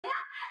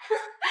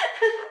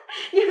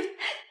你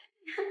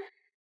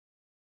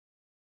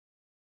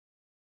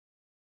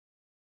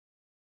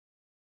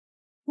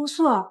吴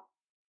素，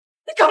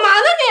你干嘛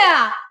呢你？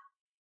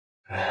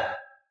哎，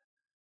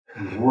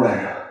你屋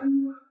来着？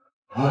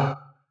啊？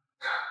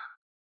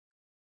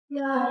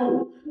呀，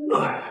哎。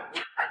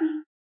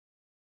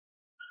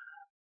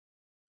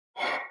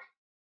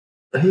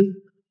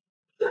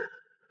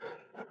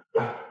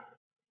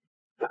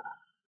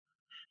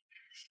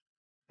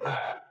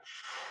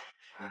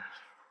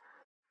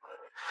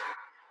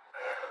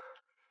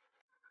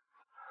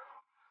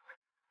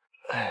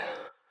哎呀，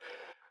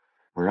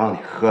我让你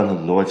喝那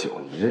么多酒，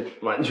你这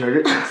完全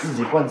是自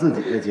己灌自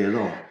己的节奏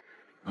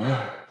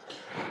啊！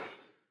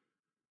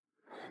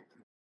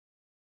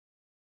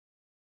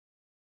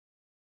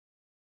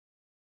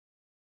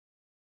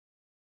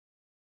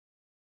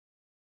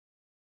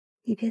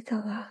你别走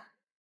啊！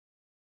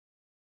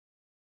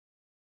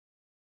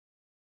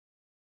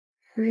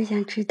不是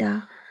想知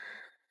道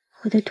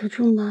我的赌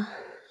注吗？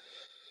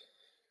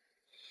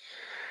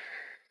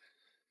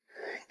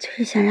就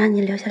是想让你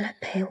留下来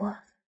陪我。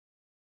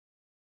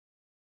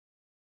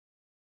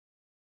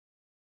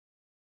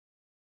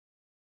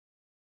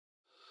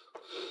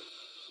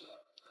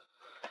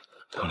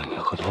唐磊，你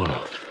喝多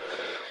了，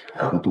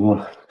喝多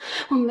了。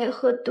我没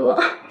喝多。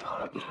好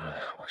了，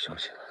我休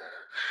息了。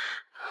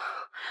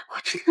我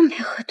真的没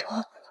喝多，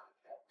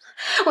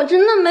我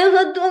真的没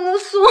喝多，木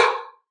苏。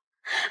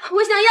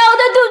我想要我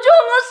的赌注，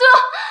木苏。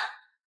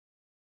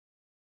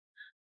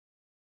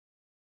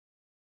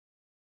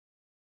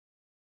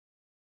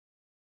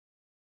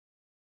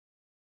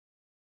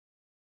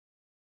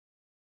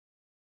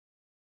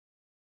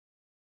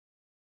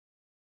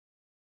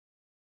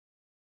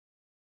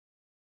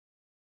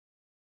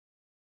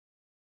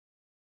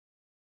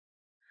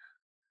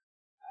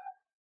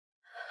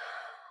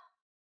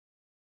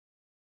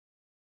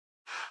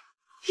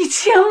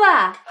1000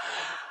万，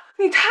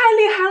你太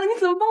厉害了！你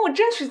怎么帮我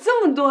争取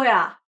这么多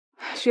呀？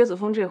薛子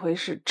峰这回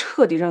是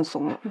彻底认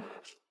怂了。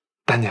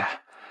丹姐，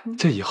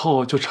这以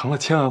后就成了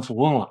千万富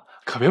翁了，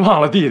可别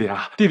忘了弟弟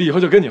啊！弟弟以后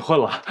就跟你混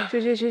了。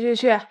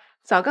去，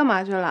早干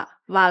嘛去了？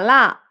晚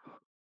了。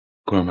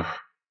哥们儿，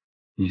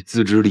你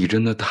自制力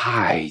真的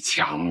太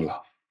强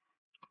了，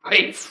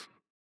佩服。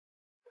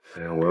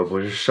哎呀，我又不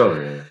是圣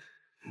人。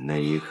那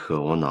一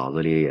刻，我脑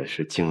子里也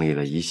是经历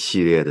了一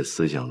系列的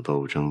思想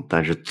斗争，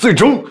但是最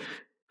终，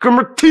哥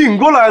们儿挺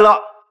过来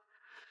了。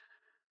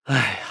哎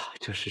呀，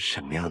这是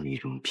什么样的一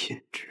种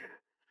品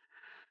质？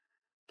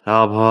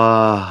老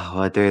婆，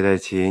我对得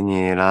起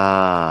你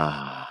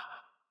啦！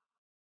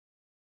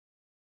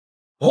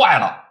坏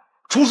了，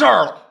出事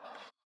儿了！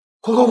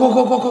快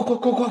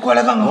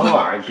来看看！昨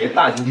晚上别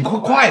大惊，你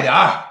快点儿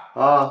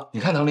啊！你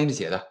看唐林这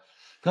写的，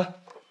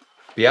看，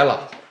别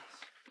了，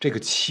这个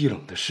凄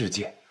冷的世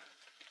界，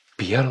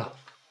别了，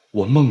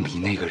我梦里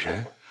那个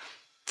人，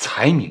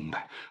才明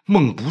白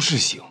梦不是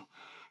醒，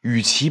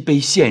与其被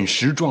现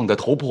实撞得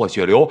头破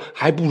血流，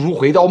还不如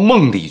回到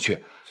梦里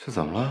去。这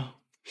怎么了？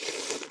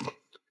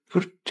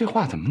不是，这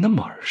话怎么那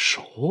么耳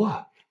熟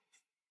啊？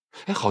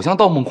哎，好像《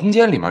盗梦空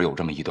间》里面有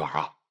这么一段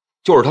啊，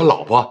就是他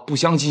老婆不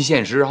相信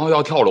现实，然后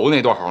要跳楼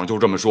那段，好像就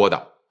这么说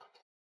的。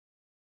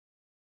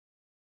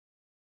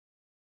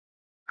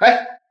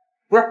哎，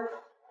不是，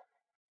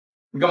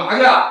你干嘛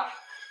去啊？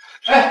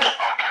哎，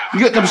你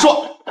跟他们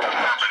说。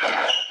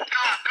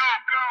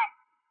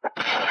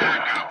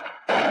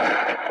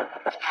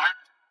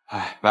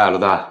哎，外老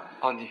大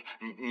啊，你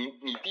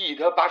弟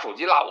他把手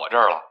机落我这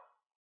儿了。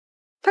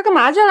他干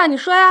嘛去了？你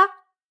说呀。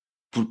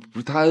不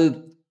是他，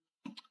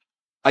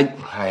哎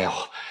呦，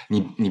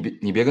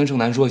你别跟盛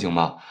楠说行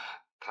吗？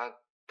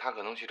他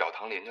可能去找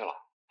唐林去了，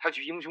他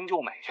去英雄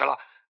救美去了。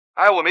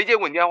哎，我没接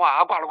过你电话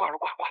啊，挂了。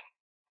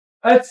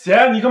哎，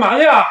姐，你干嘛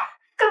去啊？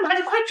干嘛？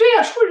你快追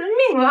啊，出人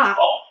命了！哦，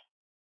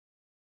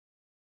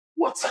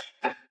我操！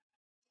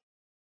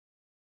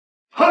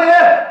唐林，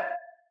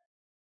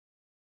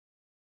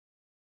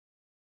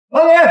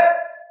唐林，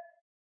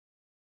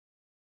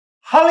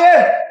唐林，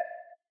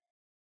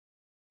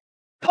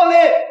唐林，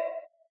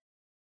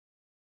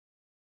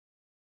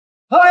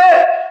唐林。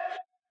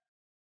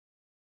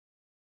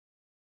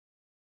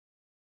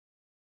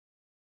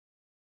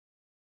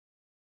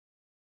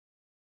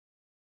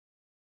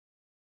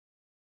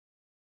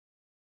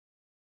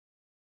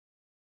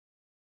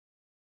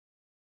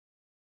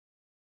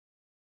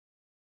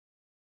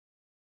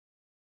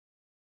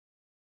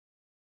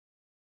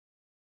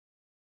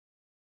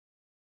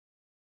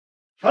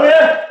唐林，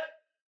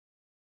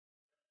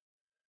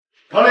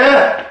唐林，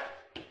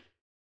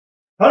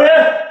唐林，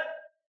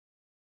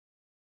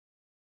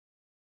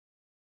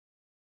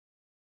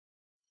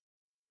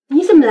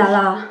你怎么来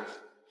了？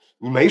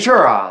你没事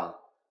啊？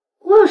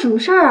我有什么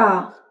事儿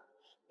啊？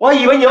我还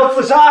以为你要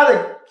自杀呢。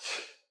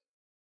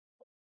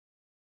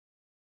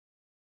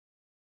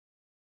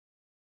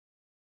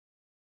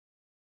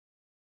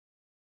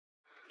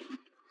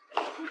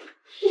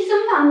你怎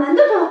么把门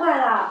都撞坏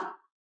了？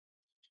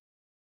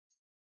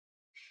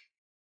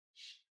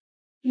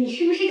你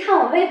是不是看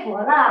我微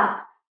博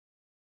了？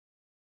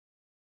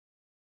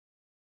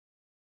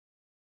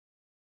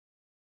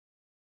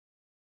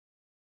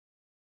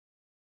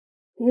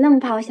你那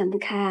么怕我想不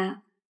开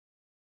啊？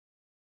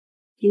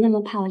你那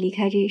么怕我离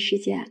开这个世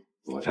界？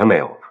我才没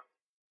有呢。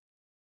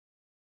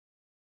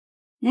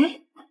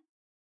哎，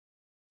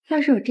要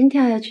是我真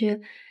跳下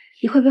去，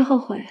你会不会后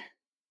悔？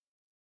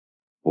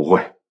不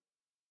会，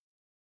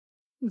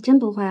你真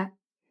不会？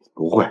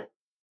不会。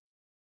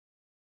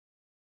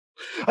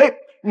哎，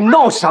你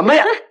闹什么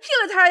呀？踢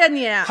了他呀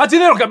你！他今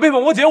天要敢背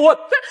叛我姐，我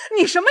不是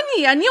你什么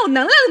你呀？你有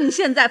能耐了？你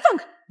现在放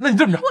开！那你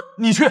这么着，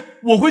你去，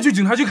我会去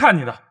警察局看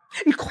你的。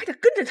你快点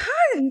跟着他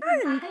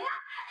呀！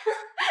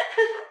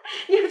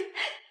你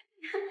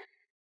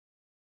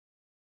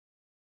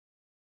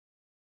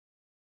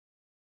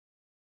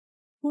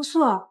罗素，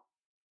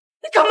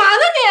你干嘛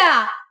呢你？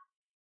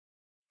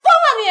疯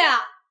了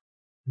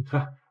你！你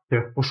看，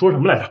姐，我说什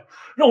么来着？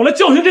让我来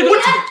教训这个。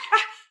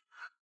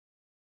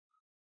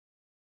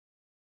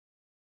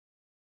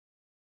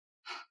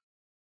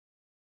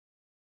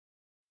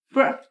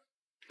不是，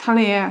唐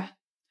林，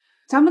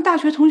咱们大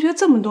学同学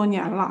这么多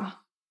年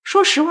了，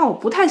说实话，我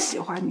不太喜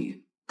欢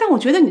你，但我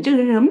觉得你这个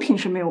人人品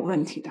是没有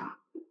问题的。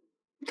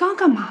你刚刚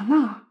干嘛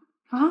呢？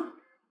啊？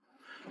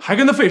还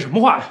跟他废什么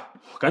话呀？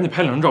我赶紧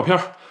拍两张照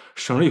片，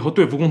省着以后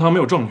对付公堂没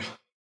有证据。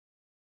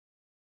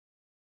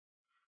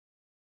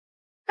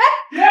哎，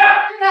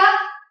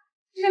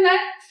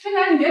深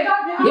南，你别着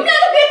急，你们俩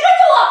都别跟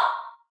着我。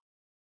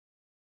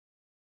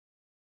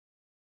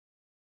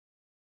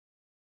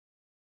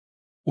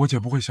我姐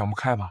不会想不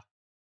开吧？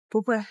不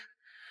会，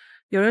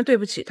有人对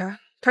不起他，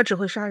他只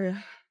会杀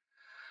人。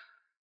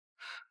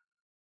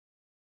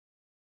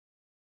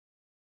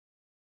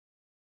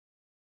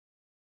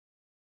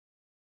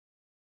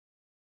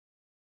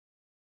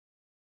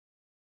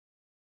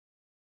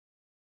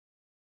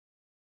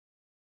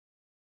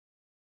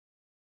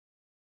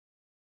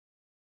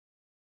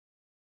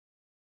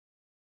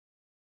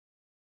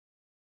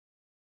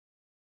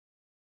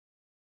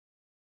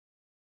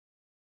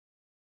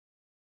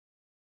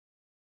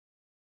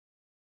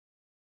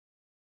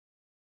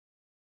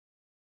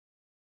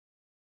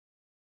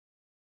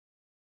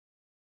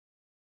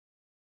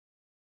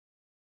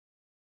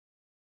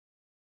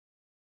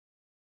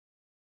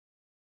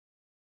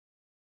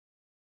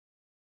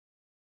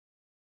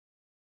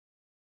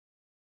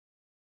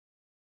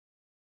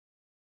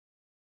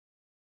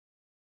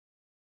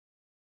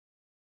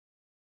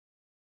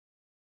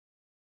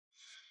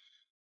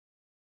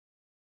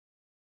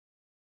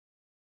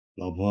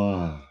老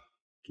婆，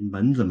这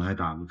门怎么还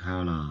打不开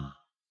了？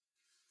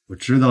我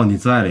知道你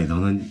在里头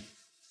呢，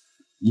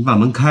你把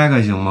门开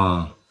开行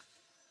吗？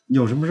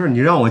有什么事你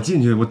让我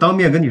进去，我当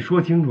面跟你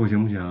说清楚，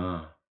行不行？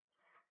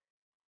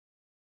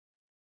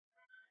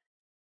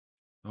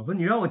老婆，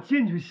你让我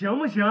进去行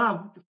不行？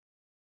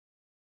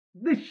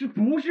那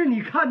不是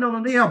你看到的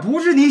那样，不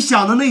是你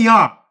想的那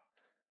样。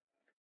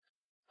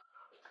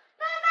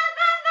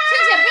倩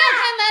倩，不要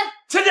开门！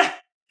倩倩，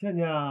倩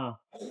倩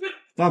啊，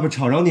爸爸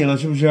吵着你了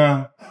是不是？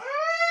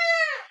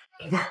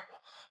宝贝儿，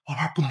宝贝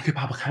儿，不能给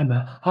爸爸开门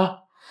啊！外面是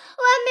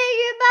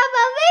爸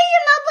爸，为什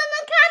么不能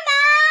开门？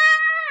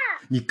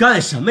你干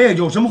什么呀？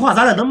有什么话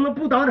咱俩能不能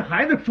不当着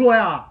孩子说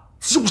呀？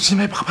就是因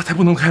为爸爸才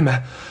不能开门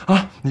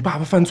啊！你爸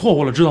爸犯错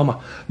误了，知道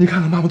吗？你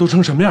看看妈妈都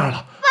成什么样了！妈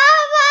妈，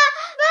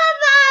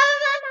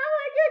我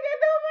舅舅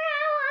都不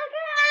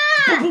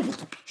让我看。不，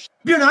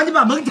别拿，你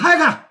把门开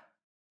开，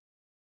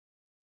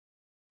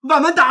把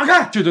门打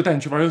开。舅舅带你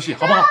去玩游戏，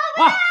好不好？啊，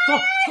走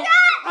走！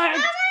哎，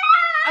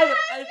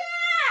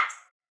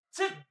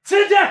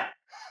倩倩，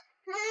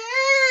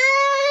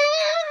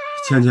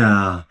倩倩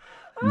啊，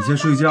你先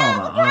睡觉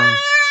吧啊！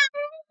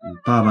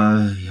爸爸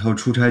要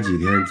出差几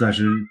天，暂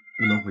时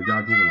不能回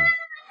家住了。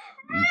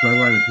你乖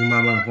乖的听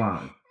妈妈的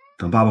话，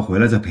等爸爸回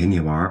来再陪你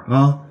玩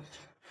啊！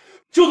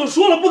舅舅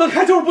说了，不能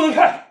开就是不能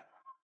开，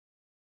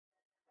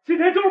今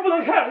天就是不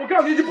能开。我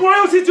告诉你，你不玩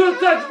游戏就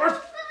在玩。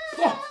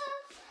走！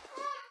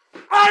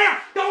哎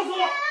呀，咬死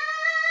我！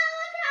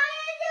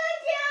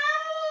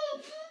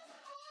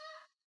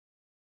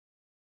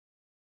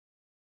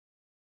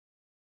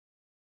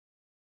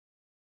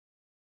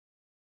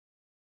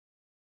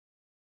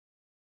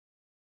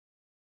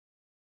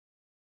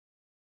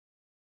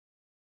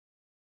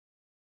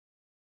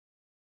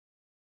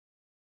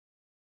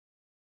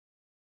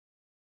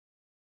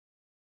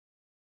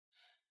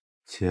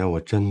姐，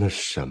我真的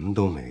什么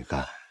都没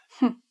干。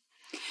哼，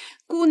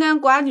孤男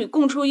寡女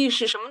共处一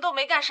室，什么都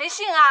没干，谁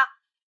信啊？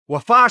我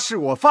发誓，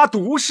我发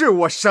毒誓，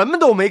我什么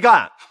都没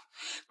干。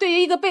对于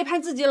一个背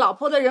叛自己老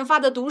婆的人发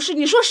的毒誓，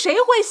你说谁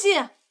会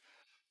信？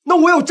那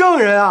我有证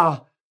人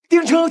啊，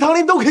丁成和唐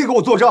林都可以给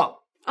我作证。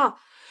哦，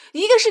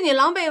一个是你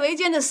狼狈为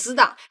奸的死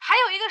党，还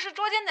有一个是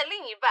捉奸的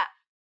另一半。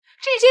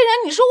这些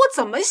人，你说我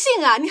怎么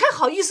信啊？你还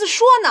好意思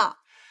说呢？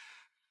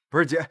不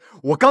是姐，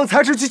我刚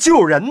才是去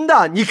救人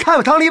的。你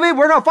看唐林微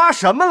博上发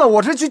什么了？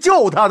我是去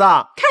救他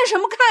的。看什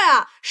么看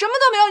啊？什么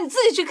都没有，你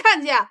自己去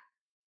看去。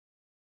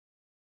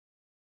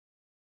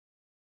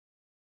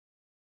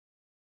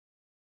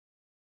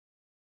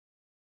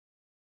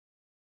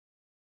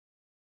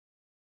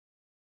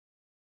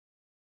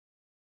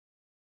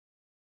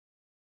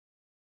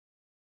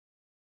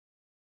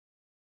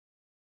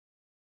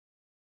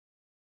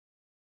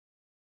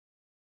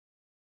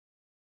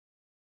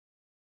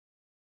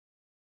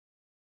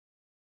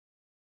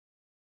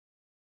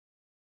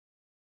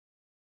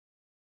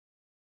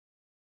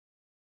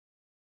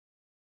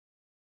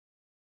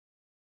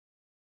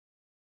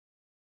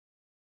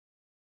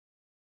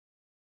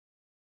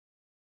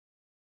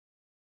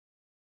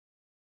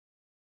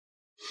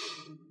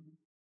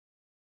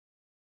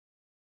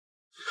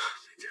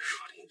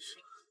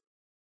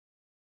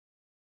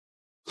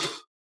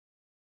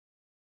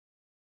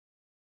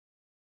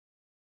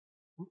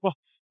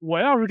我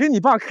要是给你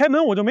爸开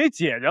门，我就没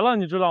姐姐了，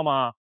你知道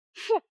吗？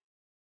是。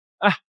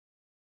哎，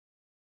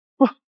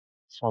不，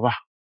小爸，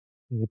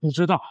你不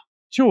知道，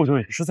舅舅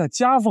也是在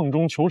夹缝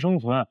中求生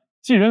存，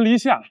寄人篱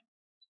下。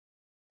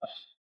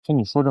跟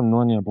你说这么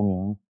多，你也不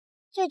明白。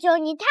舅舅，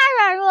你太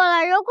软弱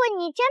了。如果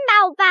你真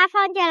把我爸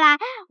放进来，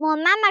我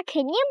妈妈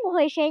肯定不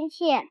会生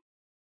气。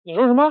你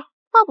说什么？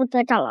怪不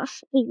得赵老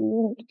师不理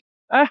你。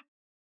哎，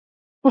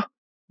不，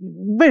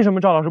为什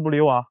么赵老师不理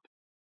我？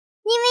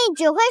因为你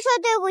只会说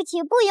对不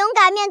起，不勇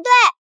敢面对。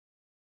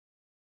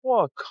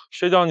我靠，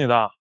谁教你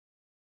的？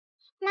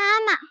妈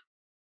妈。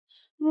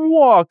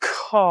我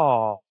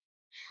靠！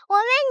我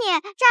问你，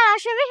赵老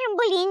师为什么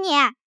不理你？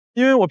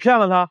因为我骗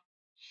了他。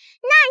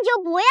那你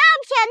就不要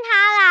骗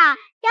他了，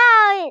要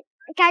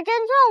改正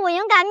错误，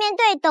勇敢面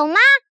对，懂吗？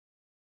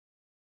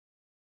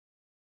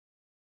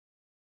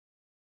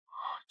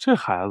这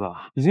孩子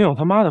已经有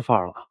他妈的范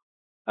儿了。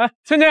哎，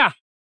倩倩，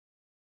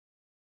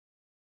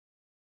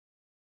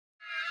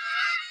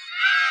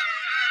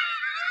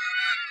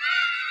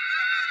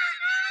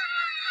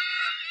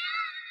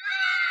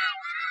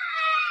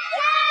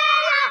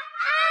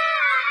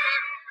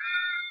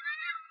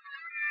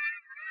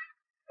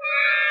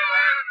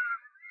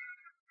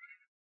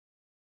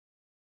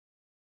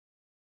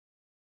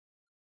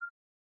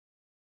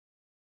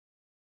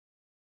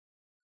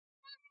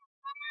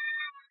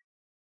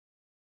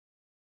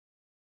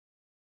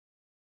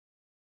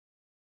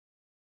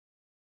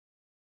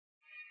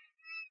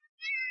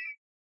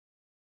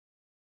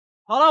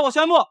好了，我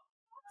宣布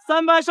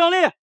，3班胜利。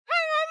他们犯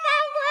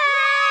规，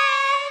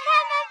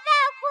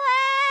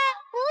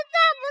不算，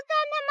他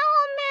们后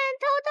面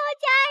偷偷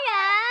加人。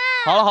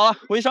好了，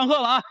回去上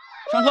课了啊，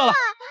上课了，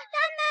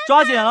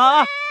抓紧了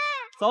啊，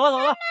走了。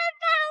犯规。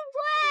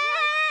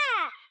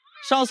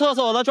上厕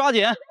所的抓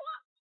紧。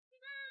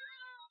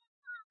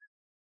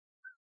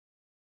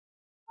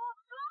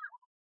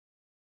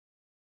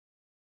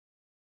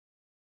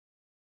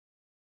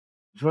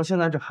你说现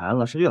在这孩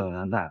子是越来越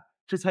难带了，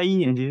这才1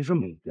年级，这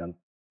么别了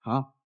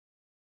啊？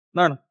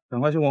那儿呢，赶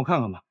快去给我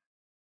看看吧。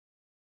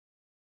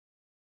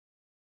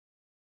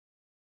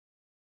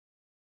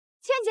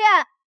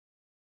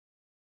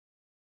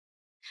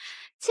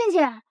倩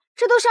倩，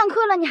这都上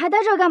课了，你还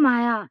在这干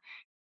嘛呀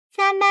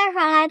？3班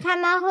耍赖，他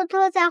们偷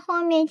偷在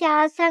后面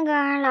加了3个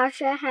人，老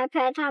师还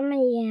陪他们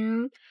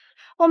赢。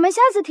我们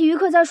下次体育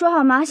课再说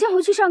好吗？先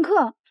回去上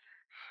课。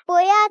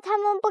不要，他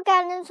们不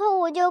改正错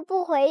误就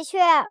不回去。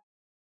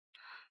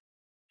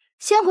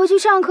先回去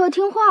上课，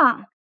听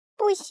话。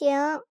不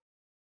行。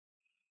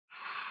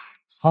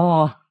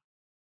好，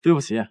对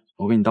不起，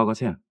我给你道个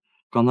歉，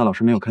刚才老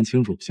师没有看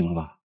清楚，行了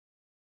吧？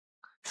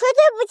说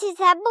对不起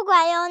才不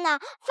管用呢，犯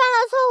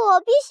了错误我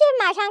必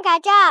须马上改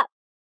正。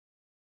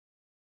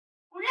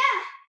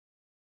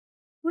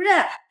主任，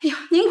哎呦，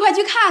您快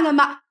去看看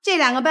吧，这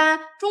2个班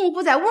中午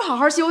不在屋好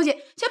好休息，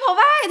却跑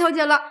外头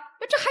去了，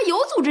这还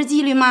有组织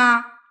纪律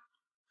吗？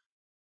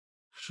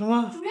什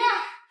么？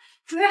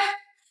主任，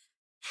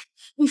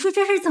你说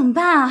这事怎么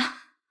办啊？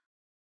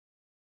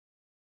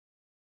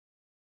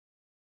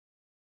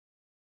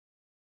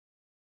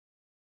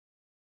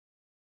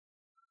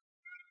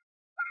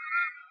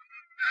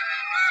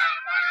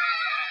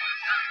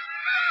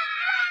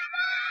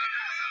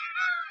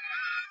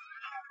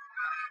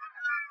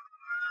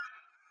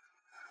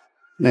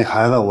那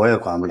孩子我也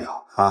管不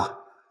了啊，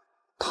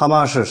他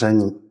妈是谁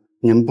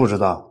你们不知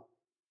道？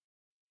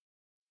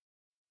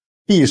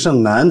必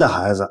胜男的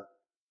孩子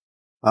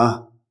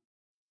啊，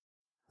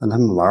让他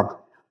们玩吧，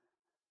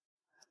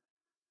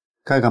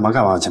该干嘛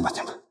干嘛去吧。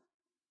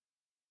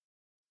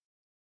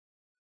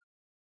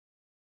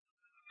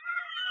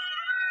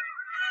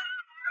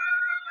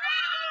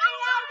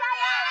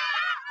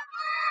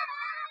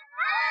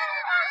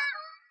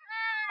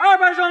2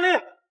班胜利。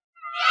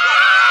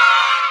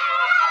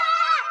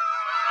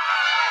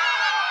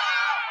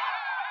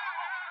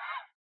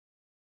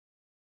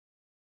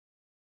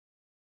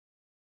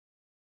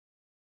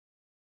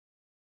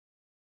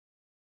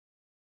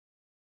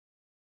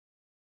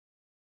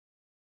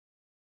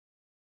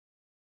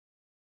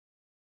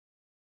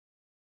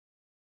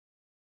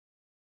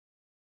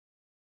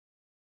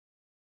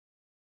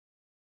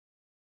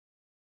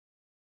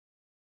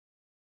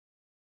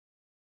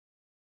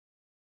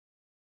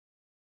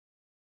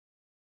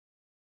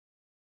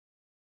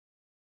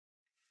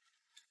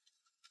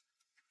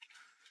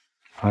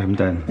发什么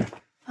呆呢？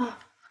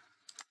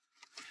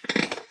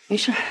没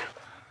事。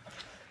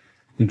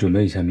你准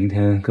备一下，明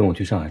天跟我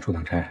去上海出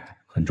趟差，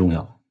很重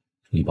要，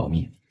注意保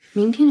密。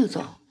明天就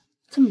走，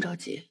这么着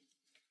急？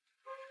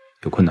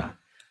有困难？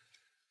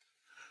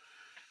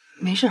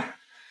没事，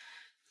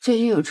最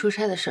近有出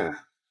差的事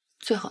儿，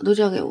最好都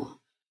交给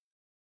我。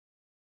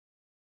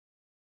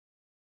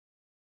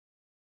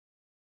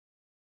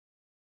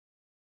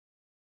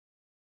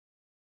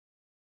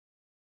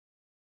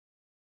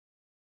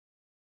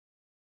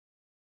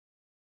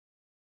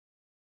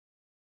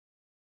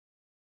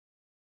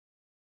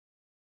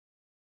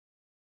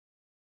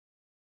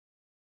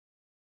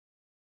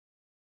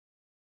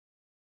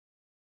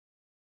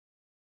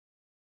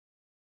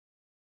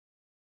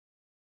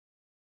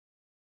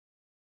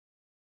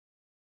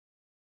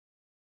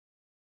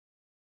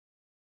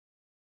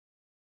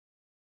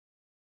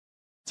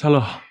佳乐，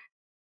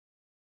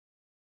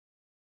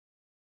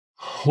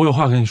我有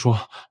话跟你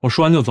说，我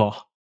说完就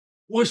走，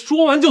我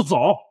说完就走。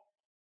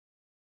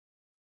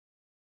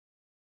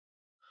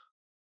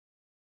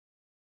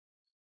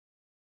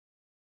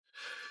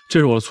这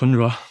是我的存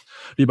折，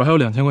里边还有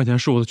2000块钱，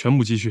是我的全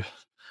部积蓄。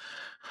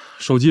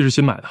手机是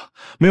新买的，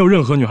没有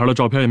任何女孩的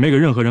照片，也没给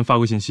任何人发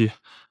过信息。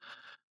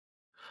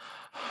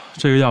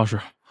这个钥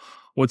匙，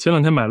我前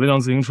2天买了一辆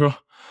自行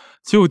车，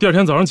结果第2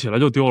天早上起来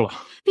就丢了。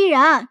必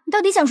然，你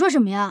到底想说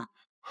什么呀？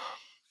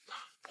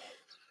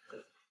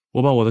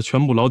我把我的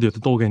全部老底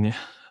子都给你，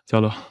佳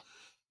乐，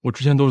我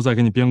之前都是在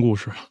给你编故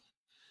事，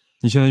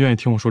你现在愿意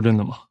听我说真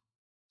的吗？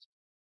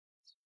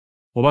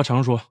我爸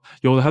常说，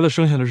有的孩子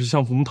生下来是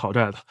向父母讨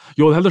债的，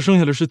有的孩子生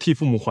下来是替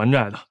父母还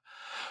债的。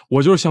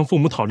我就是向父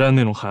母讨债的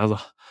那种孩子。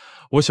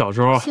我小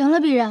时候……行了，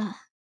必然，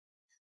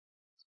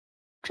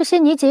这些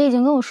你姐已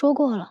经跟我说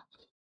过了。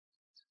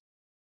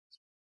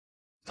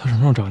他什么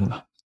时候找你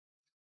的？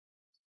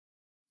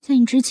在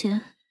你之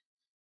前。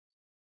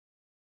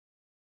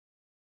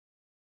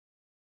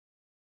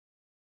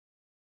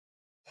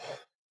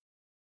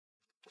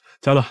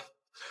佳乐，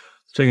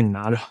这个你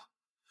拿着。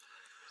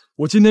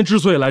我今天之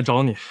所以来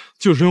找你，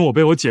就是因为我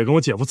被我姐跟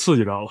我姐夫刺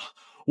激着了。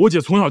我姐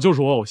从小就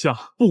是我偶像，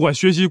不管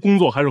学习、工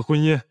作还是婚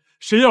姻，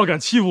谁要敢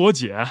欺负我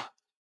姐，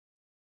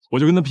我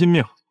就跟他拼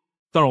命。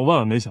但是我万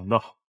万没想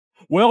到，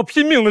我要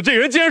拼命的这个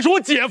人竟然是我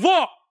姐夫。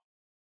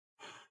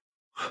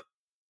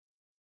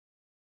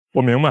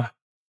我明白，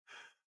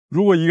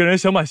如果一个人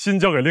想把心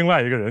交给另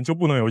外一个人，就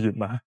不能有隐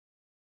瞒。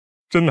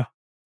真的，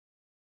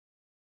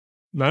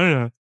男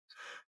人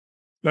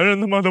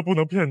他妈的不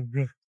能骗女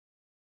人。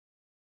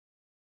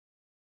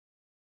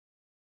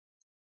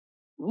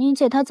你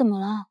姐她怎么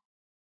了？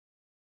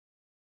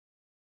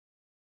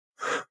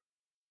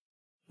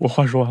我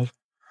话说完了，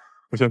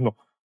我先走。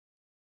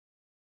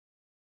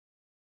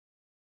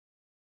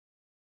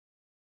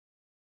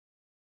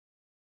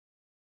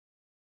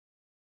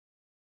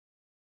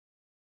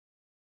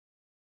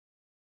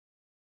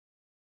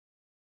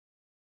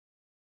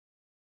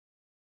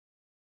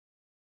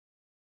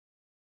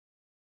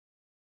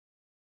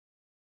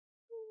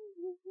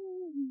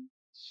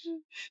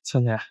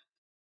倩倩，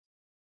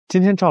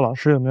今天赵老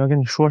师有没有跟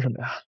你说什么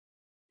呀？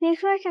没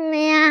说什么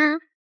呀。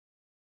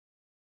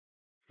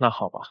那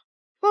好吧。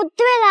哦，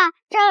对了，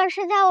赵老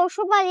师在我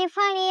书包里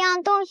放了一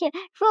样东西，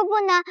说不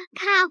能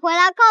看，回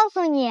来告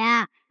诉你。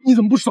你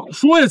怎么不少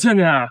说呀，倩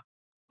倩？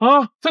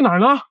啊，在哪儿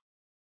呢？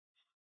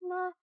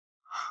妈，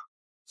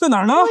在哪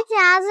儿呢？书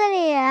夹子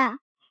里。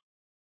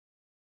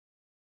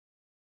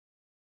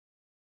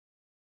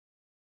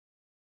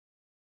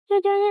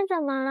这究竟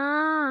怎么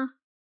了？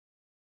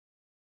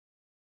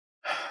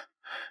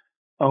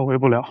挽回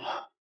不了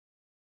了，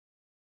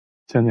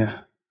倩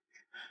倩，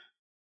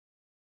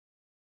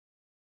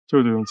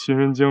舅舅用亲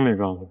身经历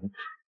告诉你，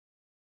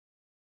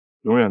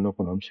永远都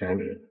不能骗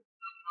人，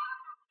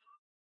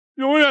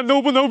永远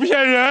都不能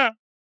骗人。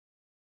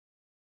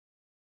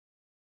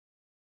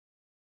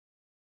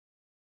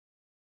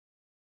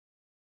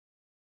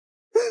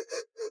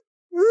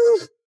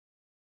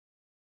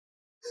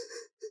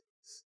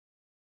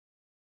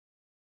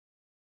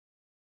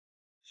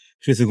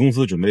这次公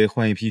司准备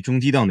换一批中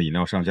低档的饮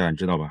料上架，你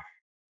知道吧？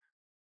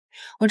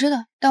我知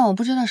道，但我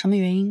不知道什么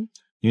原因。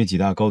因为几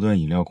大高端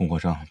饮料供货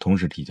商同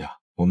时提价，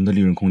我们的利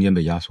润空间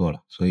被压缩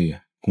了，所以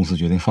公司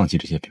决定放弃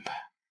这些品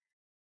牌。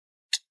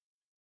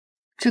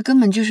这根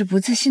本就是不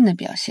自信的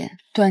表现。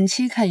短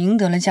期看赢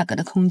得了价格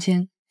的空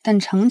间，但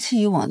长期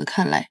以往的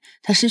看来，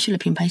它失去了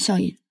品牌效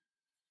应。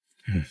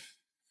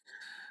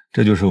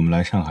这就是我们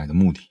来上海的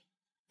目的，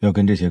要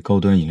跟这些高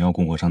端饮料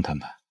供货商谈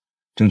判，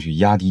争取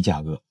压低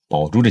价格，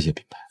保住这些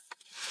品牌。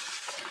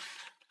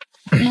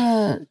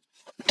那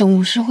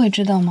董事会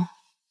知道吗？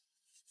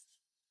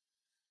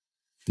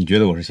你觉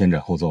得我是先斩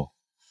后奏？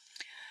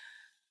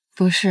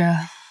不是，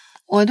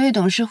我对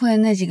董事会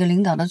那几个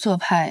领导的做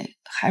派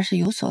还是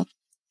有所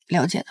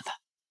了解的吧。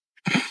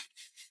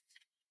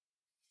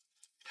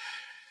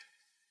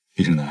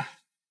李正南，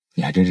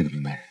你还真是个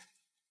明白人。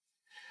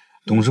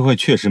董事会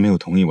确实没有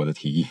同意我的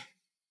提议，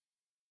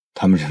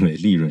他们认为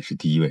利润是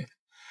第一位的，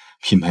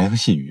品牌和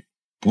信誉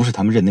不是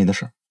他们任内的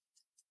事儿。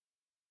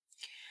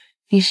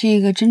你是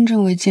一个真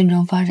正为健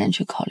壮发展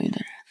去考虑的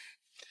人。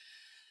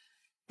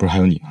不是还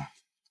有你吗？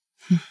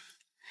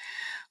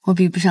我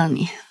比不上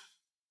你。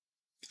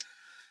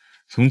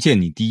从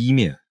见你第一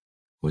面，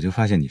我就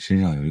发现你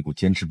身上有一股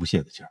坚持不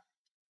懈的劲儿。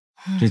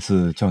这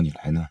次叫你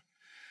来呢，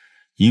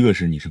一个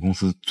是你是公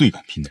司最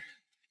敢拼的人，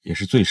也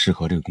是最适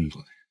合这个工作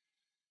的人。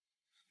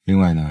另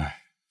外呢，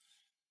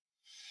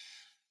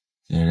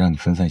也让你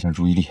分散一下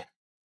注意力，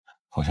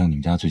好像你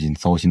们家最近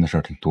糟心的事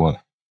儿挺多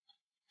的。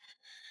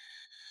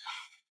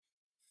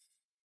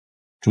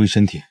注意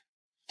身体，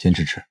坚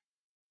持吃。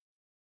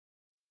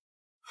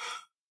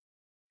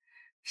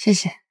谢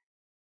谢。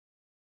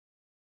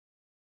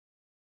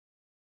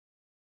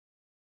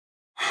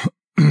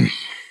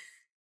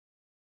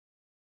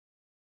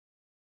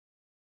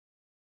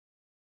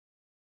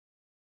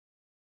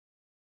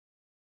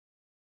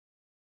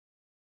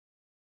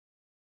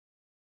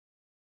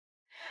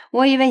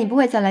我以为你不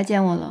会再来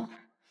见我了。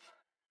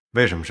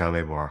为什么删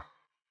微博？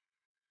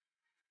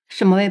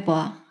什么微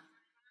博？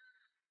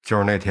就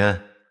是那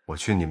天我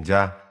去你们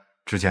家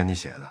之前你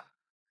写的。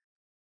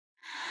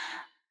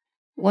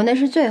我那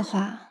是醉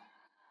话，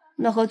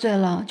那喝醉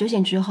了酒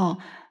醒之后，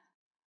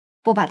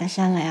不把它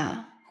删了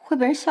呀，会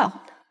被人笑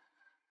话的。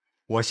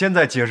我现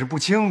在解释不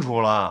清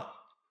楚了。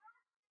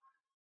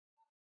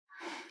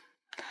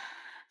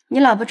你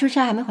老婆出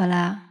差还没回来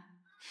啊？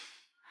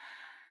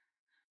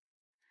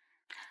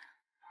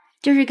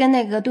就是跟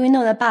那个杜一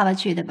诺的爸爸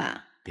去的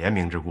吧？别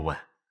明知故问。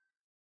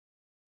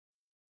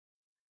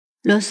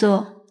罗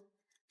素，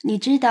你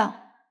知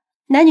道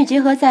男女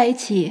结合在一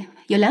起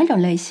有2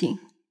种类型，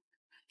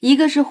一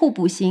个是互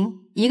补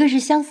型，一个是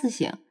相似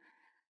型。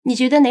你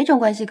觉得哪种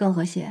关系更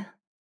和谐？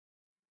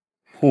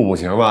互补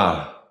型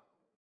吧。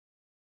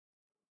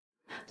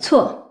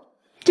错，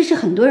这是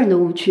很多人的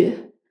误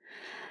区。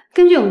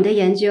根据我们的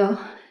研究，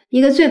一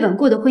个最稳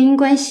固的婚姻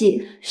关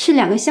系是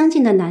2个相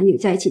近的男女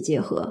在一起结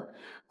合。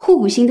互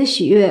补型的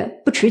喜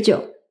悦不持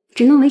久，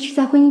只能维持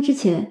在婚姻之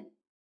前。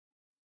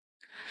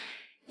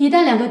一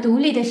旦2个独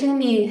立的生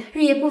命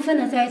日夜不分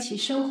的在一起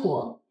生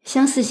活，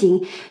相似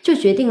型就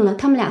决定了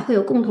他们俩会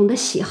有共同的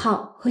喜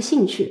好和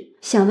兴趣，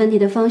想问题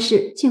的方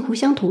式近乎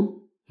相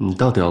同。你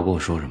到底要跟我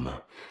说什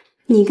么？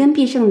你跟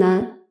必胜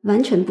男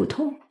完全不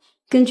同。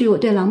根据我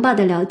对狼爸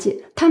的了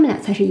解，他们俩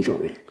才是一种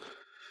人。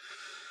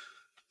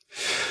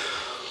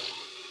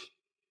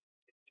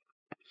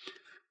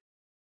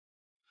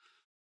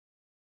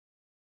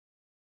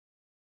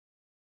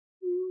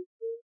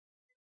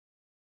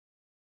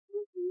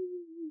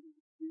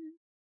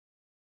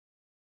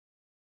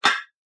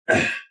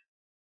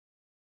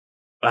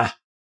来，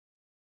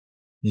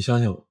你相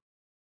信我，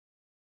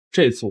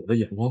这次我的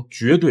眼光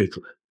绝对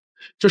准。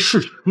这市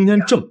场空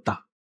间这么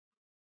大，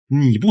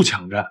你不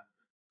抢占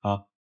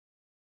啊，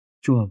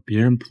就让别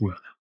人扑上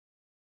来。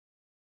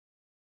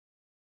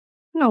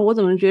那我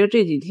怎么觉得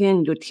这几天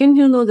你就天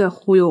天都在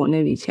忽悠我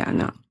那笔钱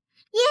呢？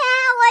耶，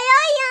我又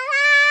赢啦！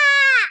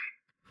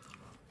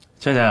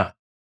倩倩，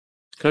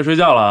该睡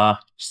觉了啊。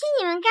是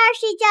你们该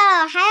睡觉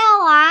了，还要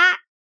玩？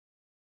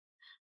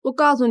我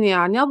告诉你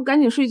啊，你要不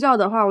赶紧睡觉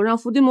的话，我让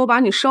伏地魔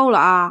把你收了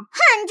啊！哼，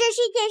这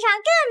世界上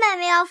根本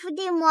没有伏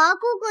地魔，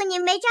姑姑你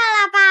没招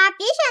了吧？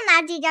别想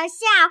拿这招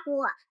吓唬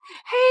我！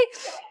嘿，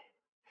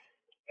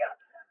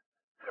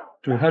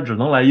这他只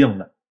能来硬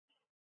的。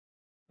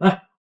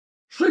来，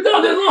睡觉，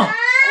点子。不要！救命！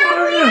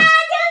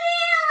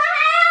我还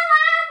要玩！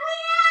不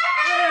要！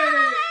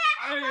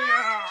哎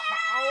呀，好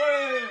哎，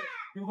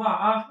听话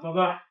啊，宝贝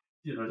儿，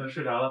一会儿就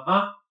睡着了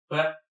啊，回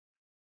来。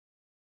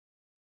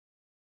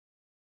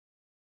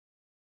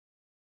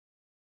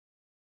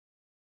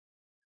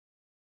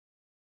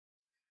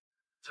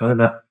瞧见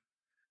没？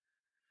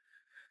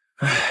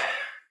哎，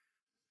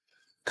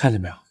看见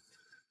没有？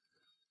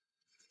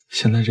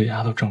现在这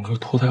丫头整个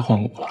脱胎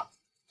换骨了，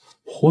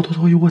活脱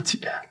脱有我姐，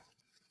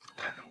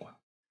太难过了。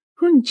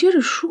不是你接着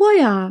说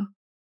呀，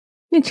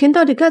那钱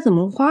到底该怎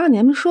么花？你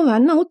还没说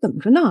完呢，我等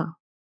着呢。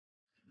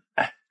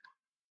哎，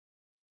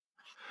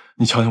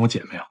你瞧见我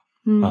姐没有？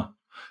啊，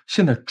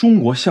现在中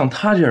国像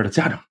她这样的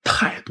家长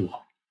太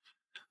多，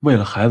为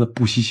了孩子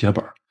不惜血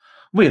本，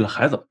为了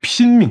孩子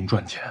拼命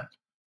赚钱，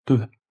对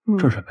不对？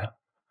这是什么呀？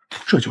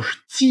这就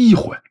是机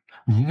会。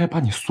你应该把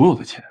你所有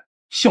的钱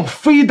像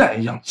飞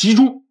弹一样集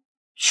中，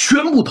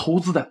全部投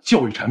资在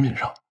教育产品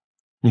上。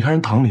你看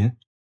人唐林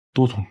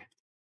多聪明，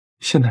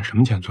现在什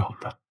么钱最好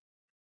赚？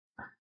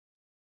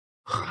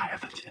孩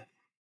子钱。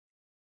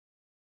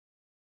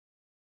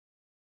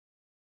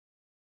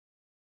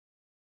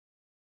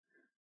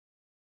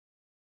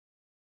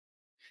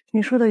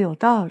你说的有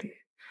道理，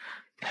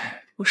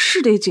我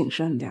是得谨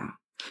慎点，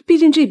毕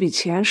竟这笔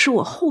钱是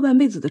我后半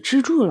辈子的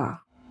支柱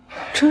了。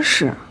真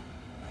是。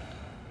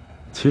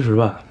其实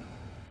吧，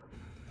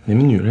你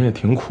们女人也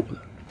挺苦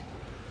的。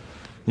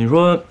你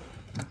说，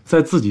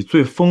在自己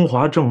最风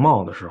华正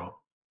茂的时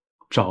候，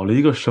找了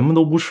一个什么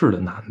都不是的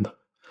男的，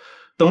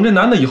等这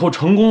男的以后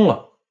成功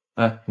了，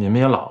哎，你们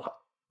也老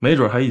了，没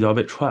准还一脚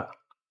被踹了。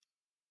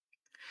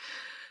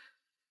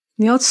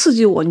你要刺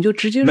激我，你就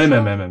直接说。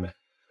没，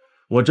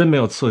我真没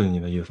有刺激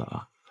你的意思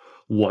啊。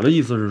我的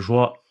意思是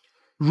说，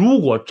如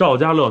果赵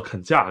家乐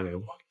肯嫁给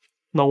我，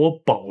那我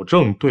保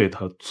证对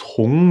她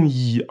从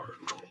一而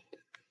终。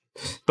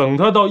等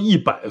她到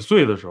100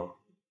岁的时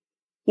候，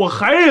我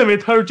还认为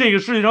她是这个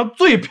世界上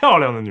最漂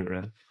亮的女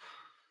人。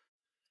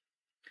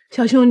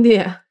小兄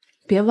弟，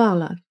别忘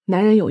了，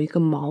男人有一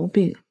个毛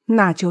病，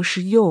那就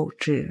是幼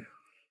稚。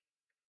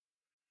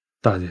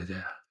大姐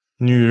姐，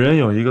女人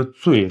有一个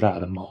最大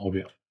的毛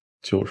病，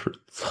就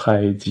是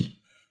猜忌。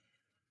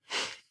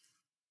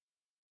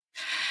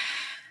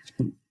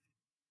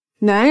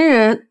男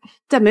人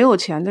在没有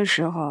钱的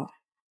时候，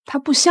他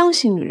不相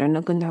信女人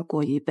能跟他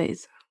过一辈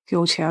子；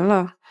有钱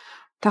了，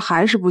他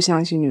还是不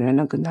相信女人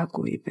能跟他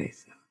过一辈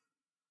子。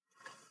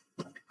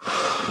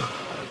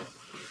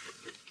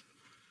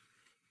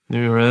女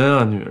人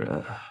啊，女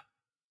人，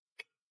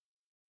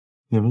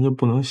你们就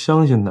不能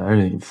相信男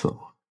人一次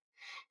吗？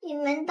你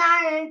们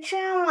大人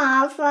真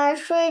麻烦，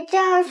睡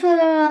觉去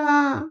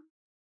了。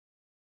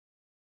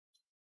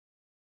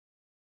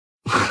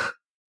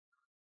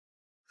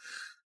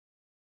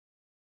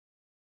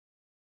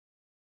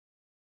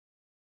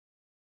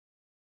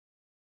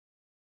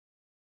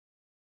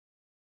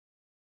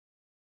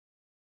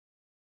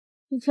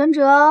李存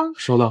哲，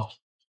收到。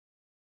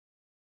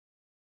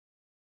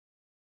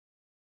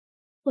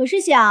我是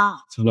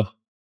想，小乐，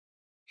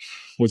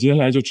我今天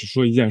来就只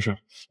说一件事，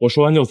我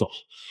说完就走。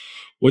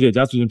我姐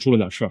家最近出了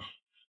点事儿，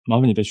麻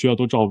烦你在学校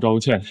多照顾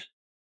倩倩，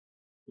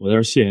我在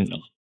这谢谢你了。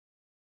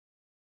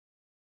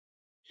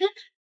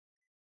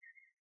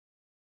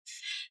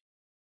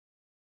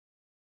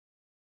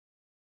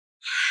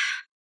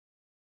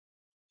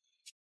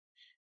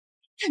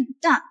笨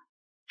蛋！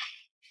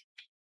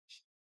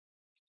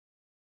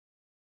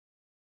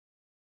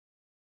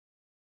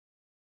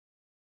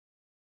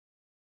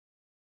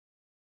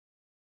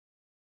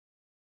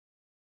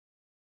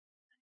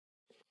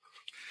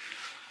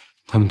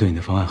他们对你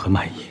的方案很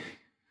满意，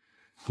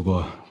不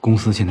过公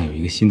司现在有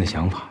一个新的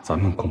想法，咱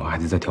们恐怕还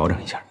得再调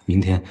整一下。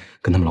明天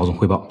跟他们老总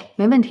汇报。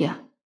没问题啊，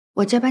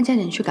我加班加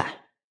点去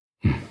改。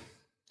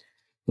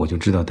我就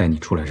知道带你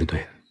出来是对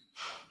的。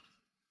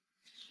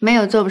没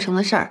有做不成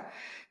的事儿，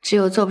只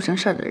有做不成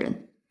事儿的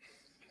人。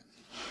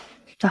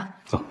走，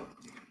走。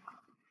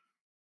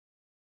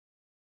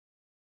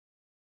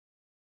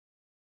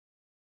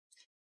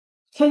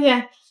倩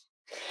倩，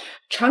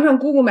尝尝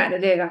姑姑买的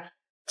这个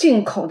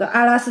进口的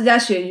阿拉斯加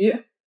鳕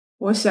鱼，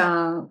我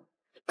想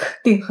肯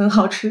定很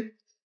好吃。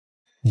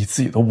你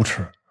自己都不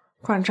吃，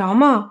管着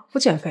吗？我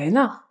减肥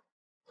呢。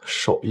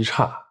手艺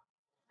差，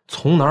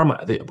从哪儿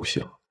买的也不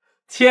行。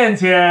倩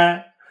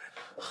倩，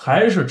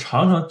还是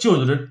尝尝舅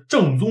舅这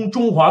正宗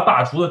中华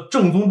大厨的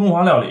正宗中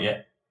华料理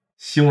——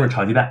西红柿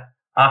炒鸡蛋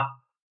啊！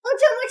不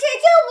吃不吃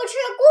就不吃，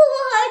姑姑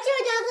和舅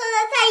舅做的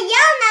菜一样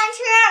难吃。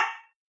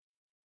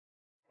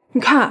你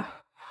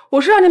看，我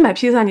是让你买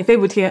披萨，你非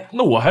不贴。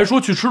那我还说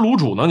去吃卤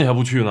煮呢，你还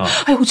不去呢？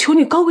哎，我求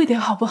你高一点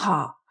好不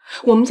好？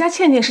我们家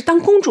倩倩是当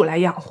公主来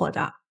养活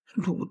的。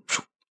卤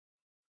煮，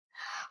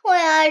我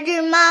要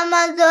吃妈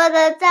妈做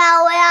的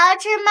菜，我要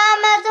吃妈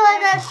妈做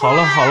的菜。好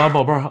了好了，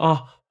宝贝儿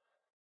啊，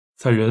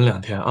再忍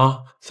2天啊，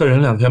再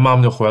忍2天，妈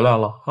妈就回来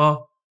了啊。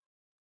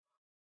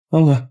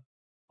安稳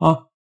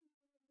啊。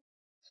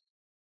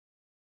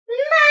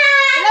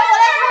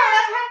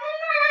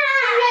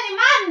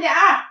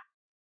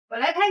我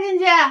来看进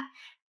去。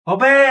宝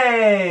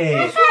贝，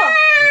你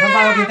看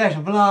爸爸给你带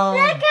什么了？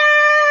来看。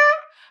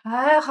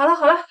哎，好了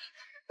好了。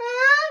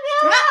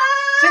什么？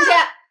倩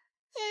倩，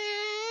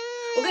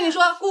我跟你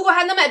说，姑姑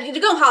还能买比这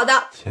更好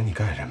的。姐，你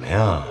干什么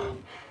呀？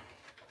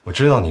我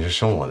知道你是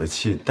生我的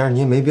气，但是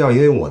你也没必要因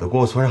为我的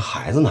过错让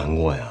孩子难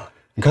过呀。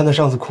你看他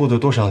上次哭的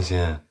多伤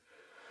心。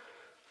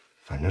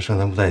反正圣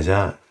诞不在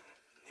家，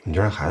你们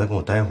就让孩子跟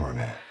我待会儿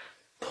呗。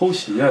偷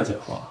袭啊，姐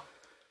夫！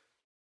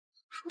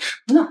说什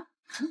么呢？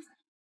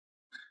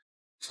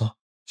走，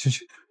进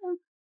去。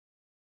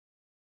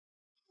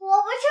我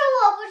不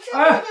吃，舅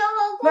舅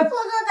和姑姑做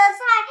的菜，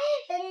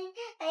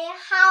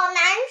好难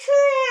吃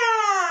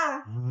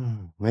啊！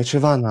没吃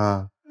饭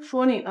呢。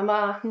说你呢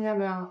吧，听见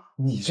没有？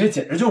你这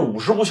简直就是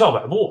50步笑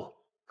100步。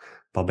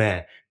宝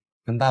贝，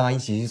跟爸爸一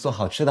起去做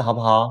好吃的好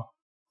不好？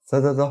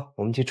走走走，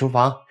我们去厨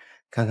房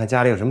看看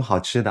家里有什么好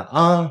吃的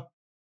啊！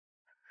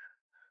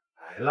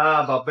来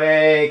啦，宝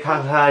贝，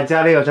看看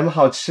家里有什么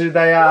好吃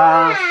的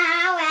呀！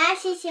我要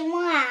谢谢木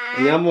耳。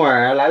你要木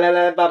耳？来来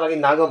来，爸爸给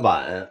你拿个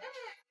碗。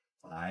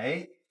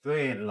哎，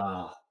对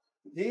了，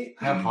咦，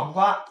还有黄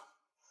瓜，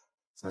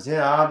小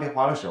心啊，别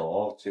划了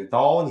手，这个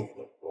刀你不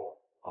能动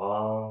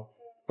啊。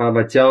爸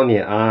爸教你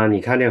啊，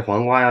你看这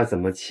黄瓜要怎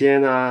么切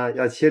呢？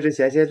要切之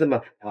前先这么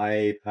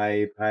拍，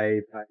拍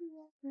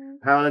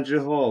完了之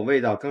后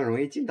味道更容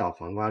易进到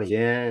黄瓜里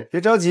边。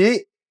别着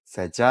急，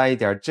再加一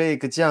点这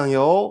个酱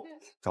油，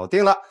搞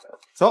定了，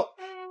走。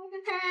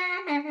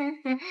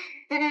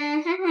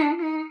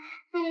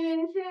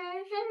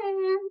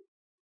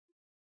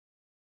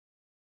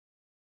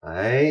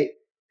哎，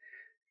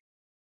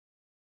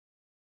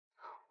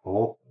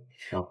好，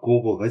让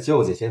姑姑和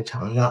舅舅先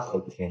尝一下我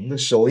甜的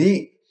手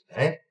艺。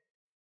哎，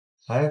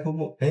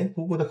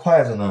姑姑的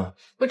筷子呢？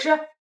不吃。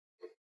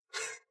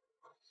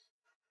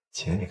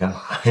姐，你干嘛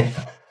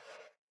呀？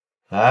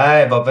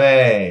来，宝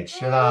贝，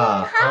吃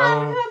了。好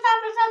好吃，爸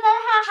爸做的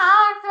菜好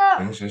好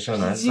吃。平时胜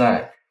男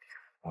赛，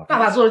爸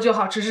爸做的就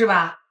好吃是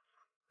吧？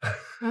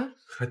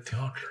还挺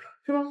好吃的，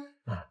是吗？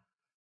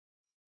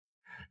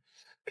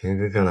平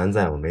时胜男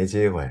赛我没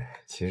机会，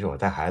其实我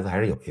带孩子还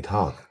是有一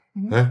套的。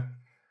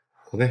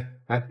宝贝，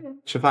来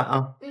吃饭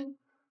啊。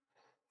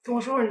跟我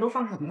说说你都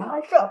放什么了？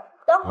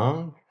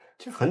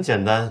这很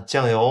简单，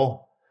酱油、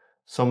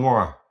蒜末，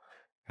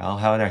然后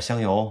还有点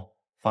香油，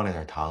放了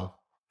点糖。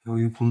由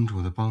于公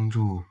主的帮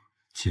助，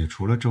解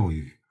除了咒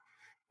语，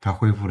她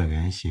恢复了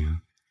原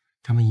形。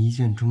他们一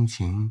见钟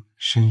情，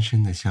深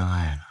深的相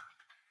爱了。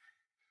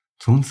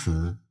从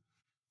此，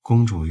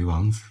公主与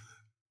王子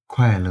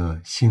快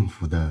乐幸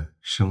福的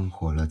生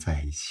活了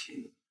在一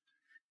起。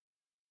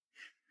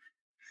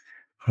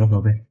好了，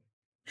宝贝，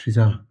睡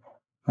觉了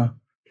啊。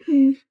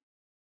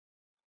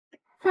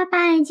爸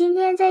爸，你今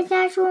天在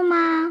家住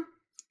吗？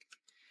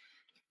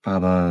爸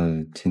爸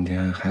今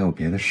天还有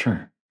别的事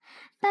儿。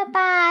爸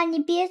爸，你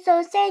别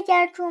走，在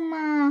家住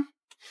吗？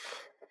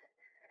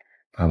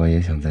爸爸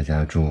也想在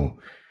家住，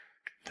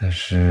但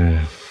是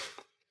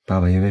爸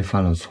爸因为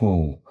犯了错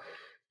误，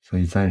所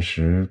以暂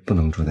时不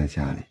能住在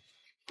家里。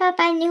爸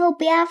爸，你以后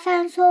不要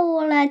犯错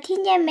误了，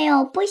听见没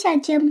有？不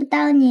想见不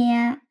到你。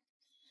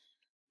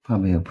爸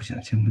爸也不想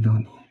见不到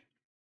你。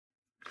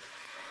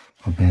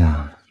宝贝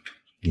啊，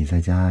你在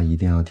家一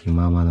定要听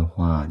妈妈的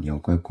话，你要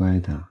乖乖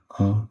的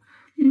啊。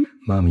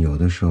妈妈有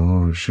的时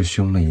候是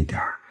凶了一点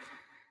儿，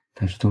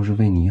但是都是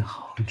为你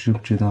好，你知不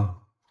知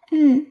道？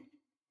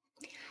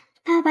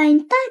爸爸，你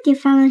到底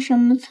犯了什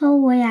么错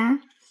误呀？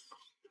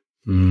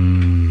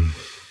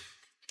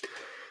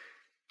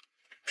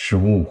是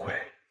误会。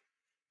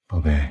宝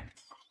贝，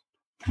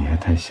你还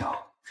太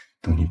小，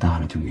等你大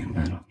了就明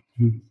白了。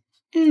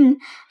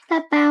爸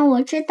爸，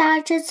我知道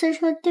这次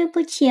说对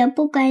不起也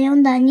不管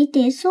用的，你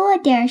得做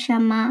点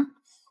什么。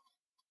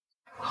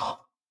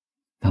好，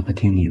爸爸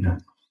听你的。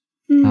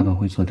爸爸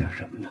会做点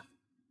什么的。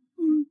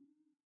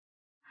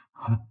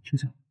好了，睡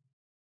觉。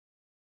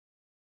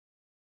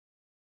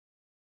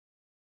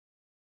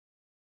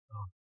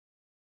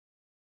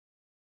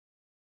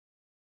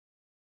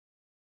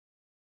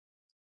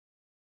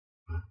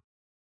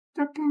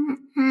爸爸晚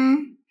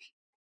安。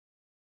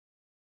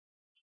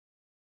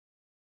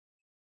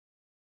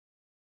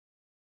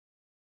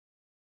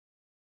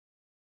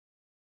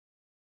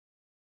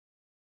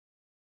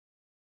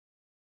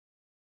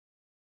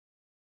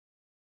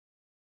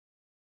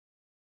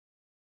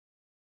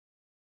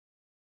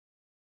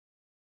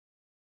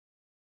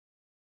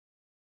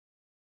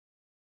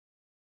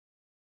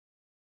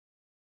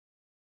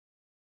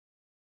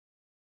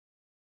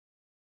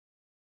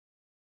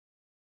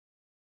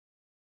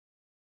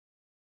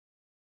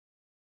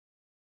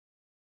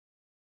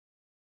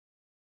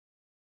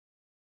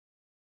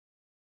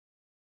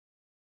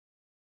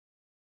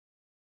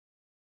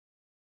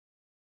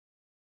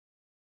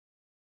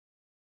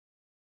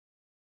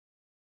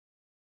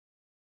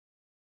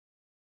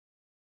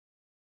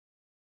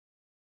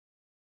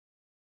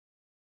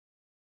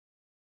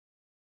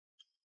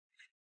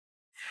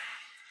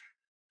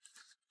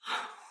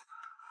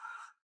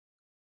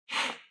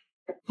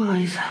不好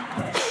意思，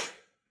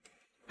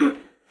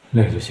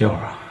累了就歇会儿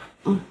啊。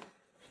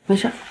没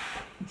事。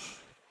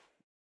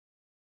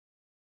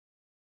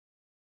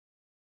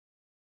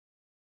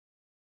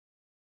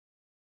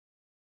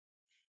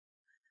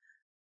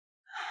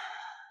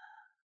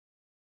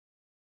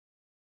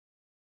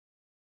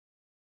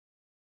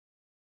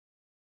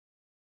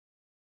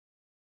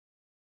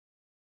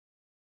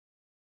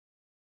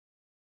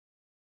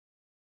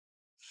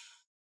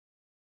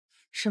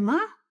什么？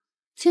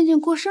倩倩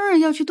过生日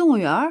要去动物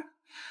园？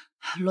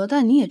罗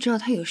大，你也知道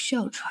她有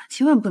哮喘，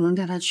千万不能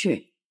带她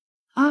去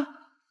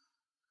啊！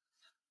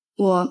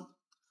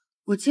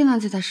我尽量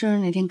在她生日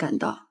那天赶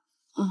到。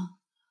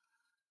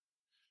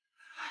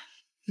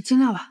我尽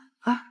量吧。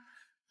啊，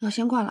那我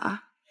先挂了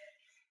啊。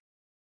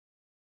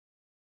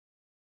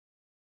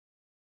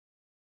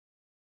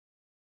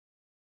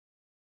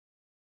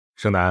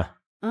盛楠，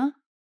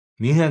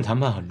明天的谈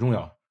判很重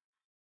要。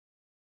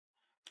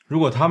如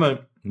果他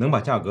们能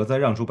把价格再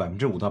让出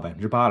5%到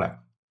8%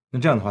来，那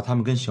这样的话，他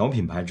们跟小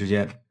品牌之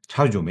间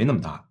差距就没那么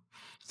大，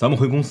咱们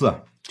回公司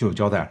啊就有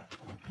交代了。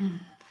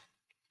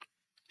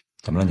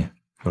怎么了你？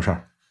有事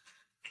儿？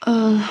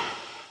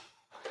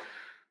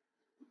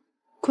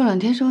过2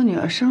天是我女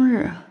儿生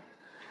日。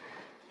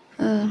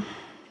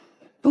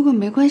不过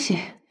没关系，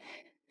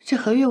这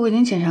合约我已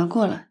经检查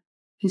过了，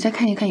你再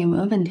看一看有没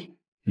有问题。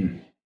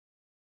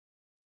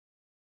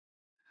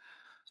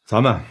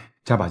咱们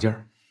加把劲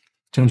儿，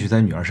争取在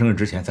女儿生日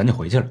之前咱就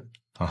回去了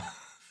啊！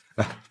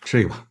来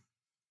吃一个吧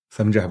，3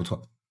分之还不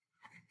错。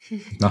谢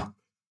谢。那，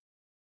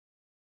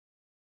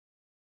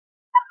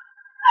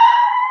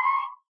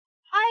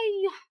哎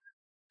呀，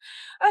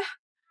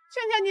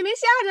倩倩，你没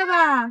吓着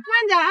吧？慢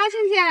点啊，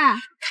倩倩！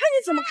看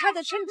你怎么开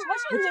的车，你怎么把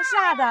倩倩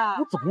吓的？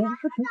我怎么了？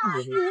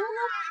你能不能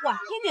晚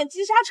一点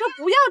急刹车？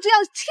不要这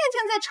样，倩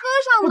倩在车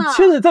上呢。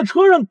倩倩在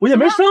车上，我也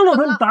没伤着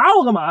她，你打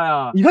我干嘛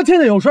呀？你看倩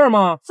倩有事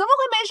吗？怎么会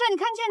没事？你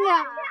看倩倩。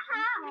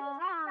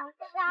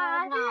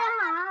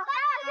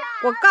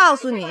我告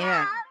诉你，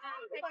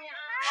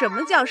什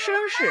么叫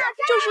绅士？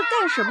就是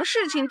干什么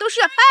事情都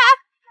是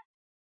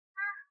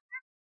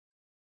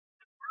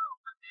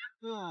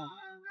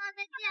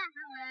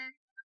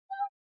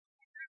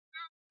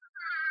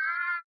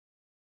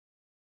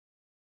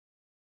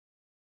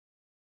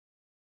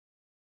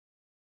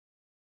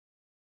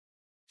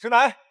盛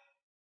楠，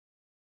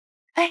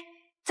哎，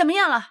怎么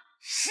样了？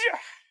是，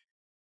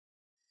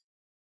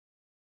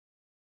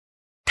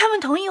他们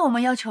同意我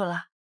们要求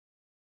了。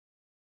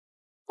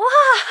哇，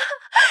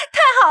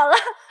太好了，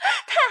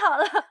太好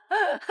了，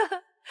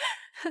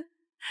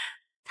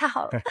太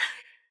好了！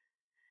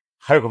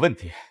还有个问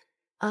题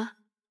啊，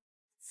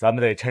咱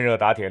们得趁热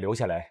打铁留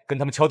下来，跟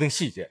他们敲定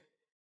细节。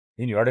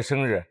你女儿的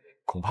生日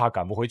恐怕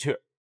赶不回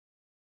去。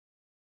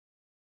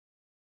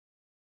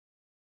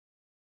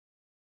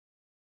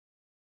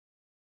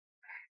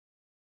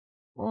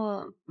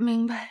我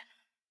明白。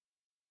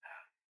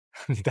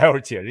你待会儿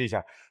解释一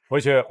下，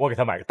回去我给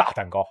她买个大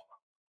蛋糕。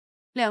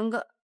2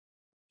个，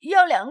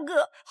要2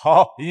个。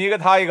好，你一个，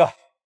他一个。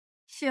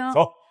行。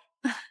走。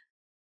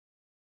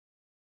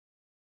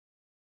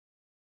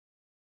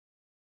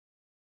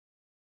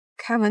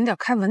开稳点，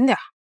开稳点。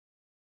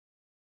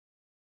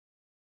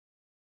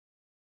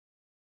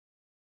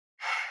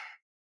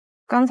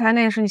刚才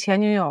那是你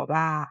前女友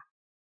吧？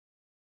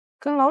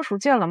跟老鼠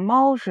见了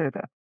猫似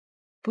的，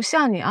不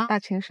像你啊，大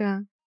情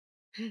深。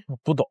我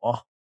不懂，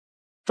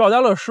赵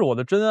家乐是我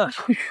的真爱。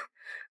哎呦，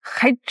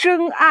还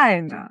真爱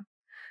呢？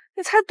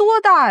你才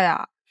多大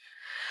呀？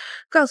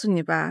告诉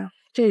你吧，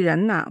这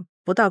人呐，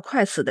不到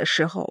快死的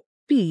时候，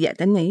闭眼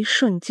的那一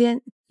瞬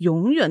间，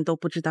永远都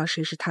不知道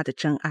谁是他的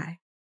真爱。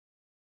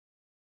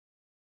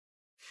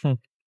哼，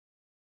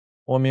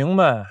我明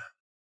白，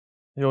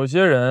有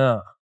些人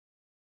啊，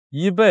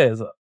一辈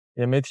子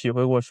也没体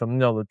会过什么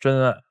叫做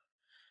真爱。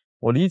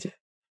我理解，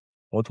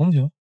我同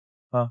情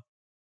啊。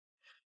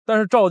但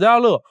是赵家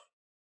乐，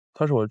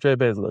他是我这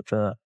辈子的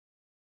真爱。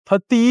他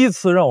第一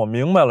次让我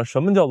明白了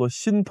什么叫做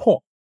心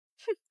痛。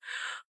哼，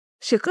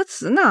写歌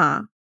词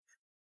呢？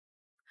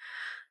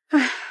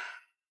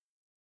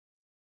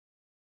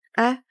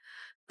哎，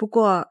不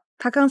过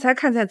他刚才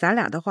看见咱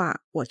俩的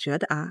话，我觉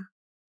得啊，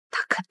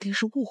他肯定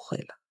是误会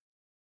了。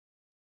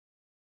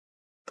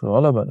得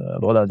了吧，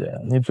罗大姐，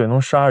你嘴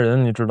能杀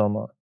人，你知道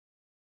吗？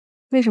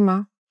为什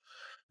么？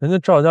人家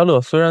赵家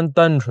乐虽然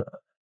单纯，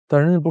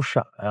但人家不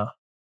傻呀。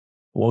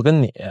我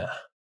跟你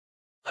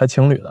还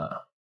情侣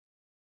呢，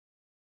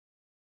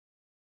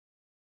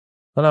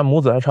咱俩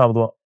母子还差不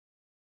多。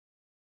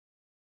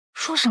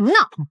说什么呢？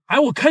哎，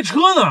我开车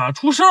呢，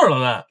出事儿了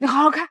呗。你好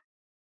好开。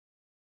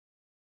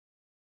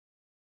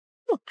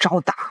又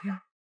招打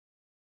呢。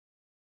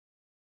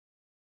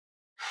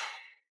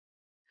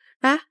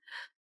哎，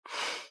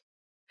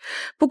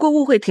不过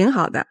误会挺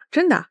好的，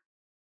真的。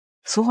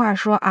俗话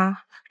说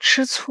啊，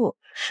吃醋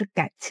是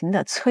感情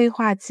的催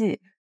化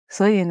剂，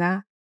所以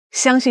呢，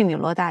相信你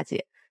罗大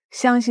姐，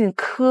相信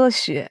科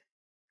学，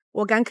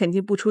我敢肯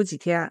定不出几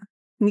天，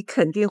你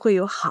肯定会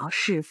有好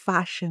事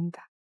发生的。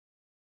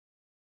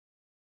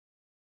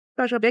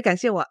到时候别感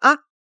谢我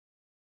啊。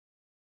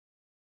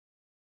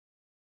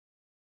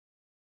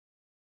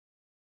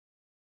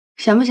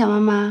想不想妈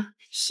妈？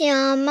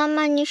想。妈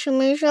妈，你什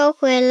么时候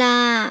回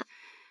来？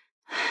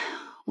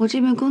我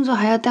这边工作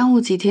还要耽误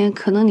几天，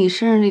可能你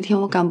生日那天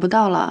我赶不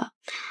到了。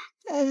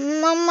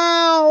妈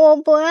妈，我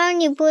不让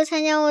你不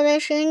参加我的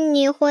生日，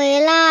你回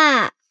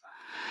来。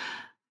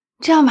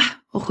这样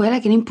吧，我回来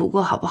给你补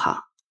过好不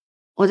好？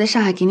我在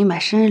上海给你买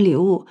生日礼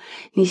物，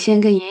你先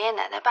跟爷爷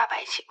奶奶、爸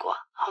爸一起过，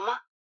好吗？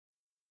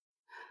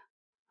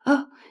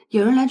哦，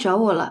有人来找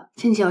我了，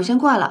倩倩，我先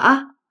挂了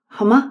啊，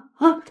好吗？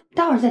啊，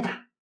待会儿再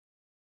打。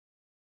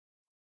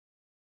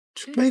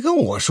这没跟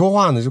我说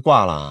话呢就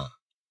挂了。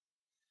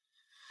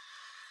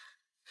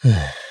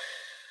唉，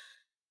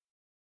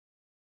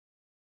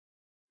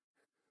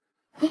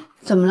哎，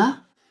怎么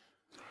了？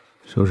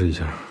收拾一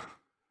下，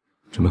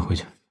准备回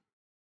去。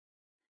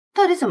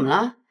到底怎么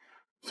了？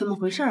怎么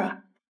回事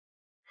啊？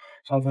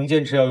上层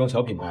坚持要用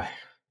小品牌，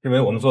认为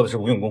我们做的是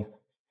无用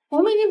功。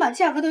我们已经把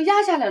价格都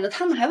压下来了，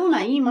他们还不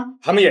满意吗？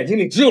他们眼睛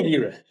里只有利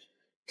润，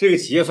这个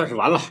企业算是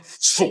完了，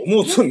鼠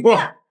目寸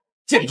光，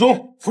建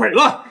中毁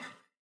了。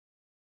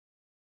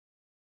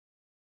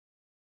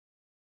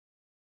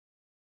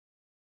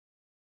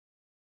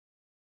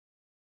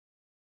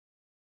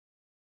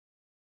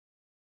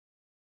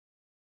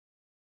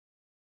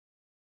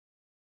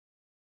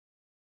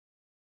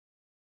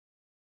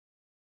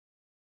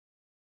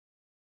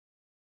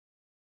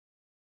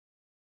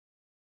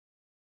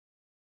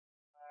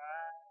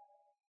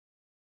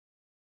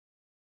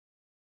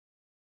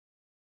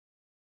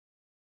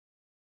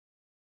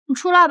你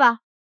出来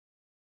吧。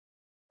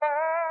哎，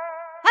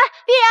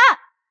必然，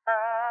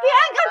必然，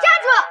你给我站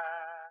住！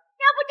你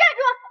要不站住，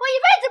我一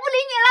辈子不理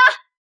你了。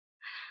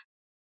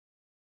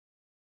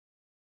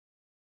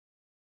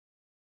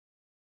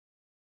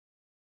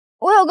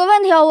我有个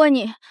问题要问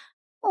你，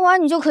问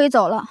完你就可以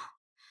走了。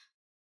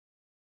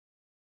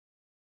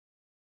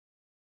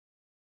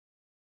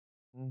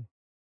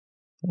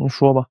你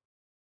说吧。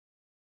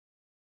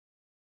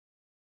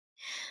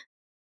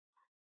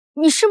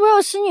你是不是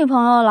有新女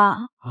朋友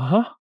了？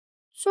啊？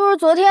就是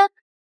昨天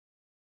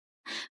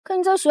跟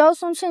你在学校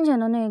送倩倩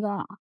的那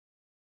个。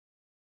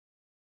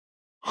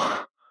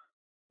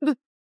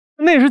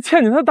那是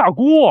倩倩她大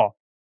姑，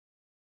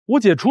我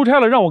姐出差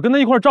了，让我跟她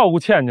一块照顾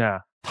倩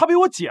倩。她比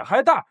我姐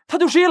还大，她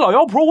就是一老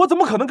妖婆，我怎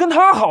么可能跟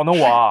她好呢？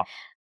我，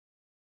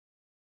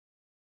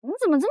你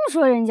怎么这么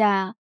说人家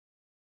呀？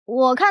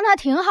我看她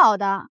挺好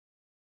的。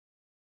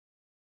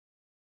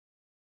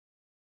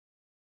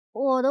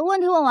我的问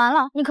题问完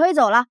了，你可以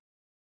走了。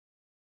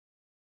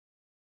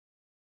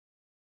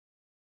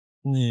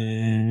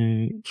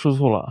你吃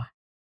醋了？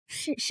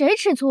谁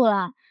吃醋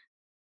了？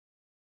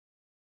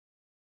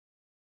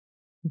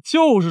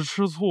就是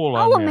吃醋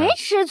了。我没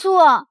吃醋，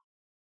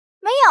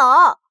没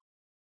有。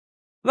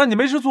那你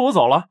没吃醋，我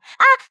走了。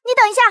啊，你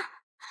等一下。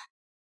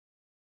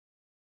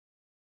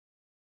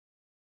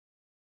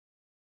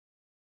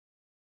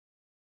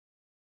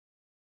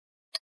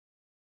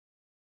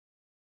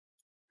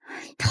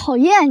讨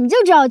厌，你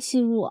就知道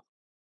欺负我。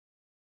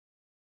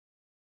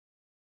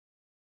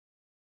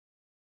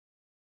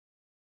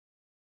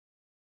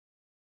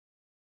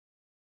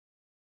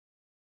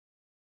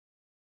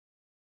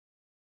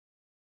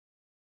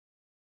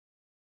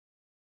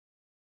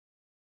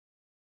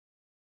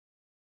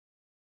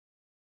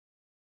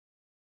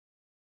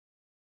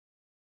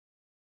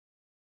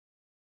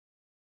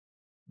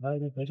来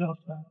的可笑。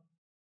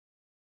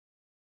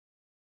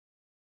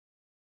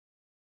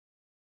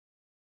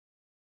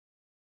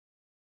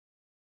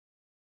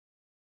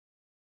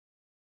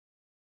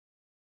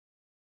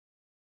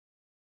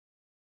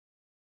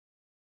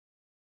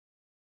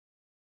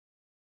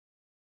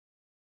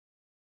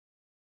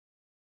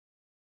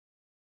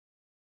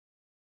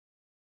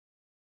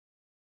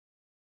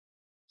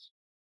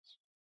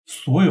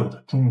所有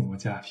的中国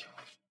家庭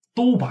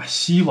都把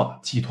希望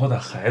寄托在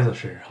孩子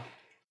身上，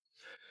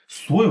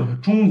所有的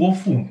中国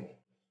父母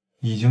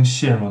已经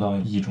陷入到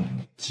一种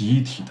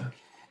集体的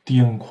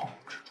癫狂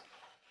之中。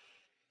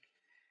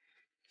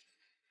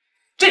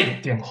这种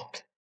癫狂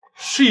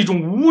是一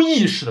种无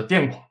意识的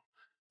癫狂，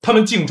他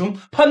们竞争、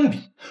攀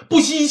比，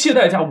不惜一切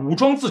代价武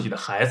装自己的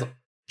孩子，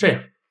这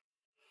样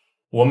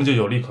我们就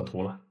有利可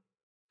图了。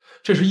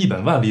这是一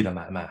本万利的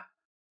买卖。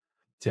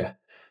姐，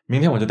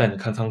明天我就带你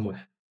看仓库去。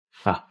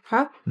啊，好，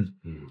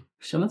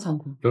什么仓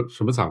库？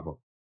什么仓库？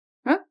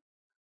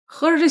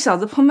合着这小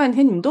子碰半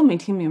天，你们都没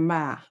听明白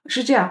啊？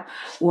是这样，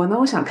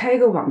我想开一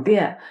个网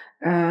店，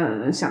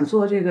想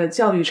做这个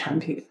教育产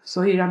品，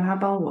所以让他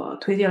帮我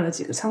推荐了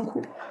几个仓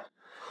库。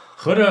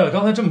合着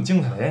刚才这么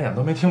精彩的演讲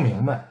都没听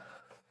明白，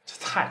这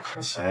太可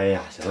惜了。哎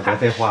呀，行了，别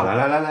废话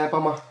了，来，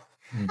帮忙。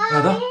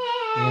好的，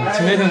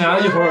请爹请娘，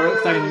一会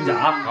儿再给你们讲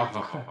啊。好。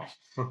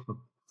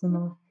怎么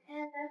了？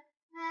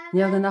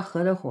你要跟他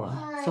合着伙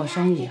做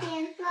生意啊？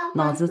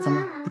脑子怎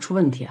么不出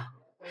问题啊？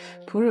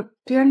不是，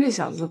别人这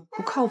小子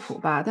不靠谱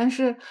吧？但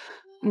是，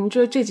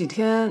这几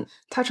天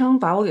他真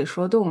把我给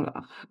说动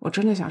了，我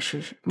真的想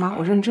试试。妈，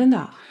我认真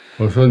的。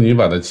我说你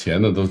把他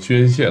钱呢都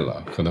捐献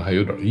了，可能还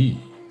有点意义。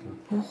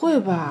不会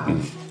吧？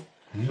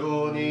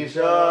祝你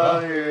生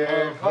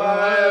日快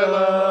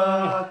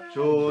乐，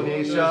祝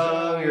你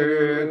生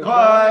日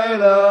快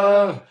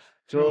乐，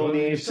祝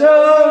你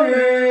生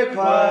日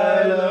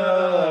快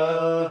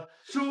乐，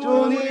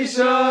祝你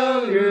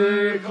生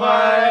日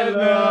快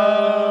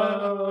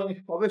乐。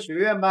报个许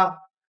愿吧。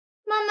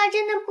妈妈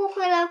真的不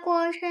回来过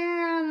我生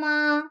日了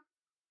吗？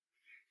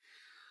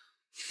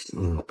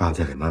爸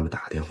再给妈妈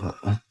打个电话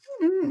啊。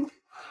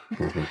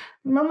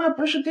妈妈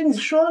不是跟你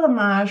说了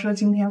吗？说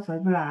今天回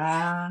不来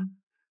啊，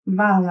你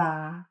忘了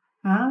啊？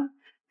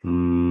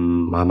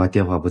妈妈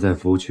电话不在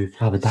服务区，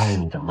爸爸答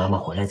应你，等妈妈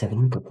回来再给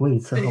你补过一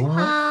次，好不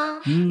好？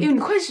哎呦，你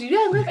快许愿！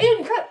快！哎呦，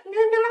你看，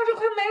那蜡烛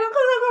快没了，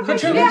快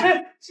许愿！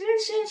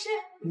吃！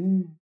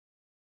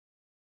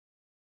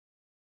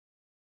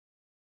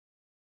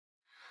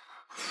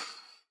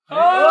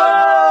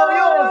又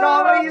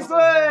长了1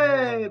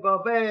岁，宝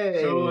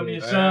贝！祝你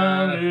生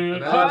日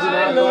快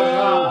乐！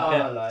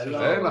来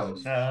了，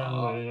生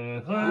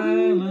日快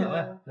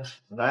乐！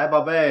来，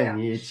宝贝，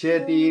你切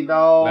第一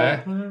刀。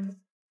来，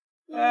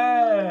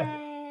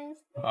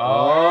好。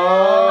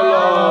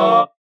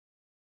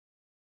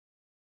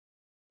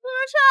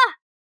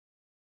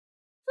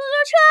出租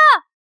车！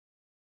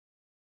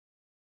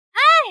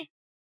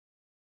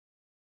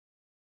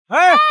哎，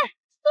出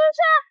租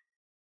车！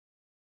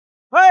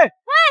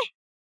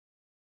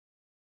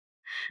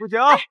不行，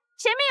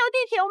前面有地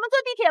铁，我们坐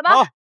地铁吧。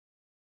好，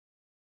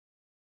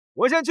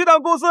我先去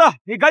趟公司，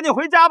你赶紧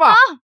回家吧。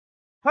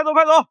好，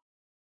快走。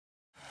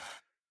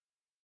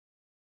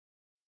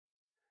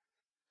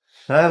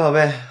来，宝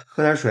贝，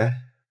喝点水。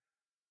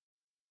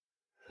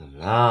怎么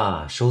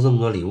啦？收这么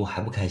多礼物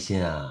还不开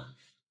心啊？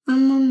妈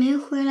妈没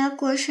回来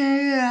过生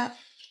日。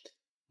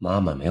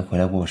妈妈没回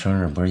来过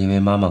生日，不是因为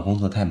妈妈工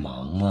作太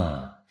忙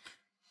吗？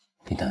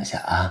你等一下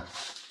啊。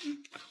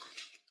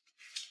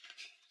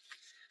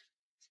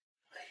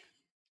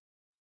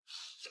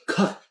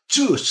看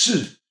这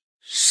是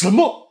什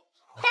么？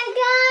蛋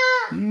糕。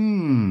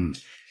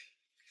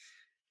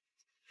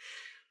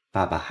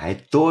爸爸还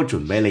多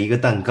准备了一个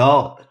蛋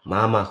糕。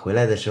妈妈回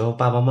来的时候，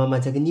爸爸妈妈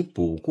再给你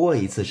补过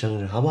一次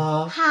生日，好不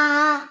好？好。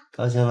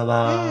高兴了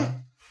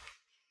吧？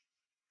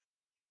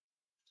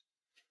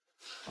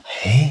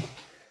哎，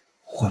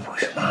会不会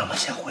是妈妈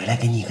想回来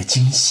给你一个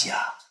惊喜啊？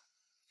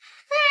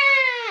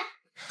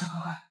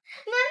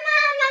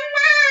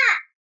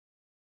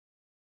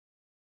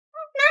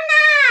妈妈，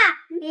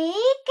咦，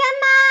干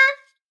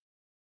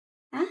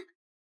妈？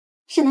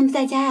是他们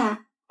在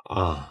家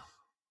啊？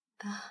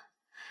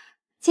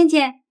倩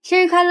倩，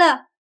生日快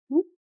乐！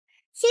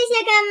谢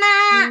谢干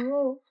妈。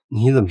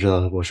你怎么知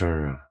道她过生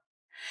日啊？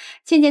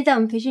倩倩在我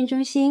们培训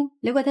中心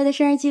留过她的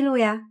生日记录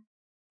呀。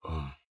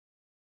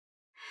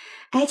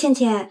哎，倩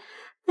倩，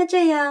那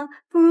这样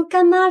不如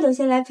干妈留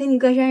下来陪你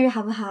过生日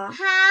好不好？好，干妈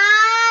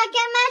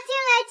进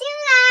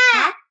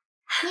来。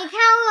你看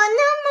我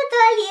那么多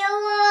礼物。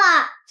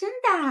真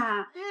的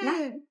啊？来，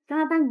干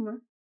妈帮你吗？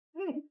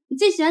你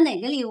最喜欢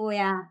哪个礼物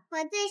呀？我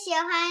最喜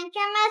欢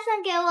干妈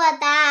送给我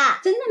的。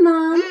真的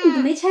吗？那你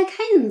都没拆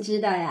开，怎么知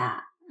道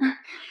呀？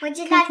我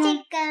知道这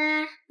个。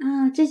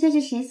这些是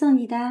谁送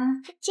你的？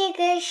这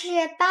个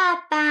是爸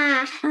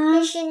爸，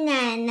这是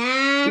奶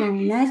奶。奶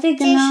奶，这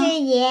个呢？这是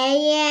爷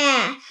爷。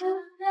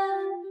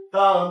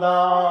当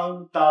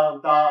当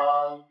当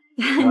当。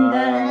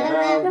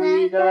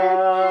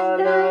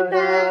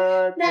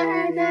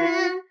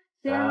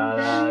哒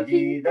啦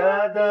滴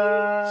哒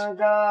哒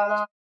哒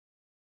啦。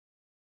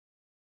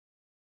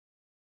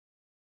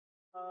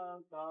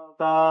当当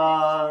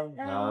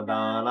当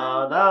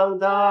当当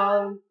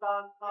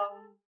当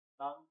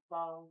当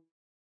当。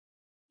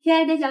亲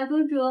爱的小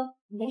公主，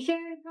你的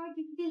生日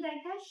party 现在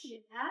开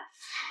始了。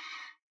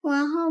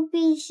王后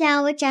陛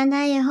下，我长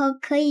大以后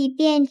可以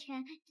变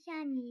成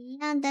像你一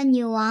样的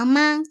女王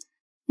吗？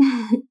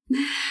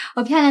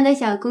我漂亮的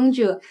小公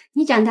主，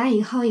你长大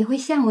以后也会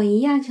像我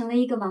一样成为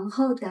一个王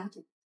后的。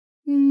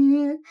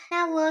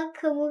那我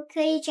可不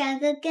可以找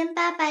个跟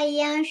爸爸一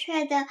样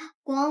帅的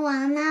国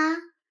王呢？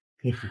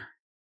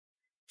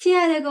亲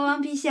爱的国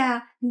王陛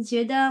下，你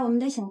觉得我们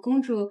的小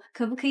公主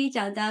可不可以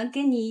找到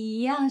跟你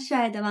一样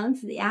帅的王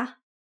子呀？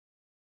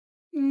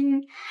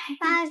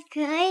爸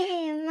可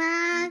以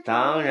吗？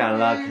当然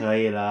了，可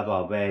以了，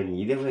宝贝，你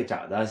一定会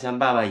找到像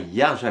爸爸一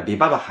样帅，比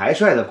爸爸还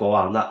帅的国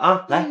王的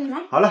啊！来，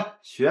好了，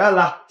许愿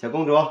了，小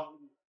公主。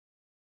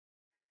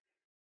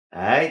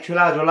来，吹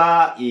蜡烛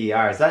啦！1、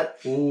2、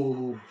3，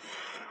呜！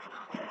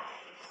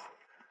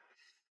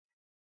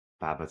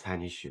爸爸猜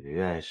你许的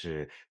愿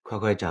是快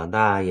快长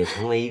大，也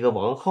成为一个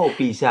王后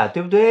陛下，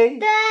对不对？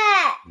对。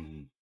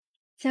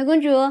小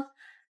公主，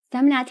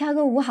咱们俩跳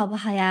个舞好不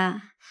好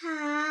呀？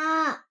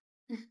好。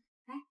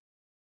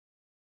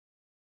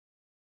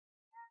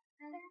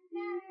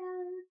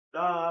哒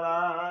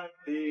啦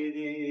滴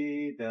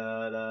滴哒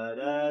啦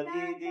啦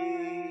滴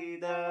滴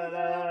哒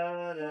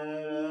啦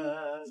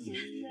啦滴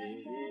滴啦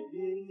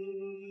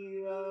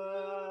滴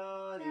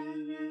啦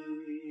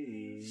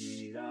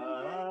滴啦，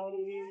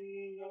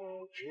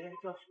别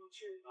着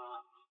去啊！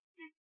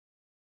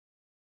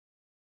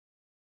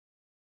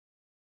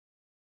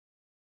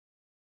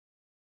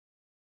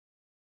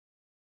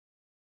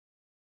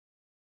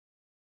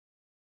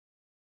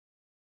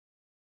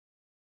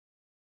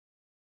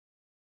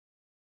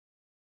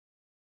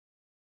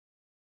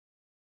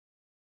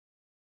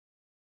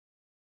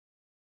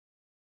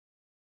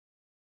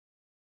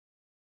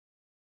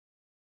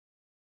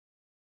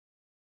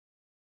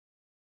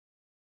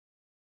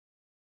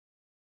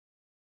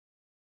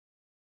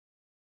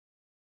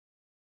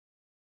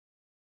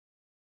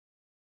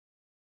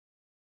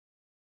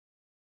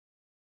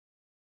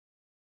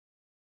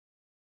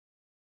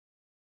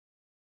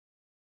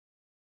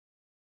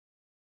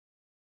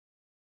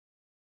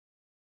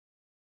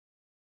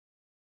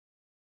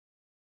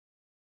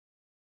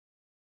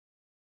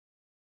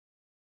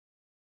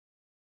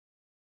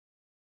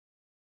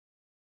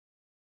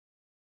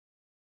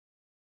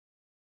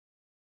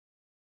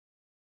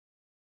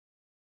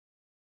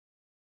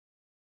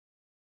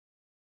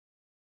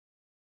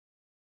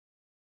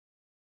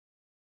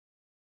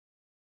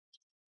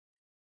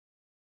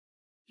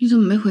你怎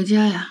么没回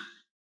家呀？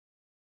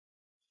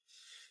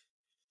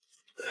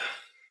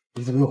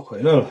你怎么又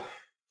回来了？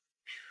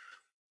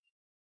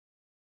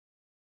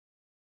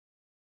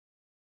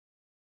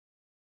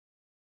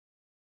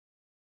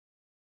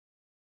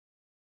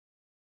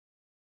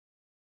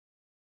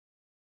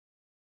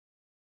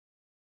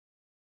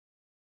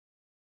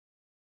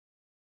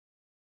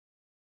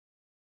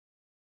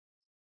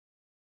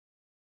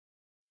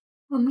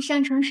我们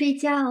上床睡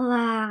觉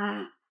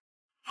啦。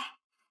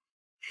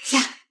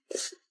呀，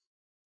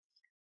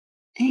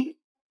哎，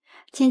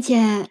倩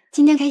倩，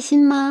今天开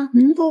心吗？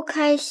不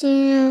开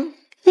心。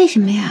为什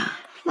么呀？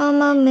妈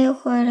妈没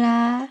回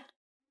来。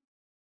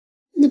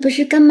那不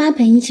是干妈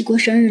陪你一起过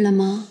生日了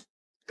吗？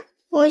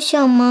我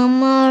想妈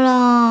妈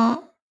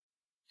了。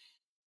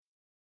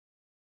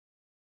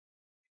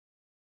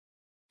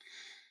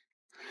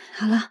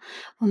好了，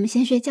我们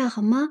先睡觉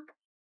好吗？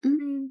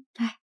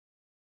来。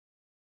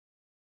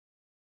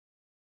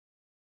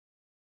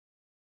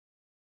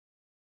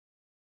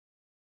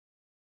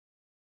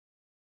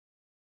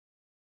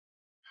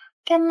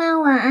干妈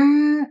晚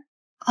安。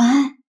晚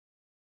安。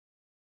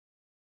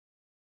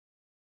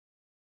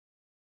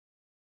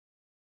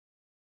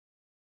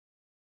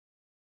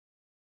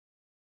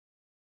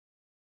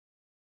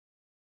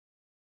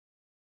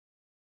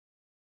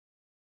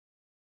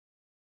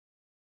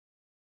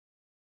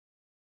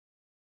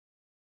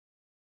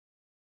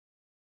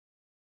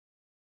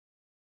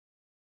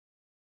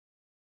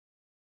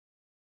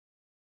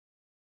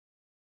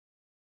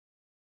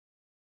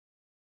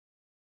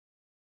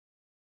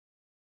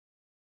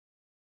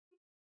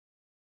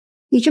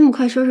你这么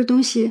快收拾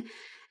东西，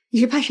你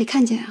是怕谁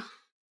看见啊？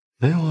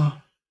没有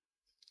啊。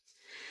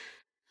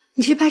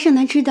你是怕盛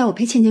楠知道我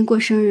陪倩倩过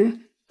生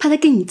日，怕他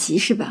跟你急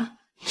是吧？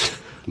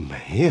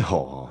没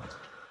有。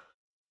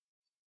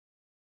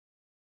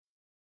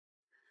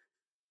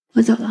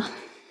我走了。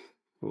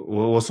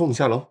我送你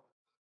下楼。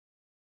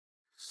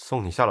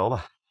送你下楼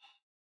吧。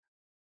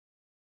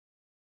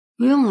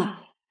不用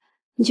了，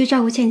你去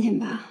照顾倩倩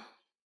吧，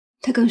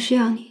她更需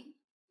要你。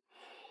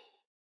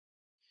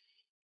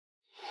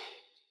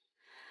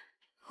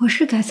我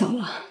是该走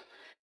了，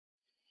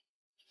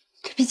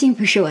这毕竟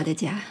不是我的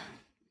家。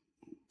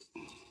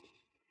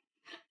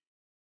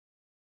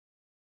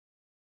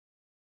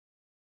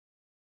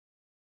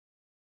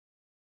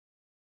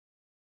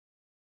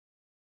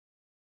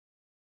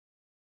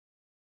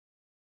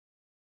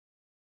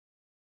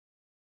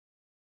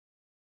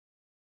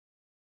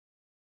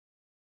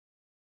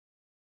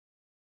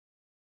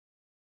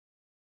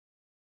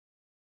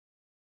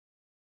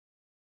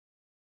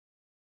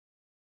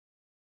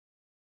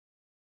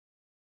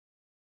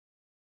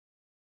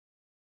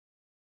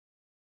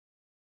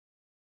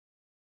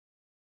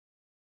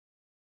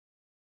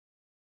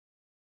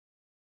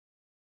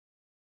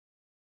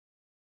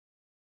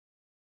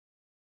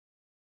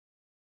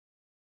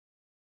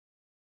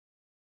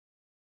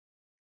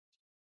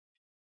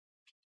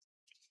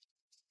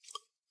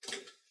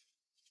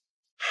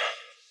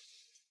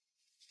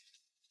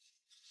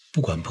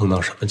不管碰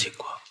到什么情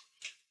况，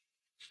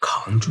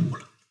扛住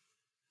了，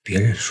别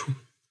认输。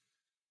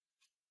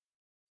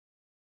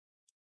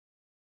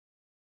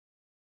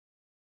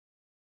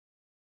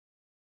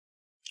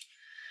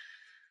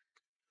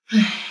哎，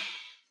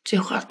这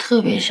话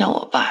特别像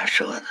我爸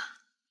说的，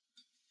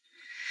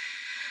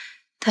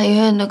他永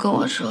远都跟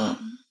我说，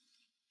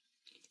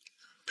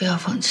不要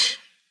放弃，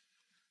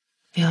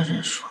不要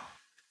认输。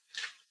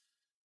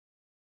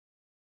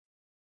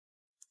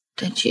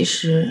但其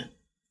实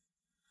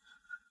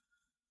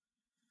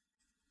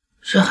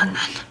是很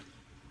难的。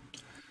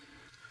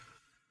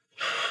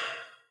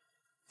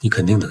你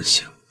肯定能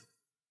行，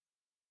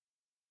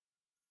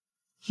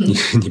你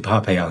是你爸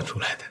培养出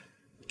来的，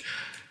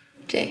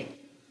对，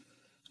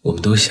我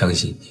们都相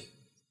信你，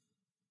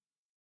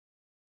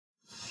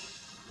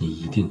你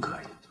一定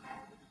可以。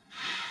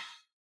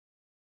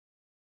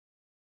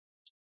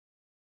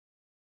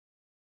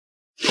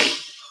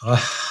好了，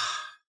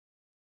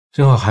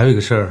正好还有一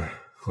个事儿，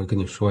我跟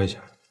你说一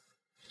下。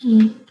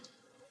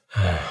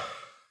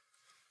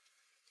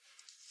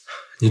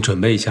你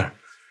准备一下，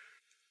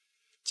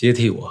接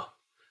替我，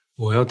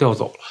我要调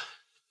走了，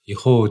以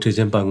后这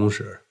间办公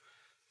室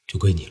就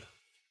归你了。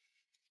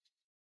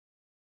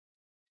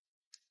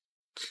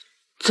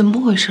怎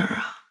么回事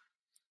啊？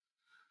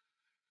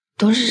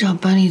董事长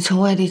把你从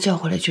外地叫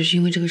回来，就是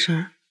因为这个事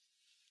儿？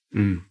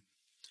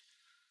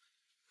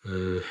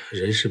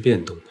人事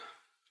变动的。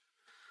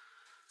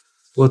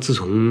不过自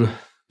从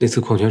那次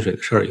矿泉水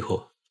的事儿以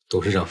后，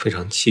董事长非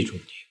常器重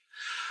你。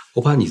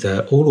我把你在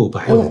欧陆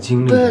白的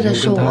经历，不要再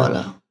说我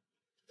了，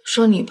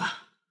说你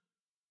吧。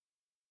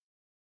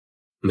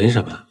没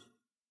什么，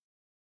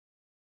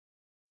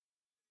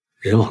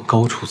人往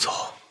高处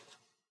走，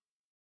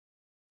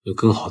有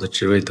更好的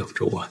职位等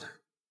着我呢。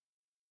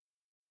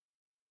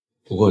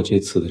不过这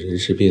次的人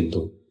事变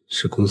动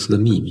是公司的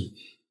秘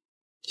密，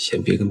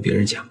先别跟别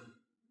人讲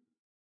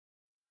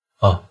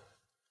啊。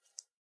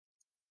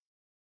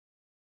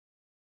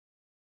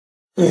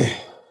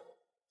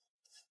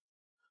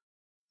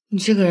你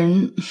这个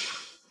人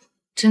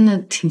真的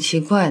挺奇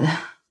怪的，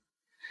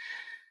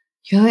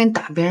永远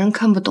打别人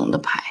看不懂的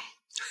牌。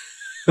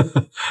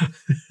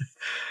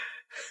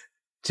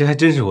这还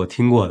真是我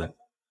听过的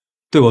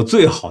对我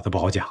最好的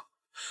褒奖。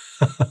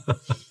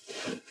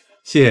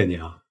谢谢你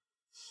啊。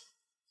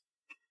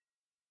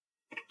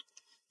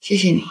谢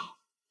谢你。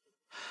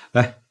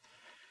来，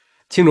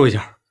庆祝一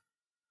下。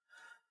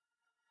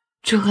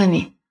祝贺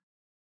你。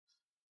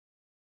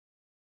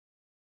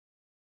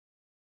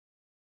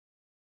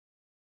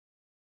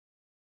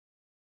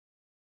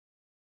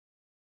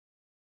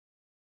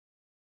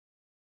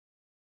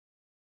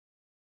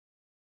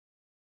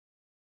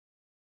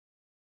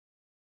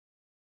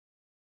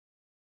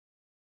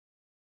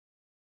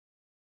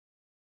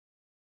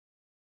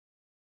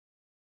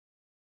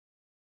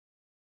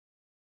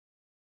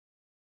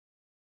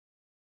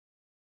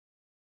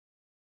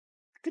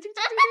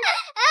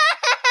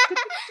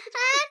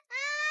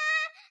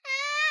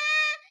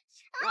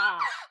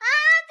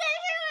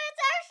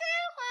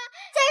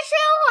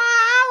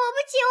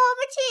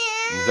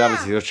你再不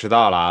起就迟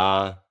到了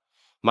啊！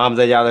妈妈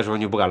在家的时候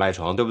你就不敢赖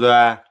床，对不对？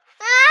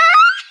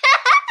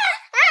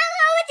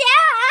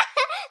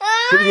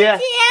起不起？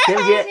起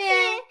不起？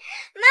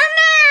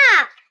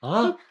妈妈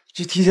啊，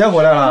这提前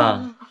回来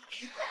了。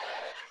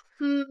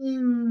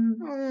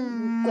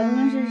刚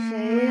刚是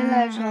谁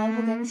赖床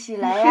不肯起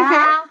来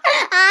呀？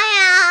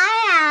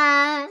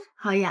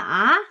好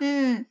呀，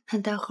那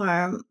待会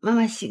儿妈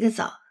妈洗个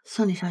澡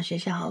送你上学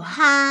校，好不好？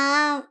好。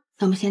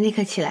那我们先立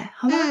刻起来，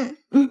好吗？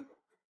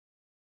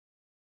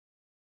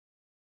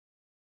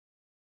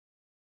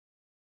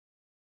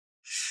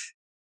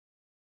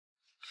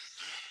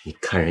你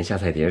看人下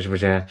菜碟是不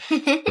是？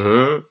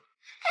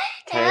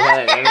看人下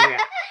菜碟是不是？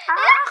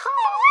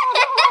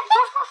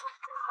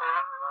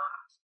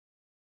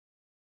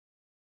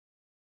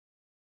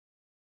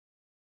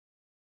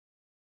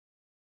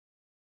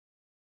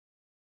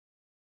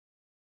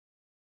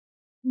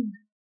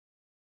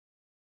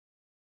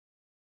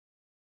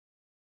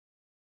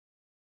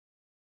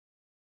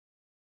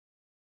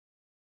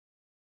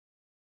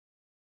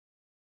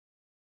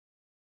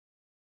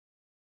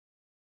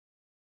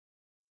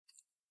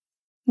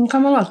你干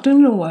嘛老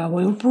盯着我呀？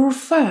我又不是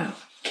饭，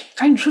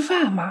赶紧吃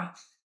饭吧。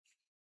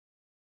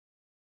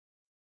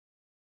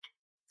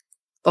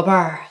宝贝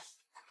儿，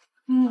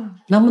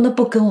能不能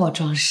不跟我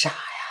装傻呀？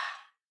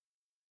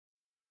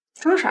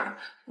装傻？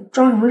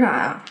装什么傻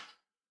呀？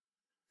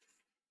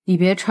你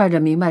别揣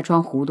着明白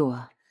装糊涂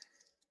啊！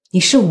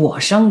你是我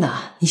生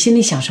的，你心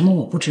里想什么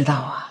我不知道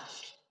啊。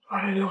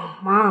哎呦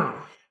妈，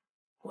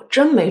我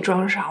真没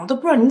装傻，我都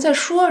不知道您在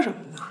说什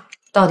么呢。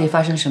到底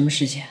发生什么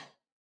事情？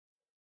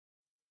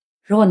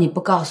如果你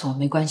不告诉我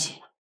没关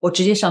系，我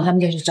直接上他们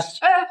家去找。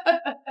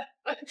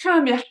千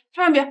万别，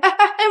千万别！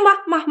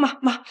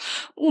妈，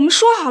我们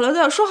说好了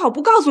的，说好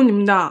不告诉你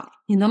们的。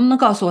你能不能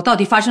告诉我到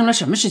底发生了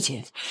什么事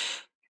情？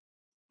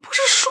不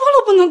是说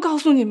了不能告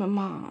诉你们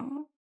吗？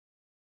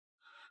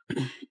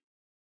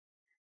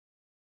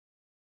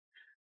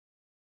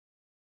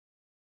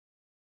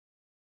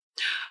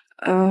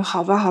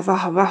好吧，好吧，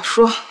好吧，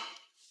说。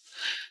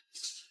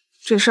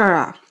这事儿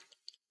啊，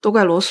都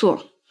怪罗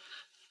素，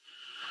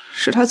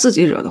是他自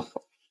己惹的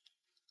祸。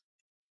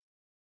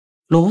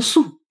罗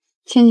素，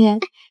倩倩，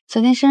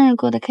昨天生日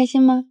过得开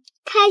心吗？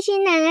开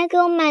心，奶奶给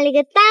我买了一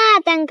个大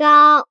蛋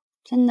糕。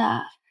真的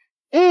啊？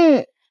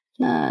嗯。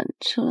那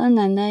除了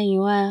奶奶以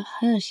外，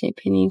还有谁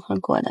陪你一块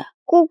过的？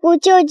姑姑、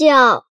舅舅。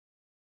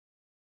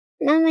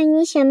妈妈，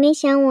你想没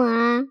想我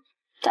啊？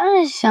当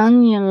然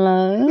想你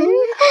了。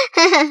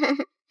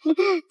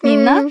你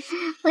呢？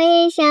我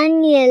也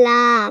想你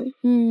了。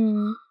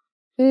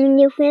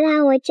你回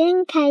来我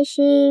真开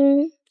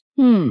心。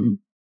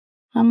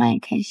妈妈也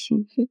开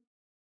心。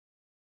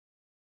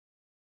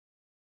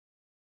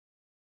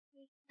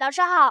老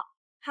师好。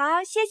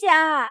好，谢谢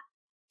啊。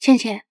倩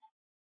倩，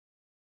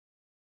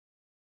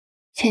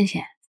倩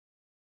倩，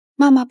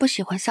妈妈不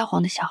喜欢撒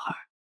谎的小孩。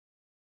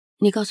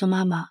你告诉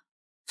妈妈，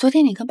昨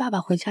天你跟爸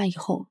爸回家以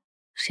后，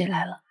谁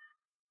来了？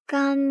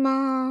干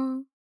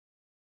妈。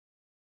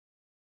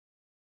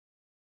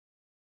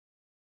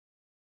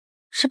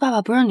是爸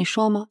爸不让你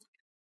说吗？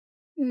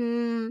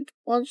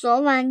我昨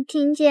晚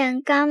听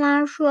见干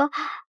妈说，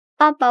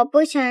爸爸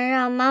不想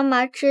让妈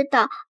妈知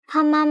道，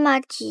怕妈妈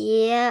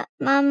急。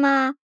妈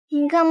妈，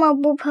你干嘛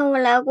不陪我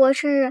来过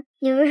生日？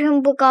你为什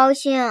么不高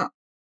兴？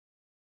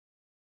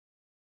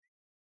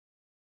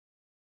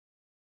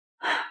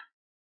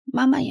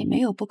妈妈也没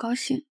有不高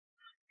兴，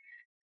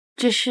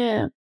只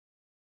是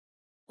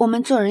我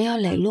们做人要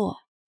磊落，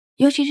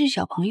尤其是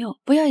小朋友，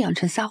不要养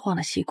成撒谎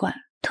的习惯，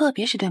特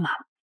别是对妈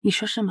妈。你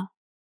说是吗？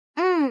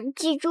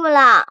记住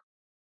了。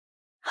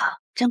好，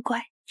真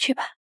乖，去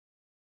吧。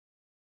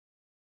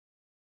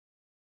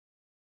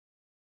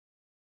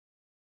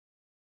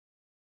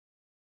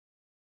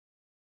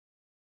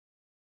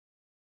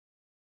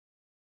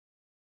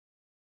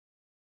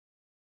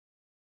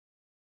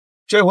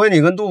这回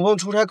你跟杜峰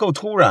出差够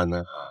突然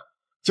的，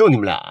就你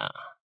们俩啊？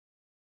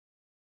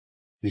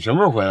你什么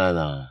时候回来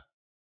的？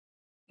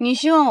你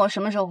希望我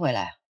什么时候回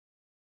来？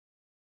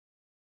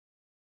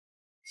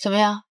怎么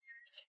样？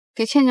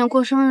给倩倩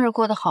过生日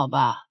过得好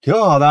吧？挺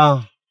好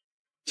的，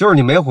就是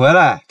你没回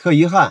来，特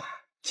遗憾。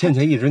倩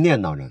倩一直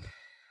念叨着呢。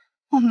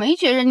我没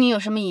觉得你有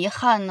什么遗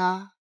憾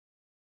呢。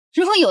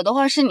如果有的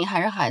话，是你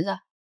还是孩子？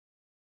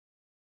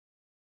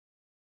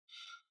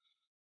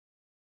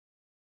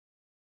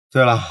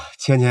对了，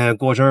倩倩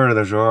过生日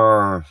的时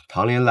候，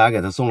唐林来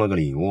给她送了个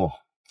礼物。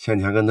倩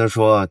倩跟她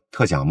说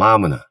特想妈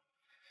妈呢，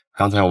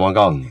刚才我忘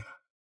告诉你了。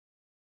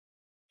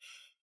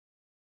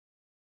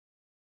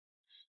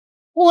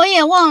我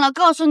也忘了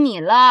告诉你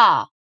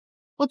了，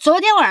我昨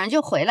天晚上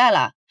就回来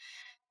了，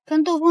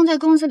跟杜峰在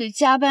公司里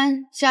加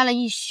班，加了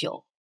一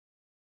宿。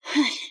唉，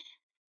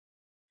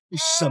你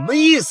什么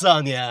意思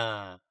啊你？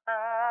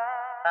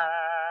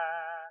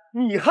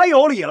你还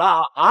有理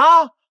了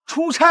啊？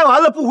出差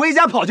完了不回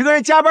家，跑去跟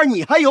人加班，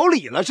你还有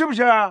理了是不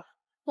是？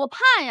我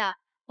怕呀，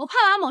我怕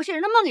把某些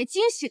人的梦给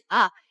惊醒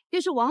了，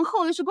又是王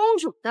后又是公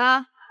主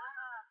的。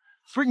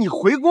不是你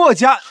回过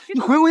家，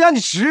你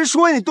直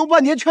说，你兜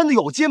半天圈子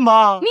有劲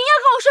吗？你要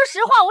跟我说实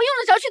话，我用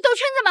得着去兜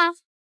圈子吗？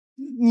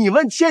你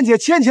问倩倩，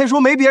倩倩说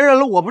没别人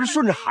了，我不是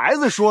顺着孩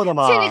子说的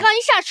吗？倩倩刚一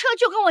下车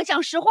就跟我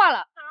讲实话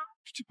了。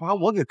这把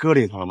我给搁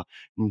里头了吗？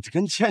你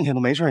跟倩倩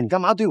都没事，你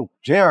干嘛对我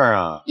这样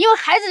啊？因为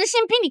孩子的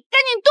心比你干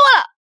净多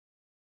了。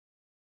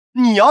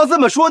你要这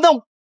么说，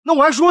那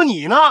我还说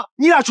你呢。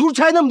你俩出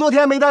差那么多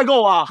天没待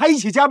够啊，还一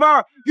起加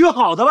班，约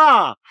好的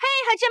吧？嘿，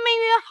还真没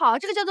约好，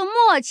这个叫做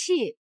默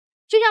契。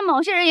就像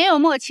某些人也有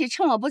默契，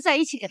趁我不在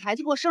一起给孩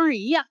子过生日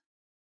一样。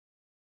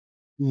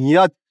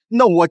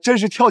那我真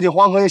是跳进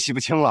黄河也洗不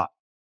清了。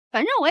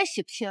反正我也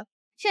洗不清，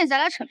现在咱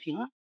俩扯平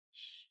了。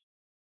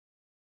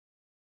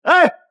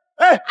哎，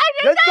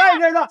人在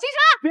人呢？警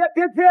察！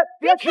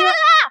别贴了！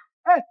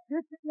哎，别！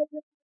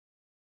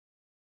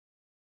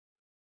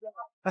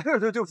哎，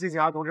对不起，警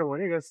察同志，我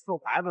这个送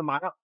孩子马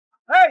上。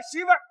哎，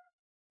媳妇儿，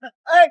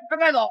哎，别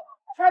开走，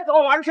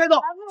马上开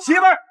走，媳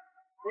妇儿，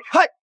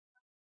嗨。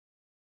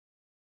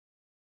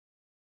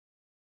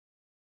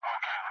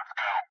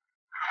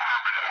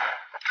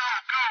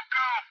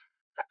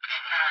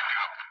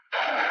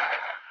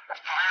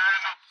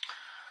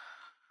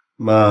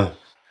妈，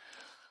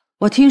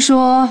我听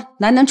说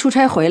楠楠出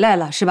差回来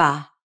了，是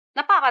吧？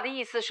那爸爸的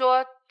意思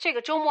说，这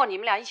个周末你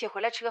们俩一起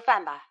回来吃个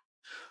饭吧？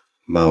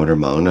妈，我这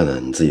忙着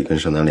呢，你自己跟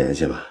盛楠联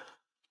系吧。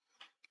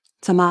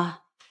怎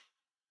么，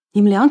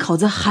你们两口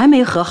子还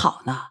没和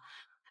好呢？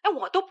哎，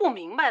我都不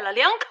明白了，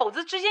两口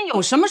子之间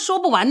有什么说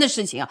不完的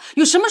事情啊？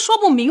有什么说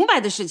不明白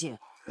的事情？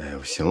哎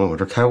呦，行了，我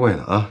这开会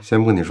呢啊，先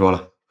不跟你说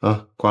了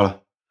啊，挂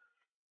了。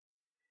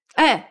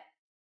哎，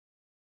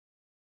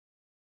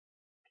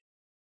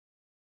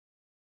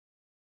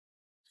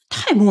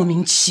太莫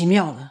名其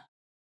妙了。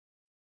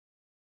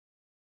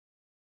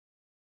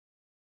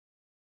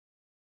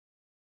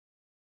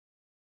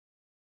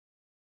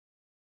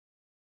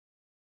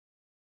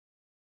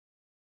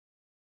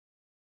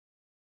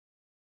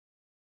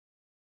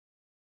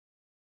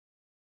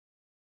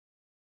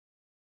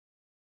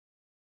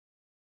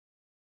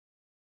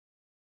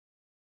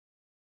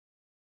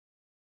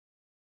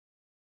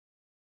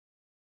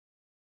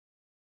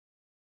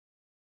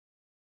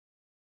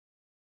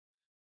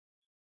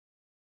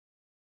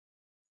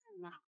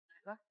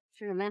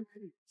吃什么呀？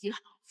饺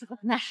子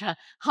那是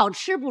好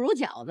吃不如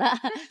饺子，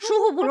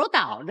舒服不如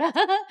倒着。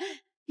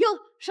哟，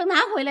盛达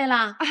回来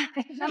了，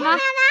妈妈好，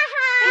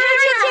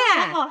切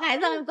切，好孩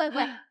子，乖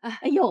乖。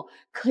哎呦，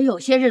可有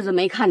些日子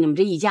没看你们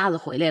这一家子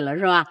回来了，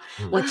是吧？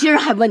我今儿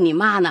还问你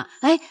妈呢，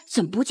哎，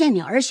怎么不见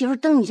你儿媳妇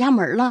登你家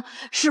门了？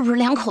是不是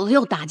两口子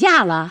又打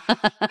架了？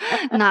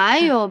哪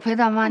有，裴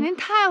大妈，您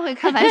太会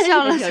开玩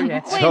笑了，怎么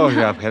会呢？就是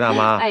啊，裴大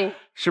妈，哎，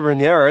是不是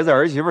您儿子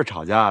儿媳妇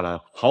吵架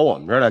了，跑我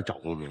们这儿来找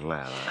公明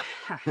来了？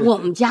我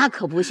们家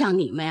可不像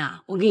你们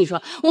呀，我跟你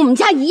说，我们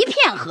家一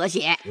片和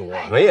谐。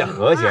我们也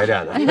和谐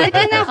着呢。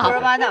真好，胡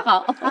说八道。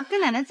好，跟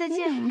奶奶再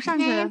见，我们上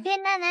去了。裴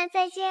奶奶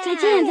再见，再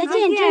见，再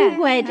见，真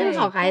乖，真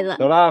好孩子。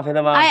走了，裴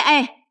大妈。哎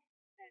哎。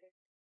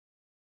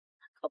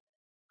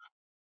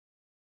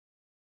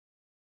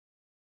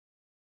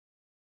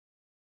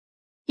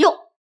哟，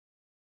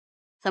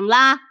怎么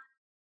啦？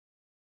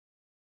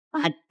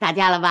啊，打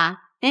架了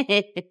吧？嘿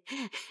嘿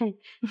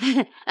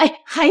嘿。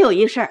哎，还有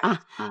一事儿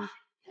啊。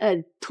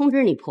通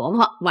知你婆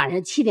婆晚上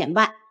7点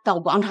半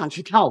到广场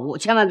去跳舞，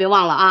千万别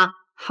忘了啊。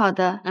好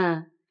的。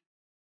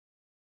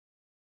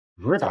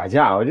不是打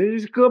架，我这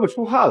胳膊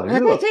出汗了，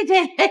热。对，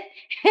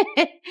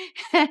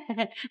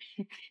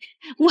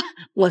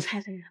我猜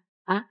是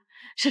啊，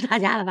是打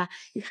架了吧？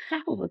你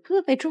看我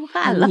胳膊出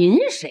汗了。您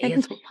谁呀？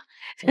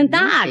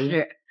那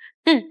是。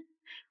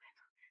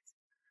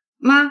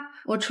妈，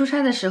我出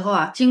差的时候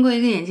啊，经过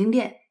一个眼镜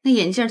店，那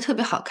眼镜特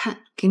别好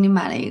看，给你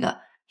买了一个。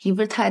你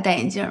不是特爱戴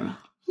眼镜吗？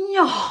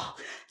哟，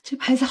这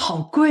牌子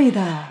好贵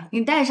的，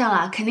你戴上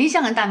了肯定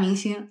像个大明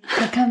星。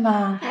好看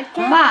吧？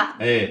爸，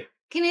哎，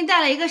给您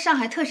带了一个上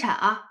海特产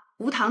啊，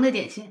无糖的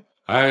点心。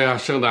哎呀，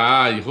盛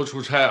达，以后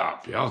出差啊，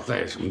不要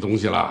带什么东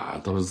西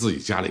了，都是自己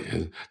家里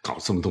人，搞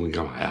这么东西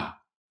干嘛呀？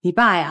你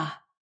爸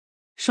呀，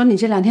说你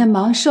这2天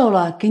忙瘦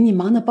了，给你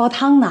忙的煲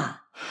汤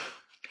呢。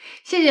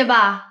谢谢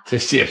爸。这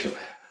谢什么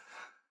呀？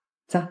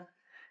走，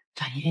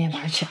找爷爷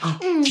玩去啊！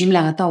你们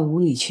2个到屋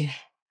里去，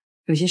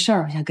有些事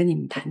儿我想跟你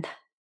们谈谈。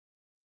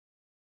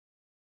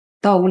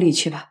到屋里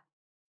去吧。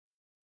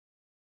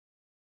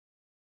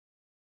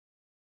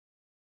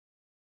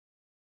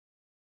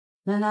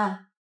楠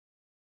楠，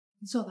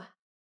你坐吧。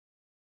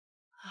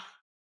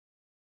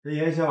跟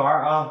爷爷先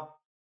玩啊。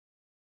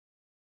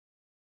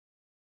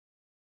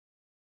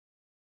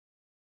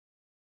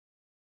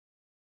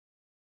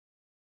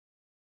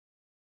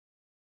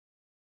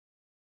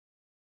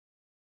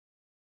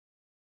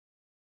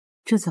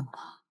这怎么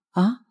了？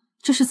啊，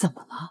这是怎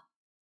么了？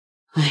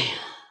哎呀，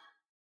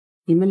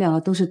你们2个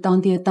都是当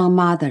爹当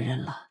妈的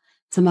人了，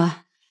怎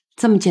么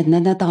这么简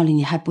单的道理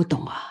你还不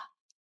懂啊？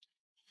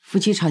夫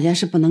妻吵架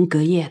是不能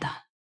隔夜的，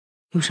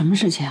有什么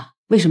事情啊？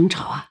为什么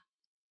吵啊？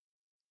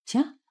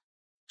行，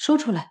说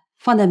出来，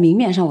放在明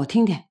面上我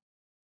听听。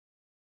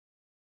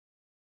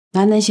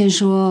楠楠先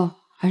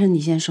说还是你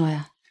先说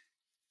呀？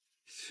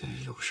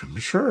有什么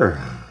事儿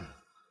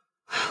啊？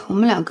我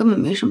们俩根本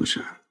没什么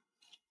事儿。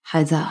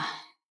孩子，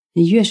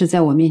你越是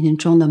在我面前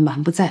装的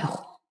满不在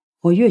乎，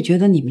我越觉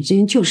得你们之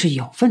间就是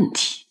有问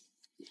题。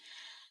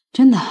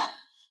真的，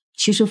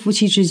其实夫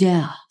妻之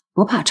间啊，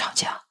不怕吵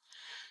架，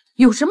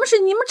有什么事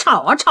你们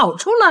吵啊，吵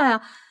出来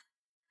啊！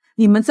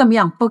你们这么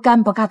样不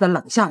干不尬的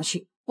冷下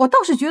去，我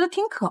倒是觉得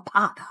挺可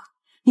怕的。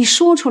你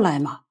说出来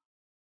嘛，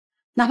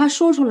哪怕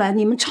说出来，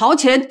你们吵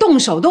起来动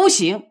手都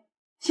行，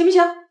行不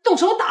行？动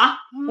手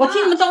打，我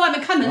替你们到外面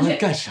看门去。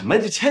干什么？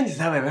就牵你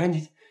在外边，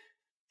你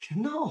别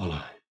闹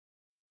了。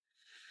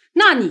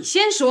那你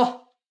先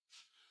说，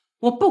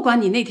我不管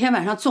你那天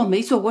晚上做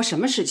没做过什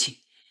么事情，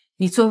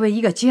你作为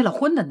一个结了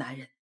婚的男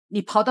人，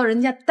你跑到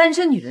人家单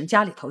身女人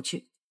家里头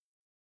去，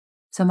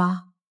怎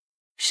么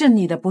是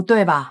你的不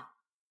对吧？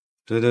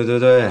对，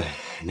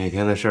那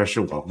天的事儿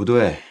是我不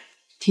对。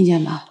听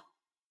见吗？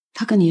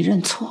他跟你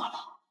认错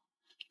了，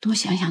多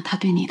想想他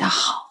对你的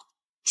好，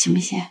行不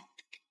行？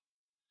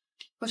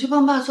我去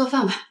帮爸做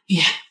饭吧。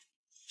别，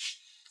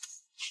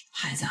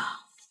孩子，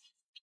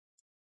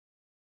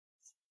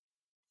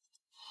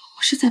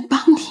我是在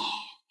帮你，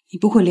你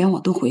不会连我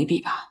都回避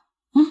吧？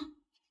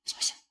坐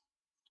下。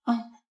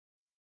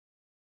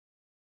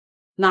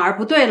哪儿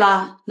不对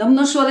了？能不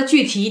能说的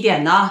具体一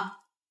点呢？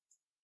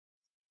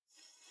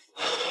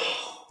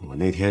我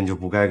那天就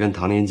不该跟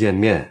唐林见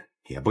面，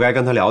也不该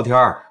跟他聊天，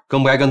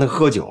更不该跟他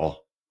喝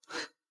酒。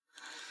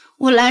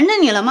我拦着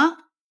你了吗？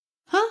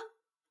啊，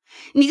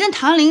你跟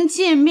唐林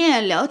见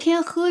面、聊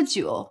天、喝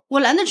酒，我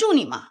拦得住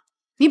你吗？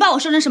你把我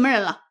说成什么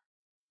人了？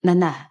楠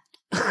楠，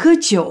喝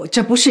酒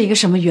这不是一个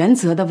什么原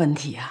则的问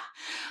题啊。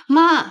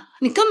妈，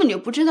你根本就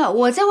不知道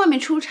我在外面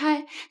出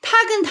差，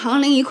他跟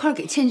唐林一块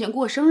给倩倩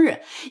过生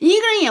日，一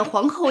个人演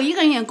皇后，一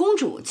个人演公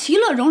主，其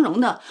乐融融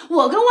的，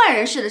我跟外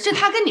人似的，这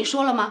他跟你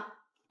说了吗？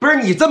不是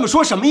你这么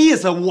说什么意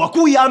思？我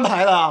故意安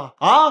排的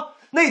啊！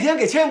那天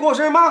给倩倩过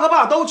生日，妈和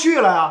爸都去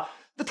了呀。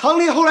那唐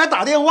林后来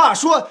打电话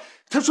说，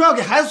他说要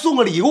给孩子送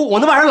个礼物，我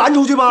能把人拦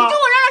出去吗？你跟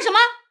我嚷嚷什么？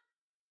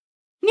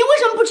你为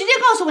什么不直接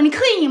告诉我？你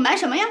刻意隐瞒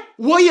什么呀？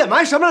我隐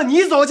瞒什么了？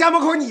你走到家门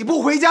口你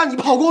不回家，你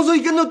跑公司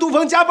跟着杜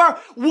峰加班，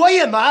我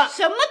隐瞒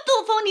什么？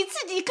杜峰，你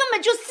自己根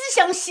本就思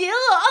想邪恶、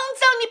肮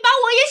脏，你把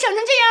我也想成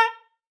这样？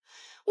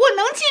我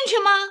能进去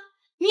吗？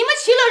你们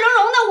其乐融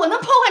融的，我能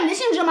破坏你的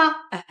兴致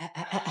吗？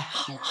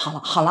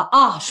好了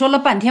啊！说了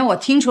半天，我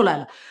听出来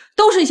了，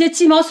都是一些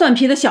鸡毛蒜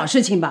皮的小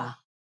事情吧？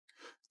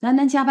楠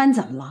楠加班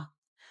怎么了？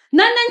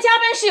楠楠加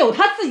班是有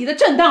她自己的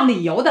正当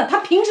理由的，她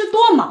平时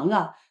多忙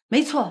啊！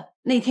没错，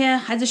那天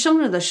孩子生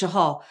日的时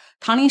候，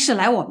唐林是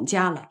来我们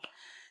家了。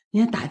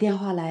你打电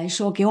话来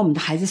说给我们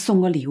的孩子送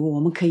个礼物，我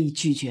们可以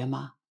拒绝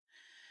吗？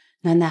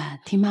楠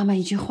楠，听妈妈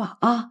一句话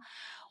啊，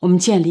我们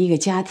建立一个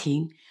家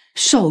庭，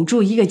守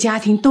住一个家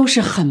庭都是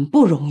很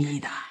不容易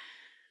的。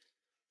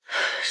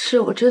是，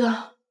我知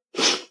道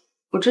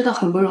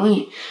很不容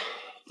易。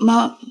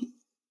妈，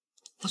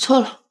我错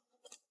了。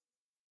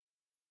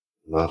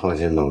妈放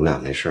心吧，我们俩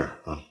没事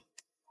啊。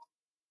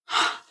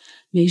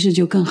没事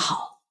就更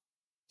好。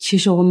其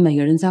实我们每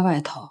个人在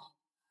外头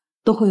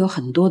都会有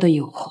很多的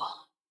诱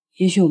惑，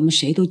也许我们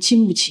谁都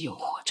经不起诱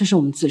惑，这是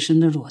我们自身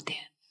的弱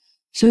点，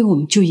所以我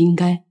们就应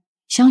该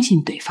相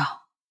信对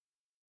方，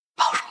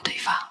包容对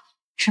方，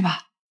是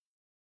吧？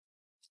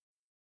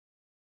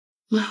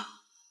妈，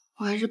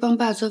我还是帮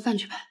爸做饭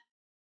去吧。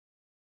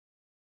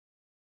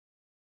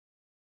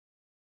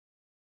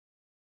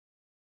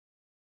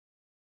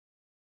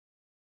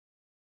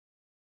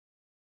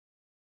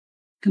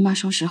跟妈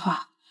说实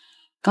话，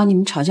刚你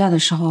们吵架的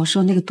时候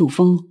说那个杜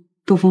峰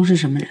是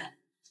什么人？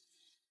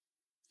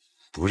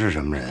不是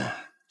什么人，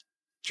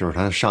就是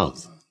他的上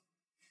司，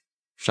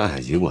上下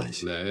级关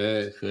系。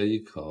来，喝一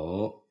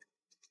口，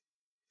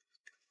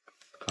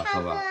喝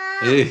吧。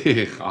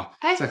哎，好，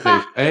哎，再喝一爸，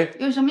口。哎，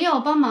有什么要我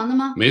帮忙的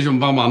吗？没什么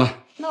帮忙的，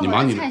那我来你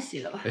忙你的。菜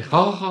洗了吧。哎，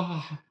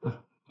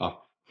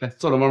好，来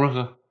坐着慢慢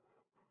喝。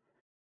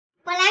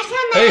我来开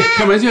门。哎，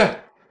开门去。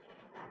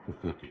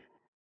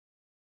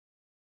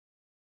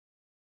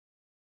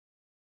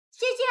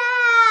舅舅，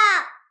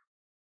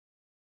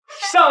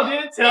少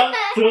年强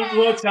则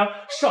国强，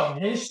少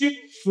年兴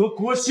则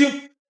国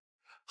兴。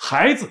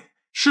孩子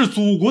是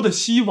祖国的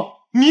希望，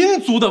民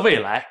族的未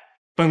来。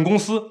本公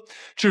司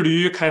致力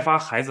于开发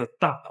孩子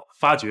大脑的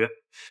发掘、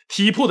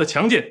体魄的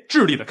强健、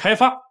智力的开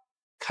发，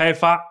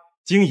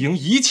经营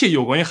一切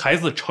有关于孩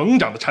子成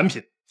长的产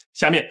品。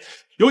下面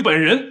由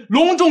本人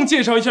隆重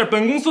介绍一下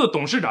本公司的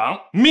董事长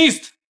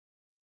Mr.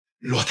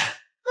 罗丹。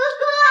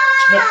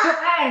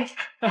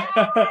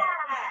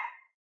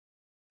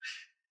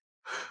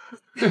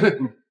哥哥，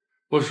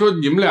我说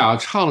你们俩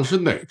唱的是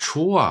哪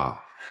出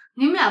啊？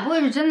你们俩不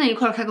会是真的一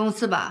块儿开公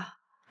司吧？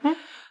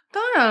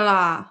当然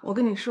啦，我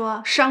跟你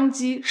说，商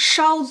机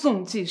稍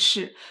纵即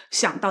逝，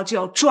想到就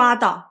要抓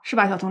到，是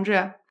吧，小同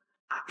志？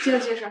接着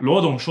介绍。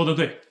罗董说的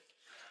对，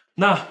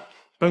那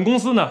本公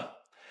司呢，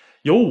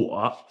由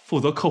我负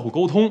责客户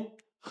沟通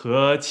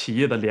和企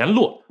业的联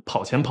络，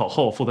跑前跑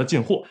后负责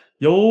进货；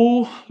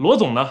由罗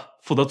总呢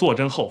负责坐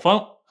镇后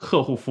方，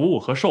客户服务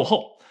和售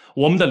后。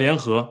我们的联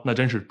合那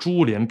真是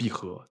珠联璧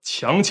合，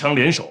强强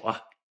联手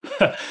啊！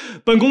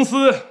本公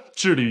司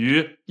致力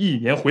于1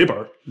年回本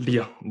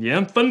，2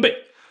年翻倍，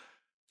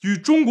与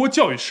中国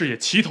教育事业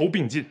齐头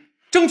并进，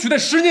争取在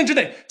10年之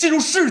内进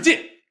入世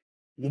界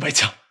500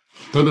强。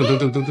等，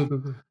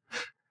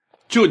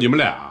就你们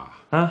俩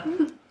啊！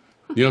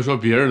你要说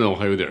别人呢，我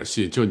还有点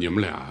信；就你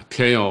们俩，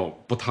天要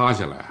不塌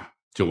下来，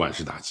就万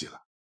事大吉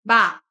了。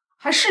爸，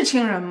还是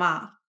亲人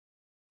吗？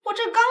我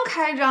这刚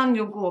开张你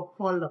就给我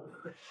泼冷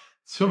水。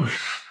就是，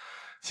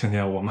青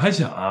姐，我们还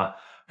想啊，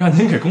让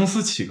您给公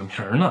司起个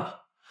名呢。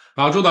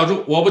打住，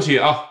我不起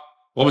啊，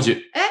我不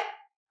起。哎，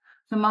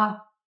怎么？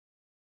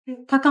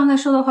他刚才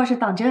说的话是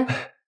当真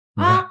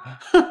啊？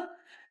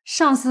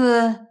上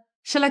次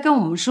是来跟我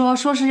们说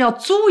是要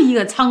租一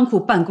个仓库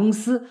办公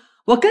司，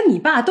我跟你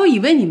爸都以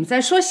为你们在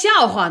说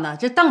笑话呢，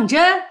这当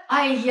真？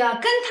哎呀，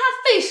跟他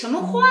废什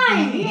么话呀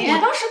你？我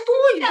当时多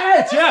余。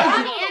哎，姐，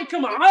干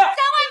嘛呀？在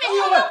外面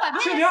说管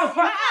青姐，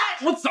快！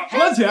我怎么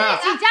了，姐？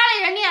自己家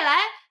里人你也来？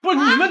不是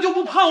你们就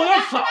不怕我要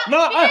喊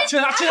呢？哎，青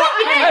姐，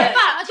哎，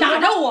打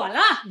着我了，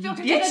你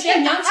别气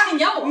娘，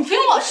你听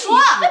我说，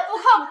不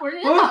靠谱，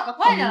人家脑子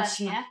坏着了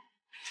你。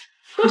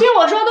都听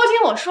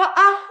我说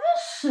啊！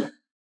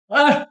是，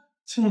哎，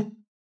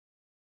青，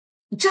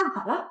你站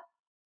好了。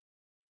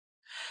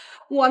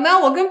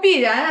我跟必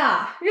然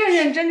啊，认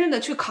认真真的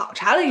去考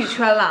察了一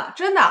圈了，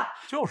真的。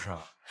就是啊，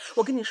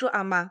我跟你说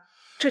啊，妈，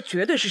这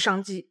绝对是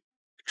商机。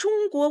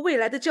中国未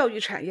来的教育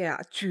产业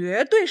啊，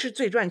绝对是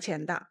最赚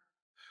钱的。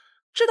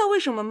知道为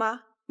什么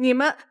吗？你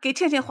们给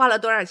倩倩花了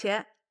多少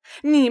钱？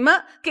你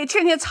们给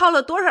倩倩操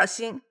了多少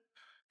心？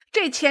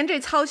这钱这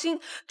操心，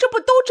这不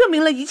都证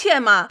明了一切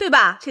吗？对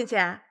吧，倩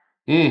倩？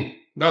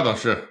那倒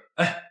是。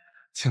哎，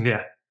青弟，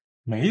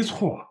没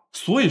错。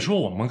所以说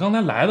我们刚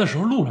才来的时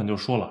候，路上就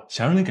说了，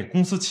想让您给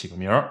公司起个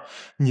名儿。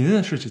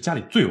您是家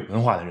里最有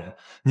文化的人，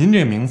您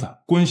这名字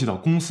关系到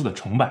公司的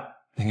成败，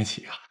您给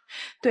起一个。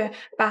对，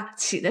爸，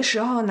起的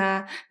时候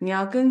呢，你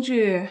要根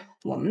据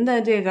我们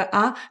的这个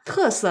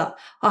特色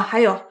啊，还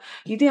有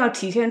一定要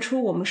体现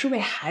出我们是为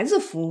孩子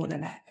服务的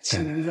来起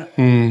名字。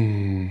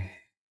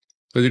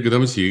那就给他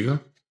们起一个。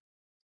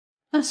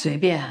那随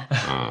便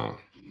啊。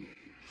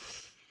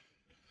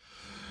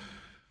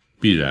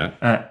必然，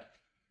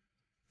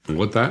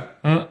罗丹，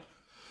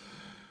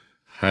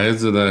孩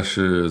子呢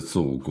是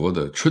祖国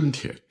的春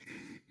天。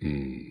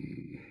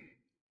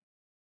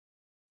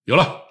有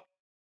了，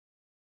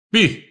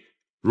碧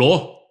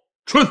螺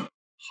春。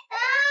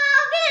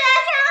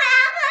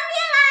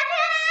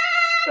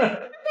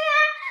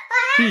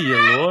碧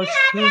螺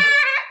春，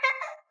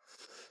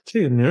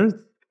这个名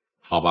儿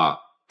好吧，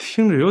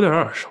听着有点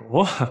耳熟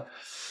啊。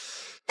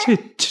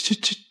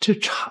这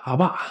茶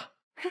吧，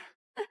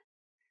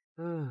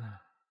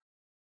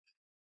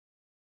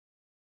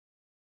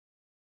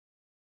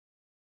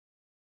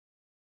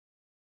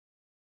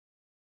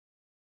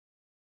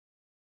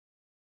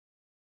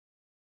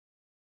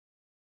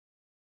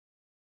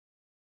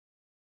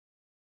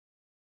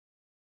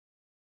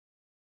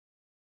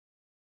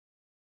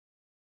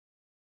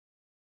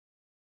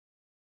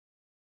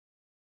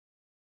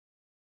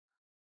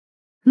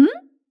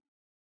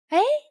哎，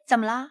怎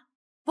么啦？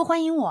不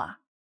欢迎我？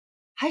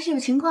还是有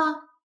情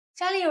况？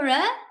家里有人？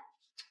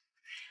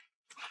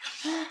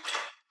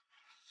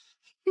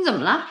你怎么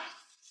了？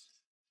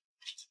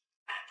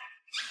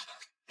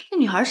那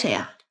女孩谁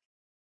呀？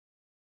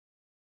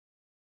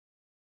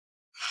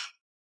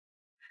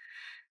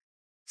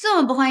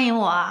这么不欢迎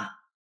我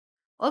啊？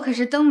我可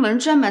是登门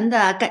专门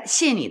的感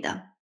谢你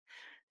的，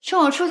趁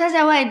我出差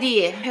在外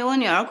地陪我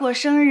女儿过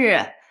生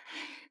日，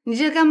你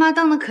这干妈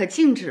当的可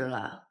尽职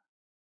了。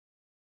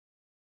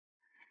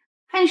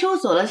按说我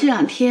走了这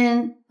2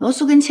天，罗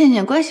素跟倩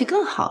倩关系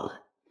更好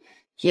了，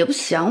也不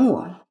想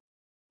我，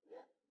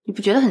你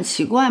不觉得很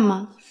奇怪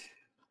吗？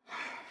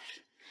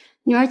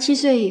女儿7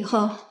岁以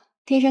后，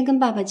天生跟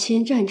爸爸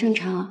亲，这很正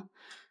常啊。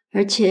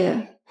而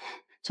且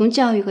从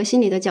教育和心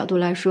理的角度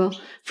来说，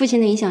父亲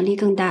的影响力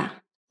更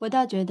大。我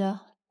倒觉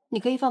得你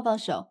可以放放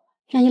手，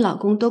让你老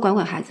公多管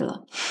管孩子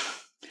了。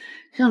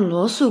让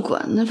罗素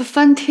管，那不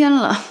翻天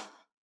了。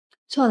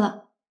错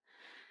了，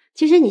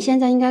其实你现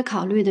在应该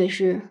考虑的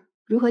是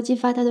如何激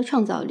发他的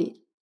创造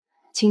力，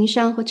情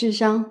商和智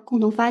商共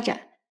同发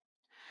展。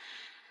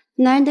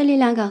男人的力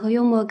量感和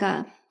幽默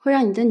感会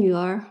让你的女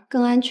儿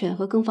更安全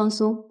和更放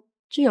松，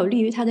这有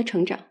利于她的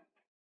成长。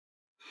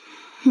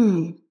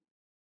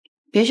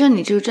别说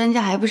你这个专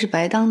家还不是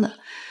白当的，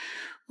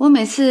我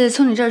每次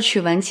从你这儿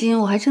取完经，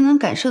我还真能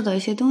感受到一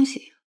些东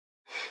西。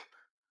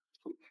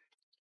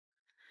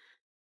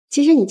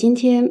其实你今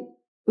天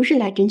不是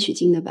来争取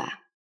经的吧？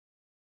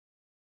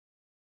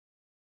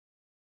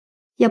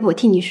要不我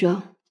替你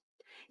说，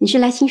你是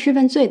来兴师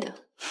问罪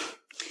的。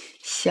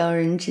小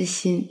人之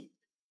心。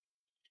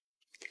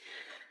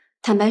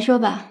坦白说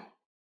吧，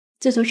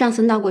自从上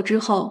次闹过之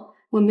后，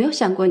我没有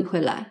想过你会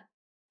来。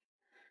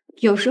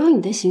有时候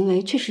你的行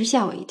为确实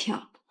吓我一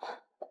跳。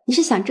你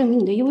是想证明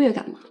你的优越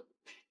感吗？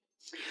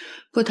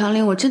不，唐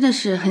玲，我真的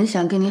是很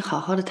想跟你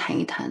好好的谈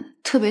一谈，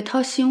特别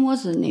掏心窝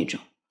子的那种。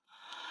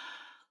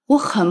我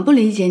很不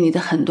理解你的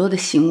很多的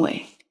行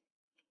为，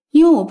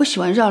因为我不喜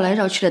欢绕来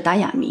绕去的打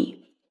哑谜。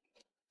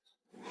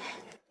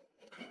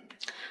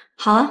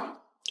好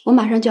啊，我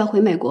马上就要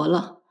回美国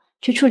了，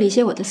去处理一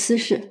些我的私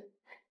事。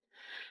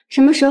什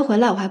么时候回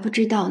来我还不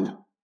知道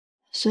呢，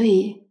所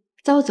以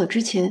在我走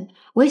之前，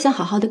我也想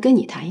好好的跟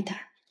你谈一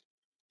谈。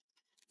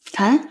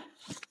谈？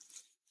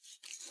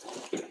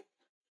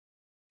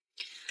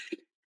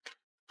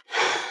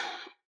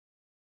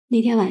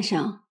那天晚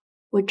上，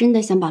我真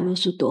的想把罗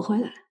素夺回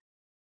来。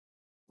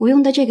我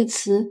用的这个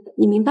词，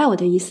你明白我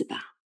的意思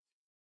吧？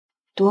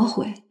夺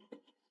回，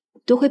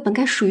夺回本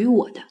该属于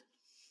我的。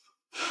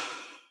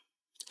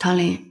唐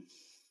玲，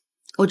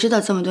我知道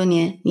这么多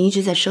年你一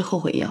直在吃后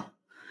悔药，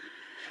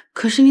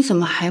可是你怎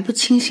么还不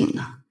清醒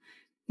呢？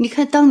你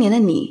看当年的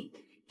你，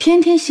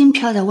天天心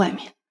飘在外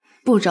面，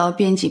不着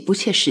边际，不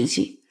切实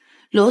际。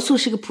罗素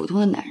是个普通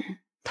的男人，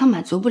他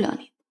满足不了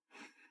你，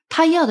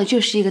他要的就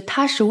是一个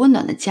踏实温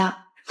暖的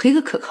家和一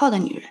个可靠的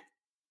女人。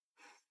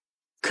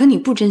可你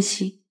不珍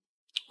惜。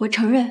我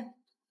承认，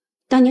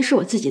当年是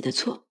我自己的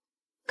错，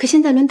可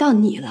现在轮到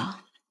你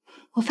了，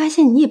我发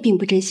现你也并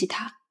不珍惜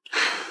他。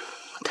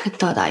太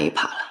倒打一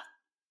耙了。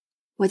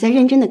我在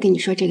认真的跟你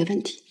说这个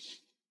问题。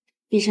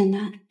毕胜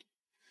男，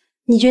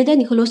你觉得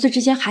你和罗素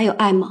之间还有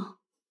爱吗？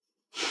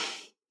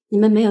你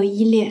们没有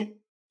依恋，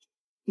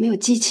没有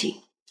激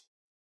情，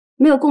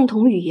没有共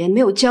同语言，没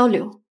有交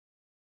流。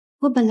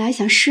我本来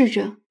想试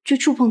着去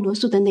触碰罗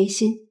素的内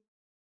心，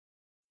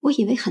我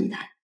以为很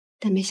难，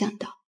但没想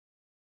到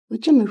我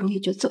这么容易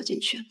就走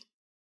进去了。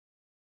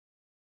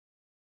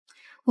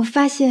我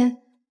发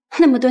现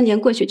那么多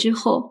年过去之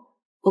后，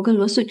我跟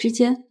罗素之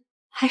间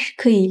还是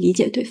可以理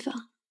解对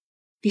方。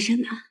毕胜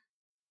男，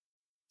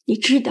你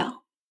知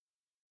道，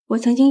我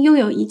曾经拥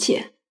有一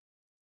切，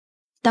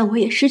但我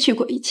也失去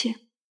过一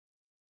切。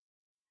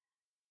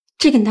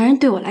这个男人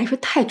对我来说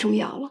太重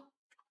要了，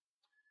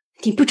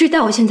你不知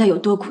道我现在有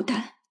多孤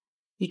单。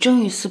你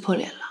终于撕破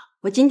脸了。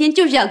我今天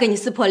就是要跟你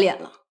撕破脸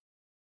了。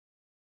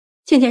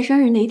倩倩生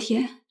日那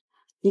天，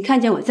你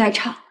看见我在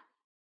场，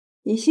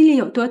你心里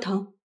有多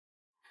疼，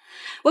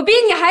我比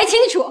你还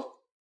清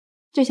楚。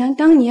就像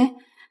当年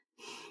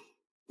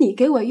你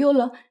给我邮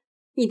了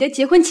你的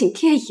结婚请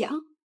帖一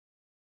样。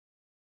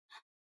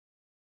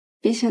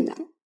毕胜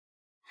男，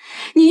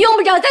你用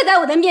不着再在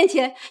我的面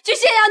前去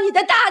炫耀你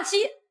的大气、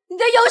你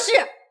的优势。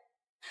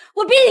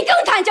我比你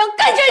更坦诚、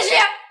更真实。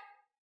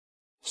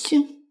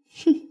行，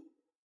哼，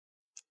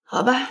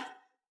好吧，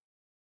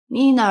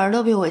你哪儿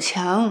都比我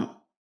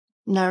强，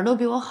哪儿都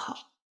比我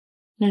好，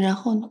那然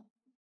后呢？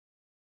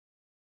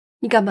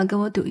你敢不敢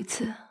跟我赌一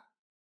次，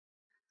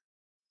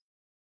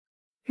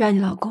让你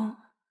老公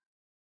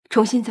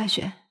重新再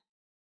选？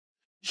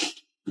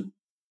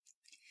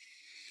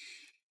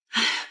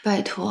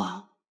拜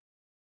托，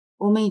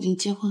我们已经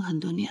结婚很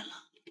多年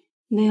了，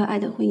没有爱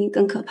的婚姻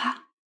更可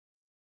怕。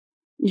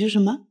你说什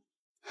么？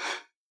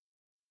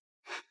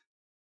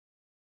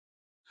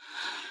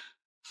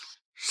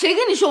谁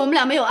跟你说我们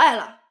俩没有爱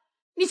了？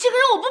你这个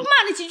人，我不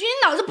骂你几句，你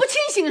脑子不清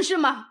醒是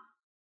吗？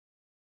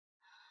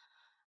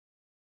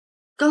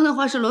刚那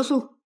话是罗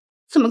素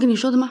这么跟你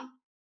说的吗？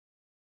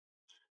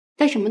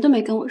他什么都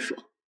没跟我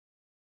说，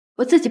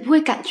我自己不会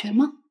感觉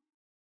吗？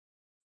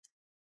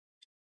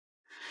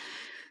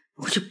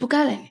我就不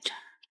该来你这儿。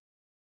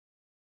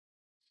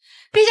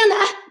闭上奶。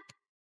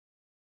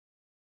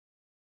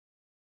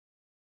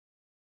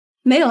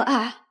没有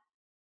爱，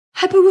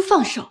还不如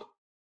放手。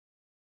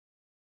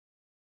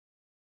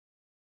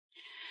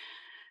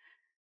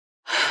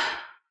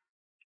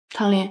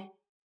唐莲，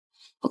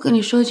我跟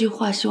你说一句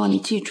话，希望你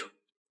记住：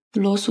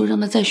罗素让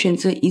他再选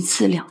择1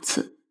次、2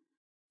次、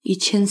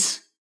1000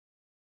次，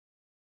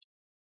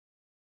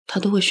他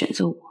都会选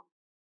择我。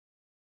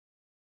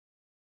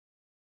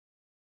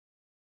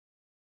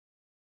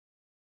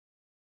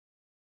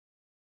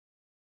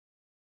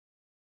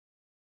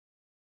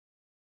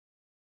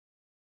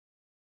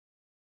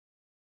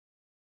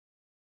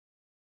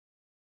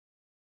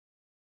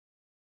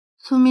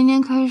从明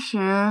天开始，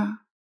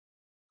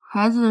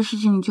孩子的事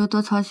情你就多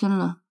操心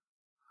了，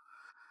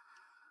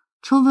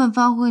充分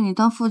发挥你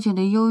当父亲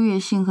的优越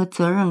性和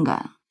责任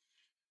感。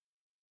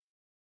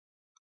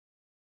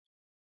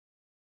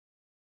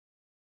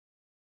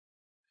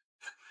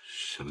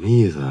什么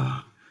意思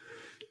啊？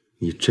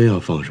你真要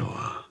放手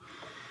啊？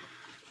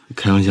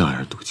开玩笑还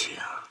是赌气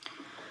啊？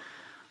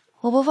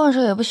我不放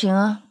手也不行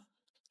啊，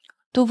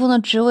杜峰的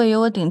职位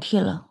由我顶替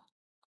了，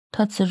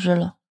他辞职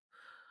了。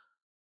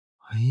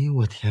哎呦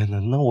我天哪，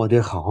那我得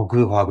好好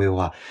规划规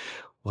划，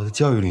我的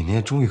教育理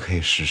念终于可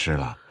以实施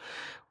了。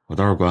我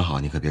倒是管好，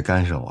你可别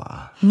干涉我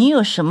啊！你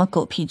有什么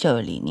狗屁教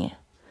育理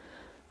念？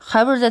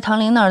还不是在唐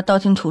玲那儿道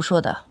听途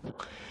说的。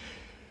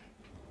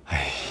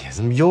哎呀，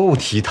怎么又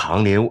提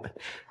唐林？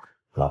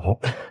老婆，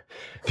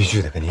必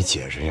须得跟你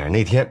解释一下，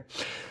那天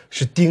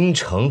是丁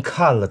成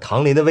看了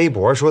唐林的微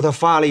博，说他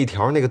发了一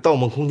条那个《盗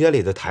梦空间》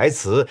里的台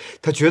词，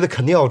他觉得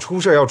肯定要出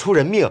事，要出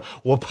人命。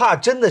我怕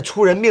真的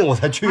出人命，我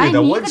才去的。哎、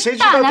我谁知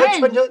道他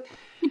穿成……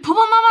你婆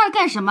婆妈妈的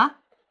干什么？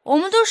我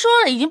们都说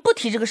了，已经不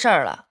提这个事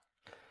儿了。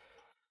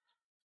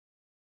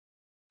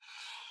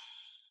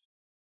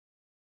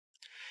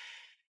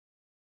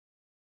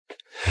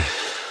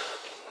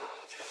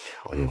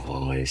条件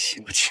黄我也洗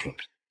不清。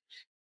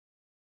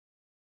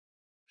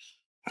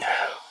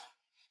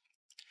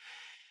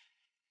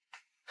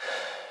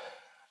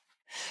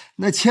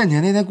那倩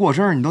倩那天过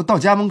生日，你都到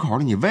家门口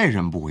了，你为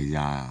什么不回家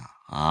呀？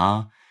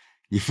啊，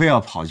你非要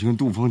跑去跟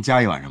杜峰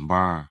加一晚上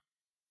班？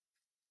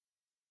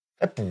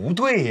哎，不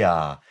对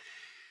呀，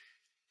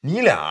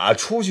你俩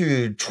出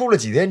去出了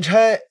几天差，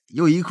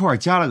又一块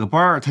加了个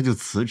班，他就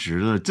辞职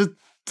了，这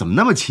怎么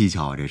那么蹊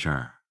跷啊？这事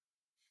儿，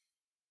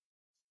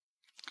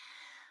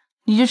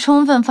你就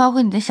充分发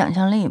挥你的想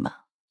象力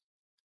吧，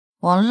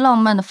往浪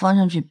漫的方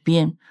向去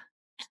编。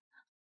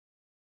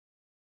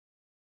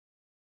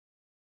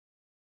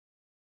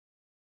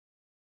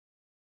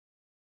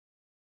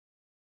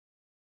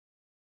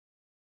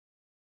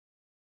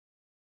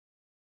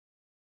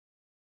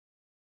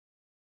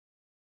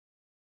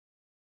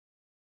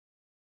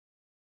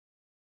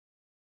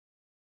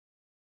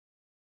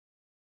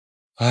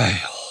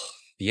哎呦，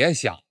别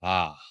想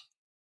了！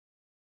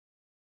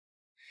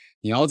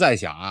你要再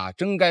想啊，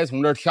真该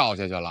从这儿跳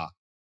下去了。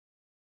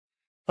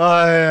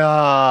哎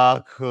呀，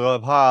可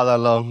怕的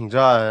冷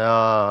战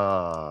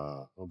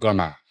啊！哥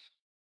们儿，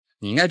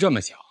你应该这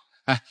么想。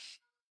哎，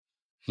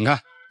你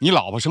看，你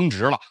老婆升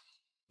职了，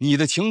你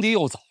的情敌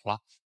又走了，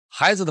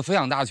孩子的抚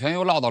养大权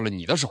又落到了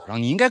你的手上，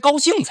你应该高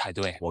兴才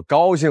对。我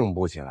高兴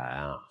不起来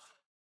啊！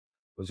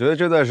我觉得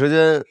这段时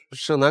间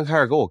盛楠开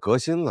始给我革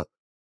新了。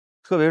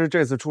特别是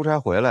这次出差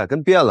回来，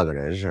跟变了个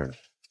人似的。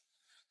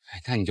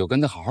哎，那你就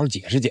跟他好好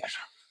解释解释，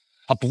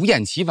啊，不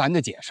厌其烦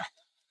的解释。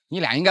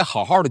你俩应该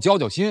好好的交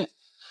交心。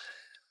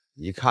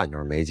一看就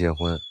是没结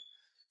婚，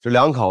这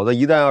两口子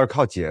一旦要是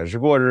靠解释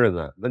过日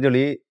子，那就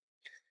离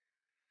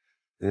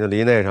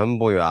那什么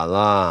不远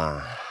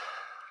了。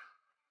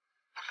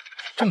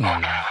这么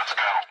忙啊？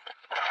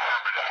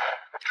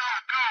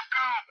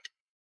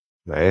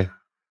喂，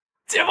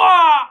姐夫，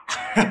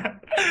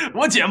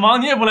我姐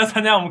忙，你也不来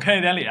参加我们开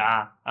业典礼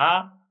啊？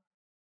啊！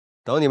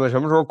等你们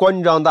什么时候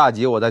关张大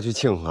吉，我再去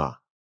庆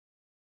贺。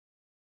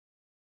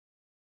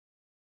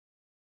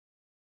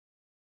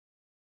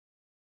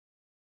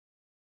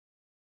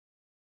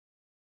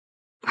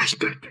哎，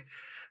对，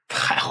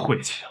太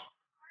晦气了。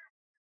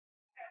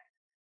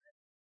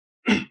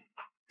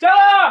加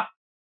了！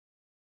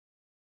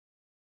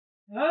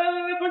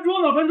来，翻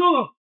桌子，翻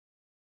桌子！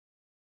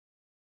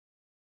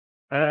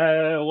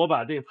我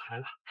把这个排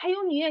了。还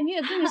有你也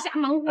这么瞎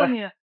忙活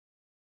你。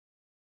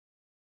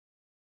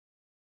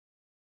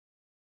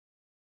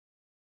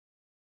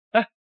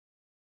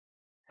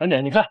三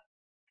姐，你看，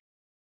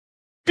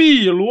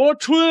碧螺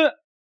春。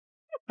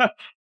哎，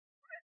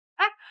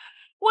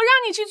我让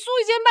你去租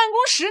一间办公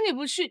室，你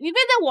不去，你非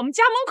在我们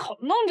家门口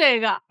弄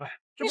这个。哎，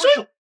你说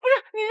不是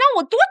你让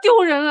我多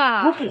丢人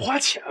啊！不是不花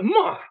钱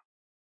吗？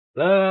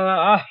来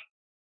啊！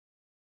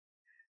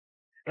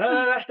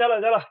来，加了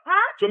啊！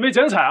准备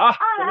剪彩啊！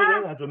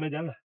准备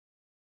剪彩。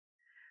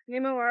你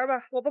们玩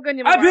吧，我不跟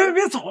你们玩。哎，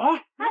别走啊！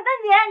丹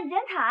姐，你剪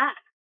彩。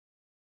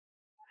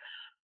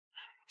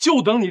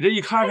就等你这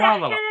一咔嚓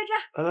子了。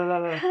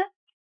来。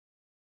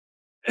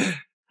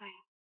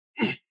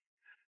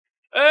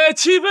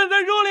气氛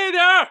再热烈一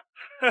点儿，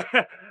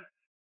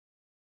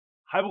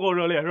还不够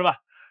热烈是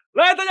吧？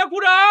来，大家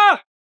鼓掌！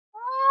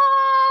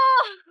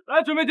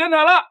来，准备剪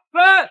彩了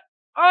，3、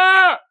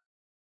2、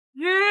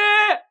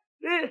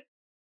1。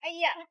哎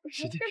呀，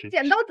这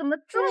剪刀怎么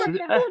这么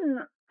钝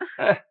呢？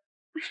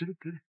使劲。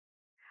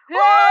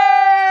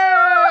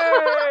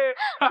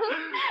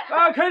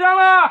开张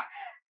了！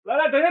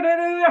来，等一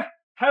下，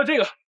还有这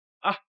个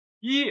啊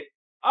，1、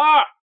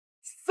2、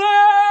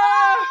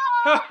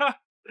3。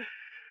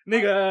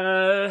那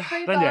个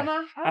丹姐，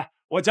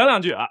我讲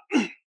两句啊。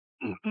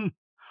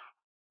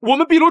我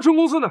们碧螺春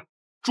公司呢，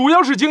主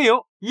要是经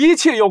营一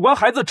切有关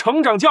孩子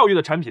成长教育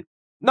的产品。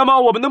那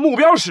么我们的目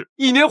标是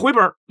1年回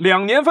本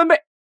，2年翻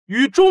倍，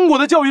与中国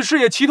的教育事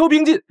业齐头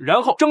并进，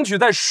然后争取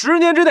在10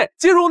年之内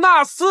进入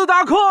纳斯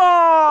达克。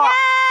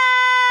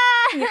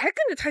你还跟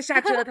着他瞎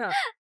折腾？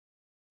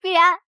必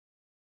然。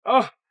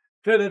啊，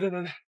对，来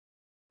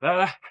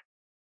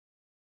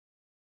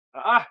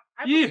啊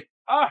，1、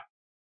2。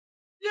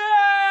耶！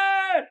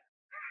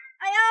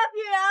哎呀，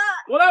必然！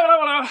我来！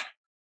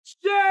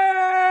耶！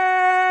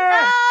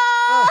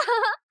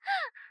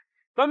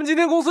咱们今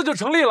天公司就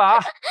成立了啊！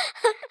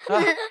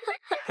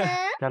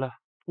来了，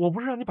我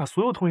不是让你把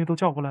所有同学都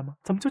叫过来吗？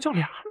怎么就叫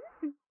俩？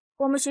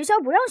我们学校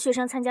不让学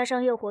生参加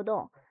商业活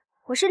动，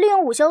我是利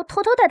用午休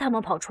偷偷带他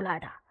们跑出来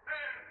的。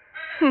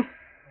哼，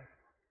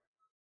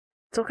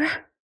走开！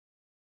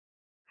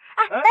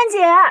哎，丹姐。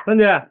过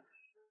来。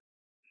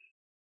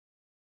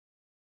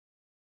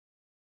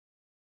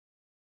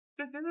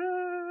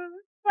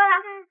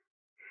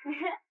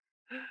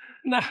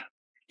那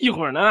一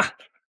会儿呢，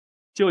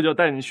舅舅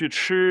带你去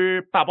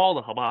吃大包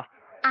子，好不好？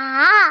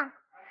啊，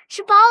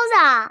吃包子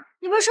啊？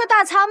你不是说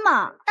大餐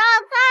吗？大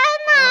餐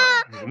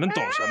呢？你们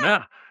懂什么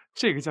呀？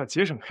这个叫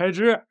节省开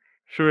支，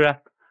是不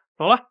是？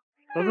走了，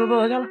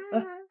走，下来，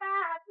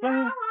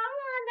来。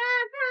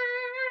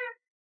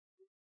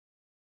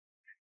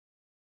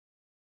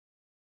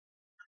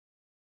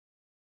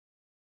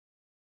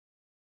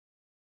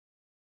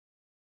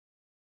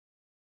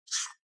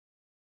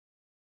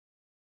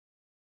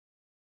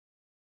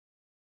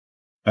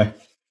哎，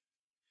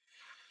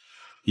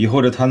以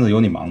后这摊子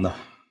有你忙的，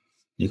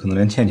你可能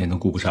连倩倩都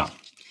顾不上。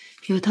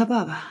有他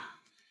爸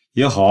爸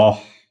也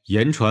好，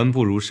言传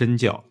不如身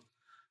教，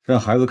让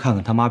孩子看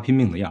看他妈拼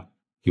命的样，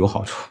有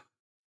好处。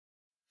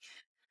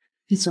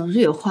你总是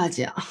有话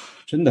讲。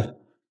真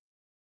的，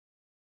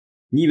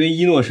你以为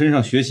一诺身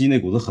上学习那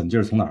股子狠劲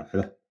儿从哪儿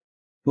来的？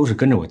都是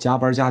跟着我加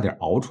班加点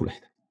熬出来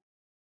的。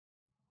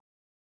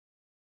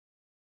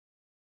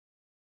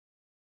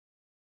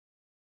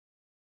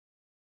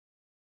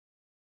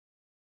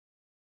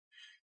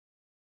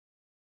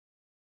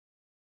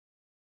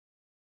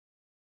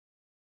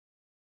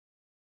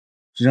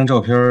这张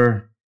照片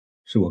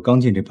是我刚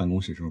进这办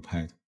公室时候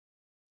拍的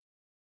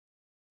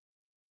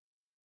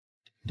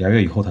，2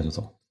月以后他就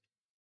走。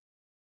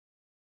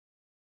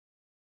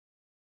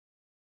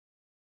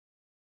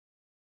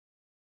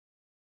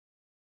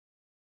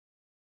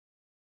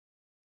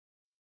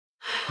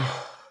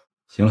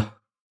行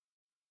了，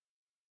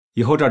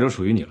以后这儿就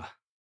属于你了，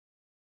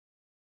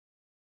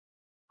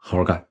好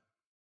好干。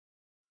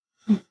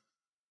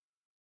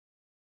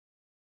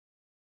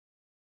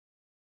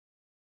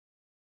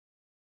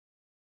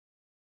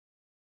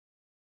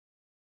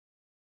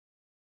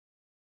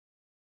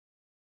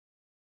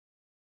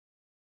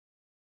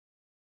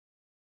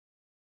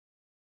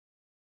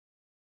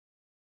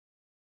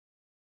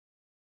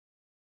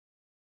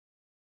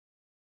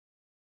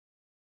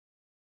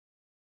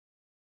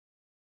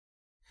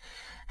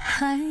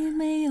还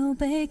没有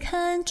被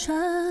看穿，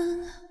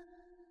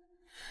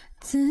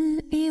自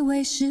以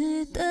为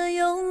是的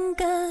勇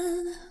敢，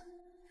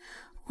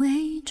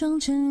伪装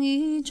成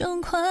一种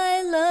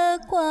快乐，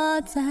挂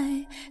在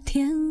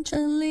天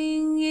真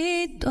另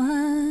一端。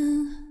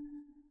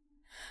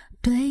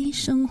对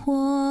生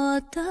活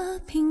的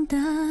平淡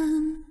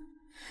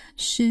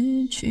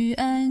失去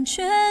安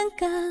全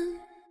感，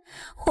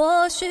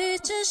或许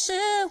只是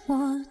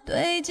我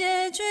对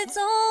结局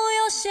总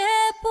有些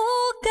不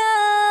甘。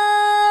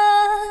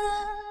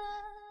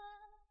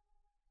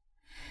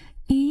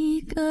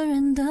一个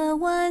人的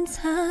晚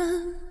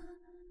餐，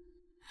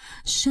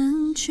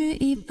省去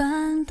一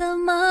半的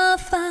麻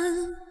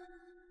烦。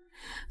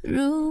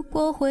如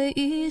果回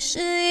忆是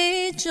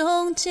一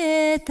种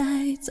借贷，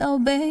早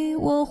被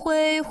我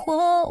挥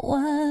霍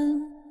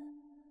完。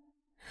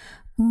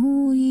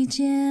无意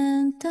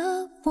间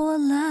的波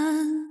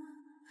澜，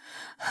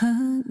和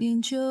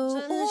念旧无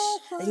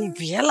关。你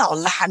别老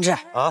拉着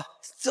啊，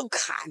就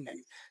看着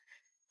你。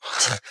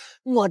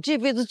我这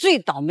辈子最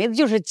倒霉的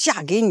就是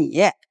嫁给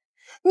你，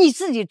你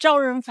自己招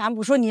人烦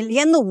不说，你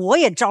连的我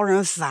也招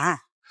人烦。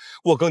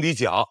我跟你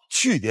讲，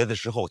去年的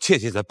时候，倩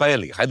倩在班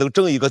里还能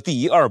争一个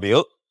第1、2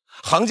名。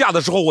寒假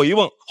的时候我一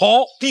问，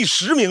好，第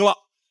10名了。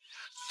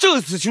这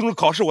次期中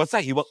考试我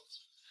再一问，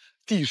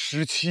第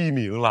17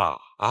名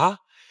了啊！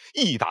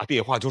一打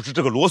电话就是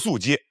这个罗素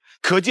接，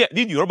可见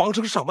你女儿忙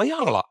成什么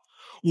样了。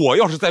我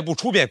要是再不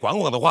出面管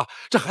管的话，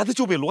这孩子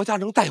就被罗家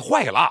人带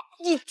坏了。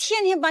你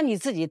天天把你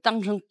自己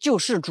当成救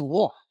世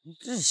主，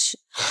真是。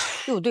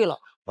哟，对了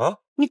啊，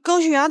你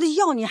高血压的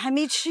药你还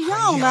没吃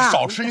药呢。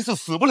少吃一次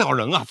死不了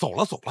人啊！走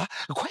了，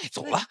快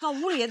走了。到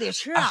屋里也得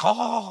吃啊。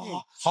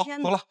好，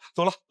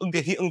走了，摁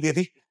电梯。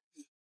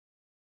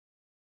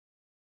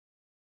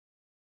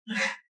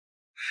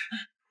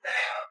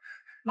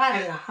慢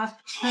点哈。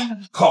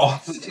好，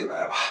自己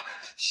来吧。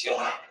行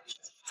了。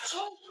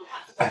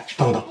哎，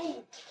等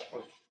等，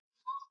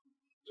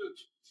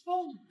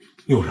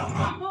有人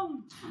啊！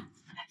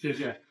谢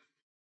谢。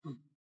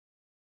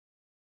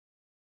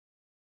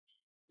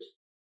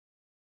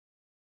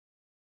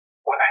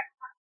过来。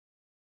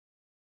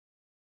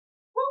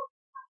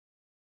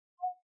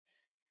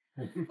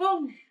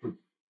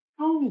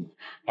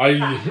哎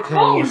呀，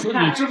我说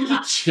你这不是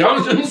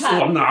强人所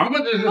难吗？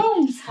这是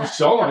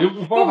小老爷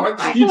不帮忙，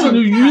一阵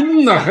就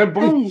晕呢，还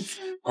蹦。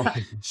哎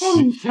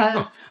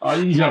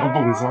呀，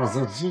蹦啥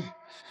子？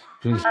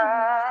真是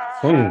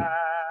蹦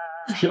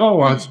跳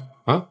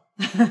啊！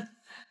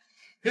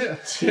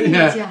谁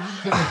来？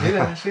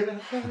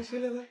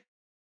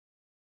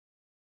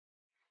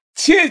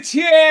倩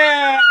倩。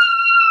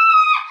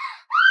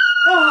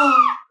我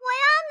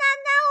要奶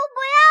奶，我不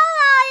要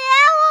姥爷，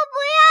我不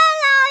要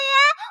姥爷，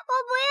我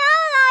不要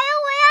姥爷，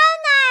我要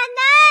奶奶，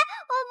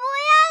我不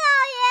要姥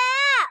爷。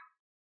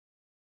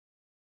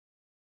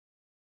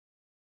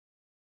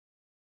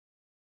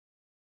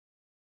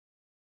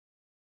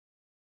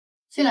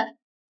进来。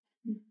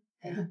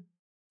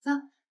走，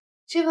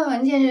这份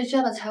文件是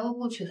交到财务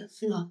部去的，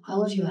还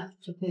过去吧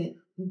就可以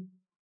了。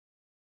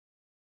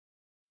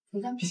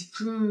你看，谢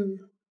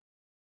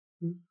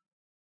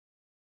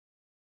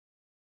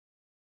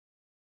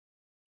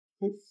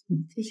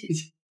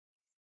谢。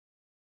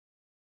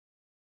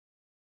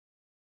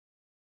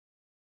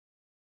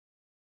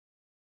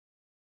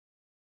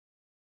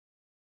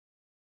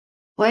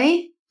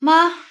喂，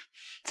妈，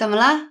怎么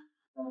了？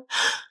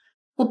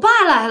我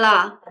爸来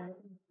了。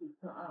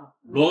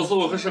罗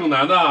素和盛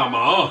楠呐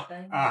忙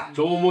啊，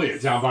周末也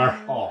加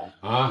班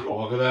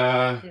我和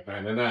他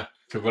奶奶呢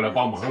就过来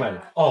帮忙来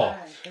了。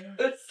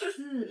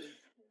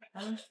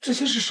这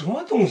些是什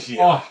么东西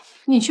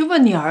你去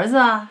问你儿子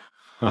啊。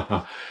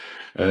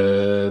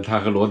他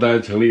和罗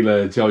丹成立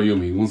了教育用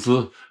品公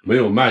司，没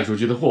有卖出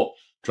去的货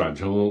转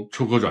成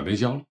出口转内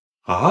销了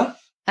啊！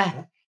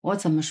哎，我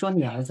怎么说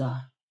你儿子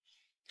啊？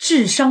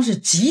智商是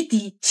极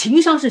低，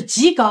情商是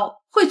极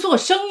高，会做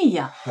生意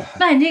呀。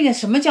卖那个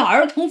什么叫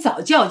儿童早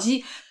教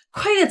机，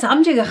亏得咱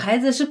们这个孩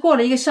子是过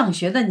了一个上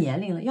学的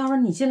年龄了，要不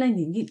然你进来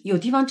你有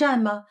地方站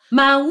吗？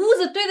满屋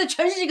子堆的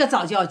全是这个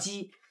早教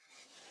机。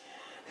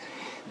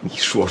你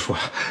说说，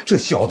这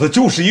小子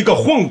就是一个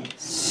混。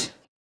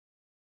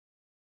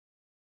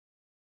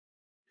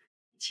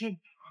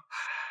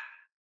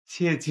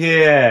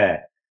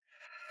切，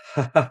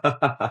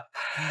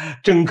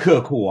真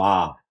刻苦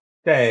啊！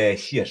在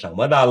写什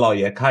么呢？老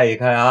爷看一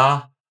看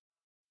啊。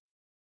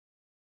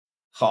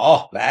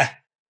好，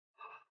来。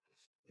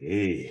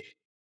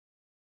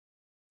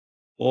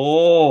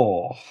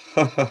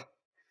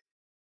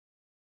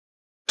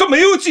这没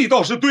有记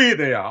到是对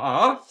的呀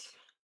啊！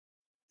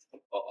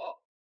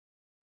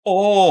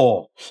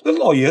那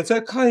老爷再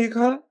看一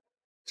看，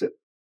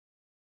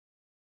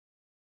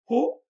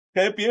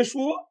还别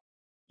说，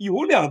有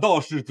2道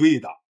是对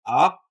的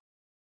啊，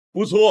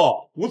不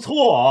错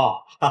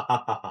啊，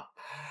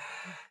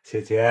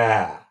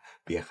切，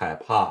别害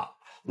怕，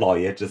老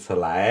爷这次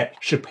来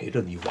是陪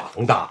着你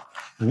玩的，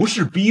不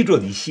是逼着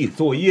你写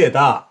作业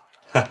的。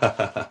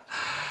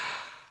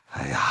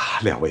哎呀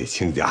，2位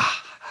亲家，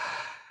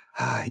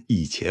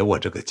以前我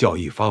这个教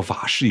育方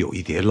法是有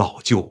一点老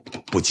旧，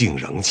不近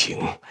人情。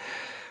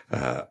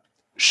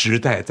时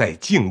代在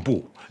进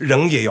步，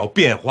人也要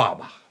变化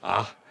嘛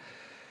啊。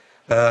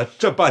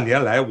这半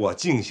年来，我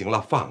进行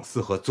了反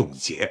思和总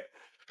结，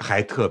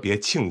还特别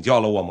请教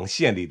了我们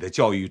县里的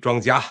教育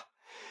专家。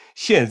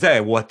现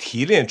在我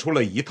提炼出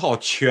了一套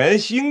全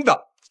新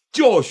的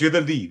教学的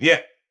理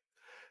念，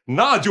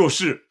那就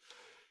是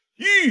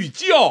寓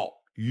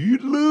教于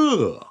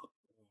乐。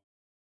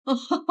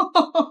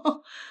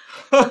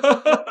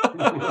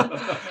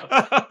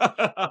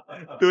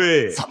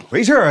对，怎么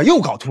回事啊？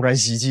又搞突然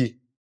袭击？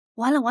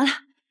完了，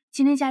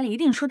今天家里一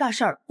定出大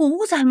事儿，我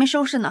屋子还没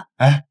收拾呢。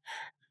哎，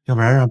要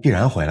不然让必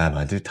然回来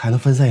吧，这还能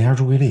分散一下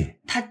注意力。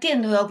他店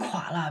都要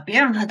垮了，别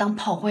让他当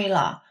炮灰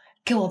了。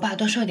给我爸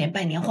多说点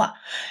拜年话。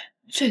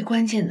最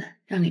关键的，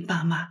让你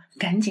爸妈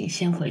赶紧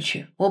先回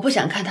去，我不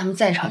想看他们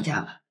再吵架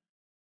了。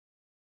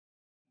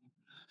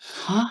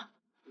啊！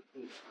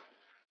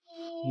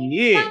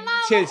乙，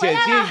倩倩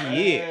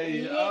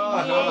接乙，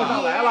马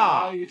上来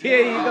了，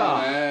贴一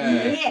个。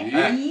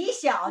以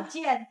小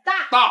见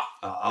大，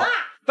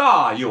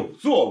大有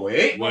作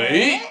为，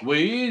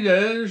为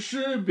人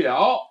师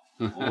表，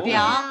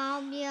表，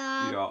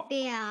不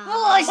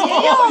行，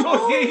又不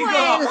会了。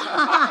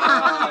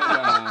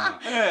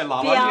哎，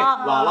姥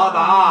姥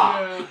答，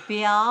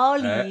表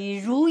里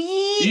如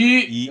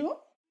一，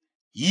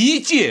一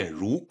见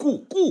如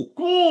故，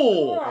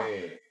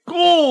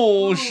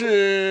故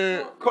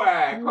是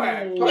快偏，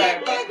快一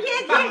点！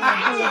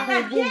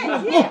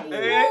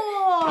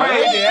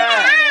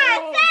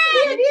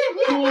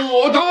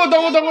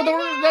等会儿，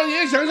让爷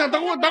爷想想，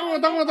等会儿，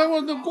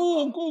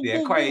故，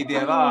别快一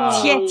点了！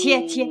贴！哎呦，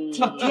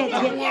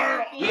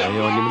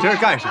你们这是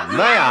干什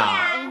么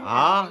呀？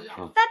啊！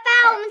爸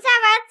爸，我们在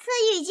玩词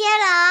语接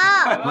龙。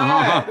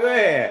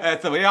对，哎，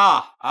怎么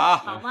样啊？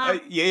好吗？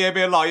爷爷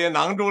被姥爷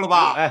囊住了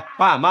吧？哎，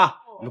爸妈，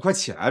你们快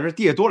起来，这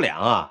地下多凉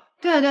啊！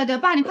对，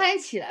爸，你快点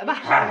起来吧。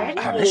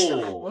不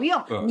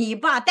用，你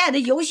爸带的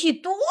游戏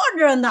多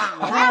着呢。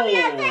要不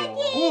要再进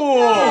一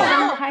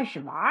个？开始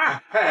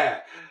玩。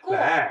哎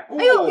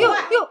呦，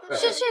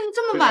现在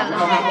这么晚了，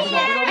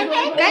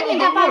哎，赶紧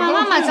带爸爸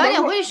妈妈早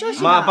点回去休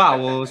息吧。爸，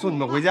我送你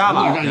们回家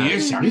吧。让爷爷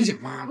想一想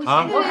嘛。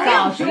啊，我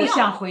早就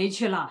想回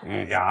去了。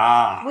哎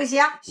呀，不行，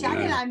想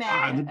起来没？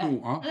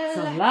不啊，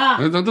怎么了？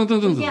等，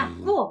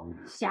不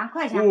想，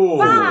快想。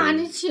爸，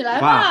你起来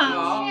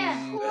吧。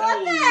我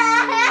在。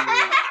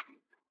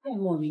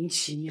莫名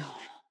其妙，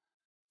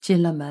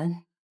进了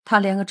门，他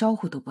连个招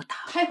呼都不打，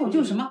开口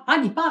就什么啊？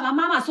你爸爸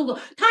妈妈送的，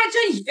他还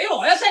真以为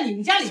我要在你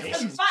们家里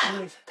蹭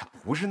饭。他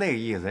不是那个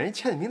意思，人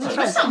欠你名字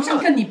上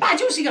课，你爸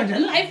就是一个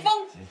人来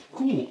疯。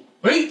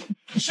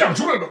想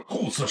出来了，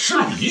顾此失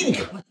礼。你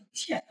看，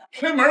天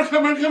哪！开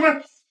门！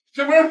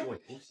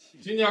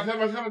今天开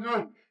门！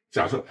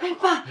想出来，哎，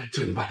爸，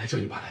叫你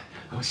爸来，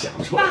我想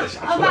出来了，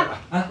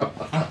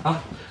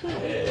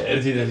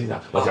今天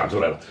我想出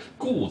来了，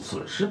顾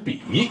此失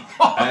彼。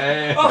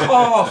哎，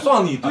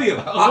算你对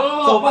了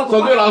啊！走吧，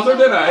算对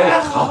了，哎，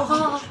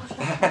好，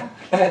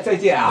哎，再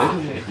见啊！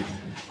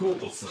顾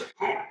此失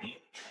彼，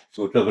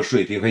就这个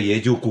水平还研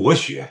究国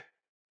学，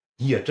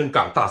你也真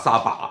敢大撒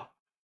把。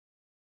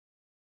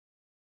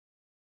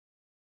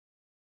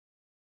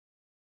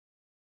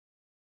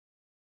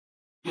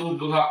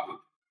不他。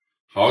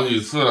好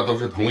几次了，都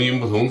是同音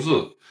不同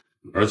字，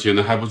而且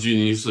呢还不拘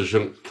泥于四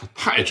声，他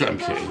太占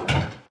便宜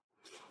了。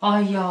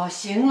哎呀，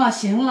行了，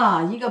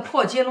一个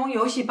破接龙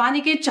游戏把你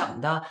给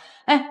整的，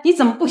哎，你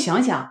怎么不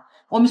想想，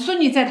我们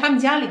孙女在他们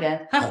家里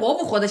边还活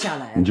不活得下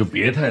来？你就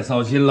别太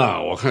操心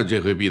了，我看这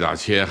回毕大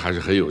千还是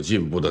很有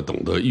进步的，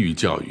懂得寓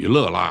教于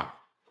乐啦。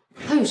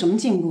他有什么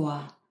进步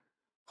啊？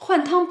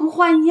换汤不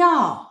换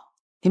药，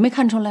你没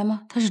看出来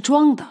吗？他是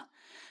装的，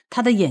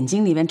他的眼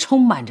睛里面充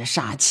满着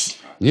杀气。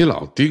你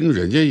老盯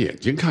人家眼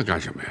睛看干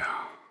什么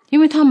呀？因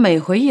为他每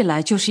回一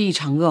来就是一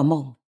场噩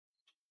梦。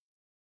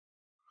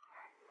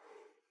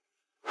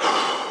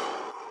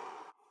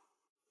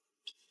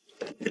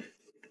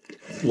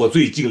我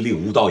最近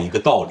领悟到一个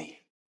道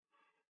理：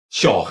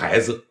小孩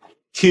子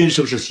天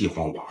生是喜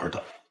欢玩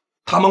的，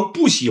他们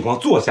不喜欢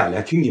坐下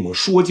来听你们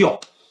说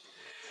教。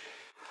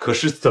可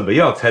是怎么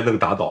样才能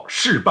达到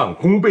事半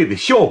功倍的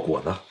效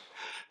果呢？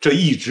这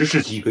一直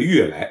是几个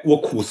月来我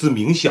苦思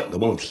冥想的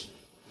问题。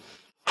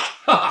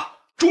哈哈，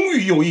终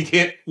于有一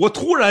天，我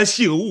突然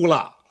醒悟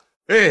了。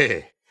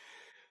哎，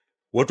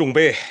我准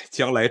备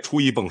将来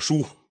出一本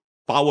书，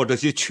把我这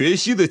些全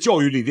新的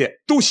教育理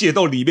念都写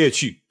到里面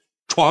去，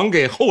传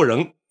给后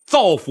人，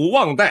造福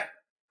万代。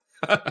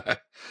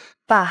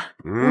爸，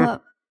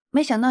我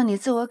没想到你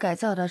自我改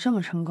造的这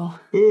么成功。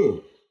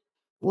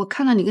我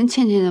看到你跟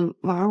倩倩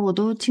玩，我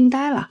都惊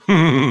呆了。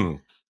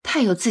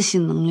太有自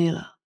省能力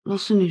了，老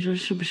孙女说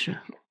是不是？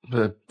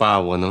爸，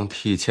我能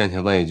替倩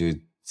倩问一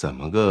句，怎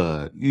么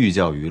个寓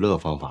教于乐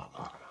方法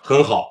吗？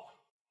很好。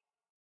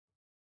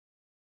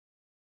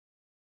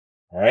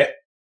哎，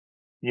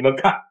你们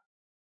看，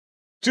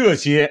这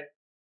些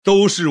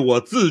都是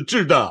我自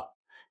制的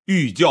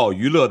寓教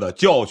于乐的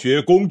教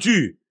学工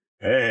具。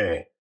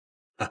哎，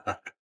哈哈。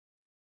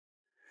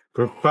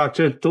不是爸，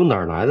这都哪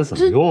儿来的？怎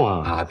么用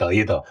啊？等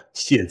一等，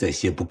现在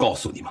先不告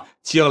诉你们，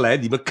将来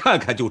你们看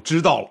看就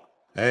知道了。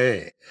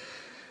哎，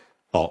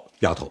好，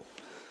丫头，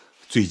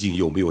最近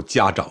有没有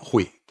家长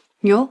会？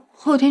有，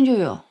后天就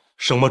有。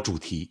什么主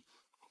题？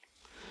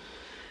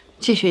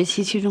这学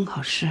期期中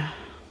考试。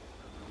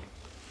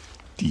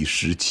第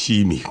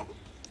17名，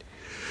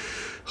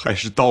还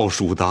是倒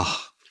数的。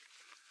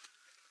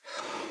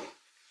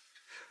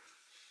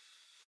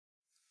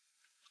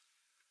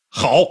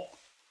好。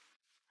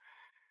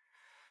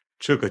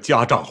这个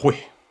家长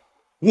会，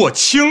我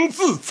亲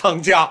自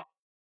参加。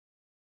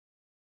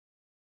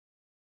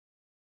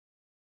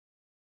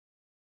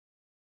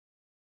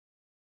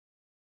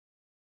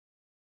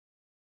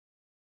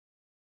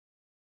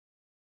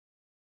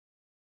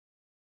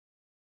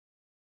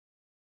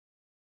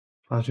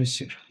爸，这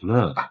写什么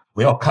呢？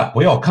不要看，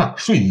不要看，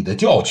睡你的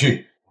觉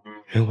去。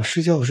哎，我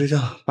睡觉，我睡觉。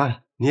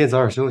爸，你也早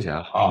点休息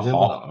啊。啊，时间不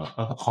早了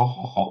啊。好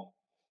好好。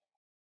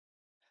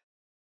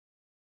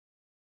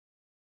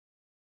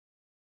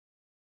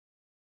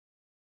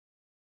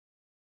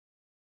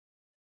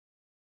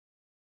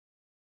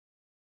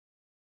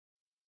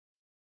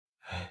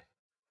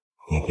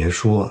你别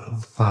说，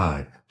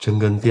爸真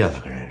跟变了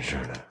个人似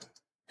的。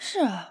是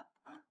啊，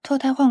脱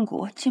胎换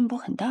骨，进步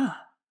很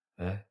大。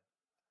哎，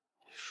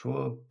你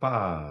说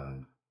爸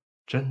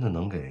真的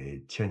能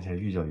给倩倩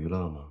寓教于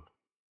乐吗？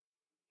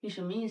你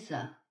什么意思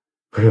啊？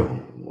不是，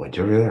我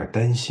就是有点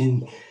担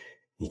心。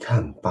你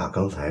看，爸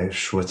刚才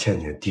说倩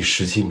倩第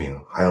17名，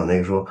还有那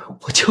个说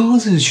我亲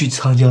自去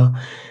参加，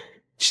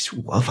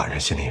我反正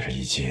心里是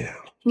一激的。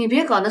你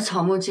别搞得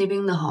草木皆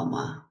兵的好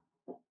吗？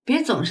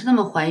别总是那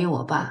么怀疑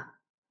我爸。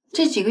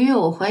这几个月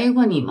我怀疑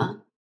过你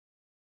吗？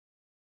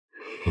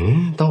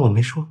当我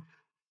没说。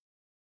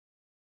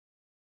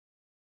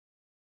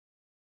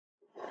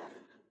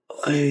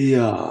哎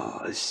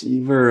呀，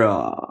媳妇儿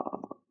啊，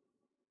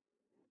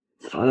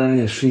咱俩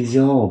也睡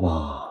觉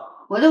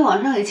吧。我在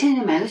网上给倩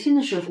倩买个新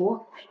的水壶。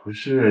不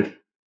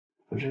是，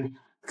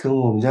跟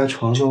我们家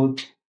床都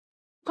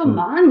干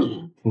嘛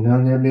你？挺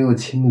长时间没有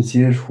亲密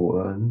接触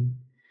了，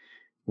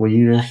我一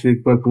人睡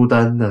怪孤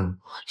单的。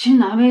去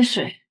拿杯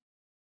水。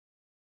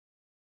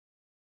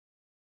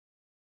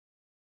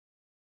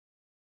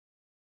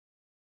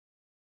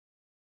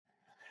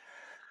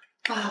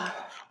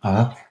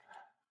啊？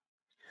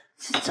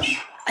这怎么？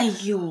哎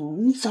呦，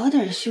你早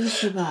点休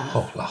息吧。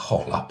好了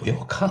好了，不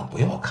要看不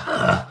要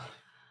看。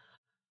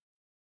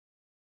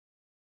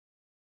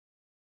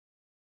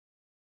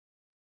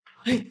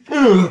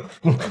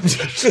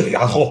这个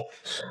丫头。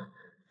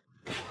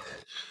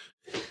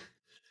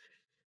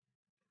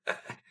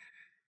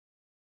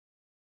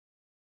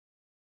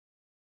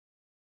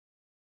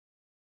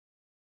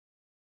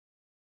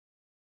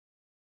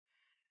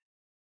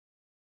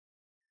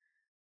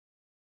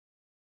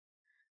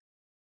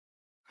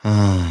哎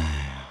呀，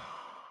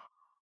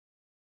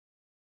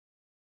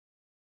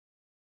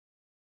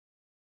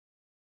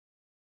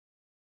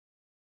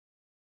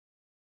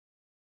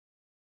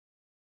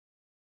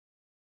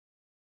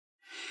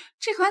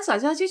这款扫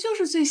胶机就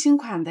是最新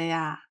款的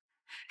呀！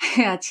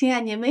哎呀，亲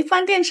爱，你没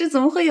放电池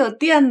怎么会有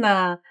电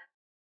呢？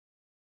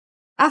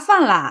啊，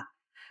放了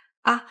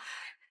啊？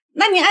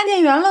那你按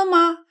电源了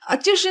吗？啊，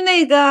就是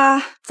那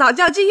个扫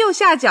胶机右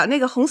下角那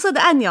个红色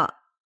的按钮。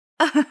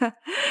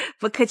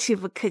不客气，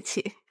不客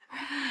气。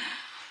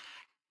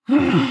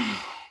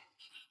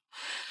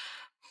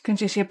跟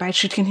这些白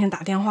痴天天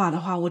打电话的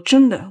话，我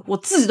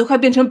自己都快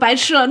变成白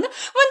痴了。问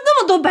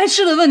那么多白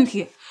痴的问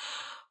题，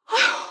哎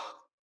呦！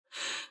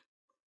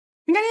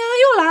你看，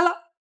又来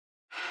了。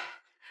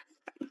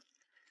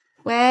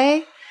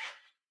喂，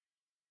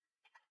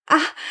啊，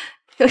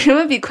有什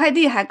么比快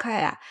递还快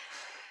呀？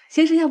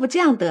先生，要不这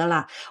样得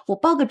了，我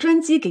包个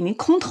专机给您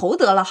空投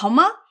得了，好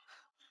吗？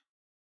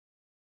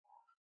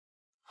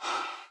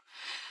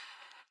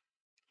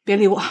别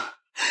理我！啊，快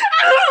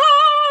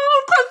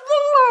疯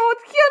了！我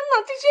天哪，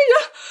这些人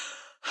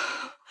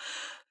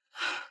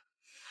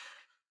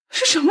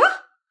是什么？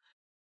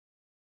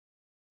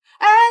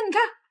哎，你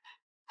看。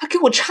还给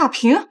我差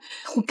评，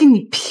我跟你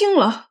拼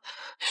了！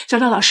小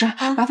赵老师，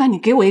麻烦你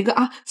给我一个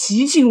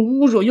极尽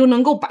侮辱又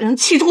能够把人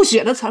气吐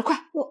血的词儿，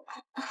快！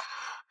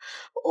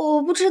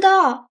我不知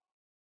道。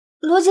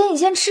罗姐，你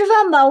先吃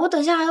饭吧，我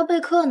等下还要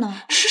备课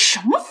呢。吃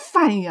什么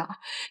饭呀？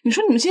你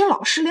说你们这些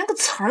老师连个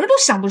词儿都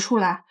想不出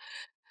来。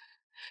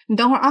你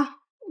等会儿啊，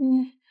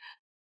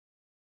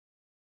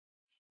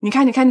你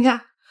看。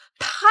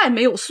太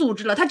没有素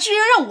质了！他居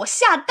然让我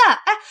下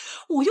蛋！哎，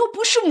我又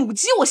不是母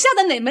鸡，我下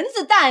的哪门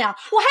子蛋呀？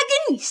我还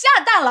给你下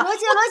蛋了！罗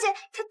姐，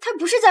他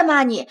不是在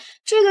骂你，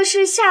这个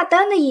是下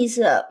单的意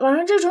思。网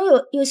上这种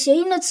有谐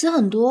音的词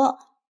很多，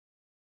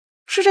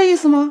是这意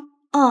思吗？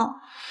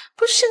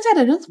不是，现在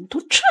的人怎么都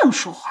这样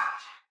说话？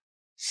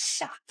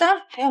下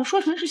单还要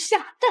说成是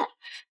下蛋，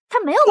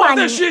他没有骂你。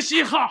我的学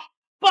习好，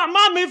爸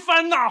妈没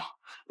烦恼，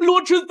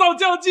裸吃扫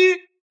胶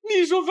机，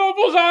你说好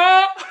不好？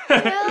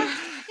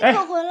你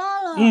可回来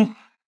了。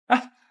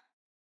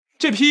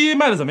这批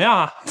卖的怎么样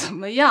啊？怎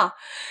么样？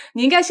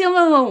你应该先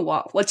问问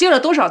我接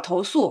了多少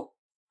投诉。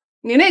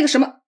你那个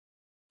什么，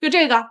就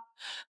这个，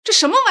这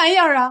什么玩意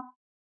儿啊？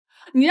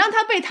你让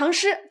他背唐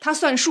诗，他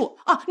算数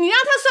啊；你让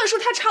他算数，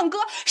他唱歌，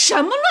什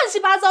么乱七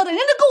八糟的，人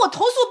家跟我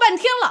投诉半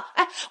天了。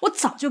哎，我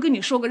早就跟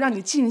你说过，让你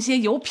进一些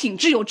有品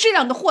质、有质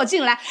量的货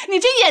进来，你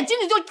这眼睛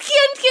你就天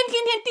天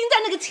盯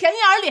在那个钱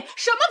眼里，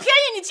什么便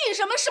宜你进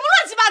什么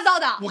乱七八糟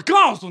的。我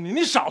告诉你，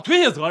你少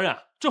推卸责任。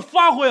这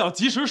发货要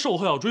及时，售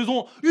后要追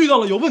踪，遇到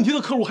了有问题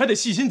的客户还得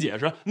细心解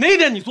释，哪一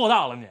点你做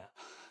到了你？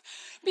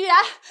必然，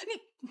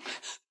你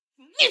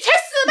去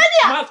死吧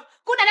你！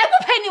姑奶奶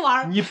不陪你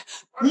玩。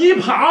你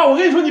跑！我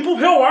跟你说，你不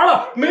陪我玩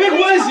了没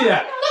关系，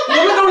我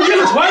们都是一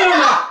个船上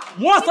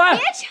的。哇塞，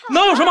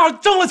能有什么？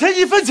挣了钱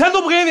1分钱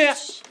都不给你。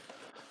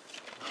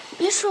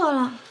别说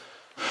了，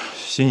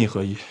心意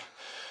合一，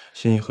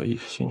心意合一，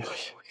心意合一。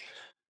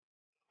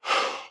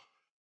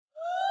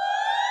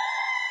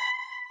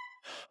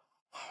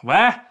喂？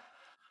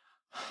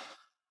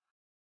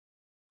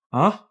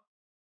啊？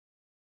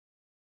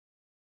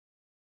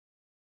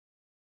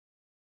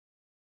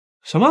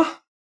什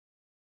么？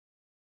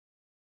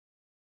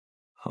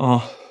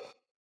哦。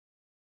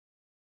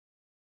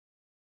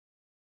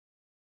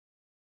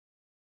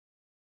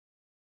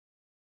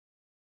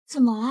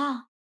怎么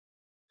了？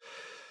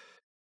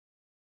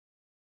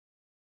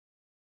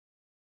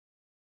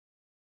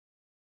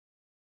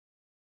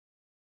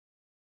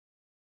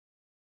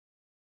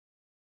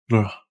乐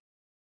儿，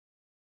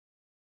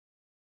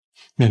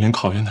面临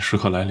考验的时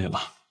刻来临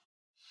了。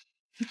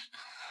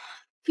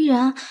必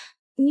然，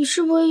你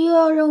是不是又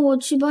要让我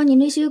去帮你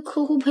那些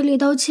客户赔礼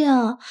道歉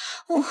啊？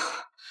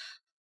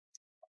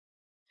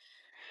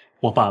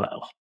我爸来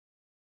了，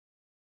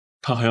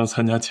他还要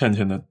参加倩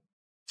倩的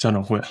家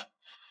长会。啊，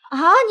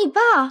你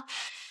爸？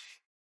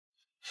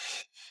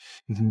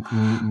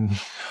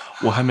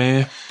我还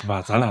没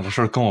把咱俩的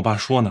事儿跟我爸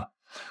说呢。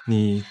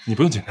你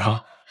不用紧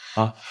张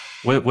啊，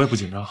我也不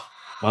紧张。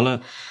完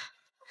了，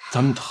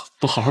咱们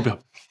都好好表，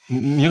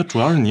你主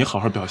要是你好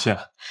好表现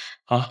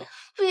啊。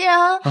必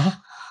然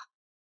啊，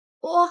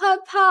我害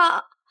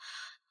怕。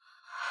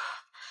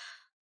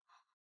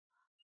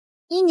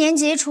1年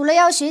级除了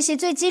要学习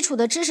最基础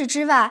的知识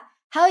之外，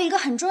还有一个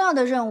很重要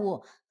的任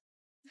务，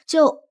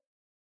就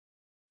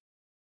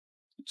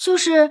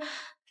是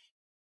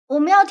我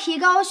们要提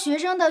高学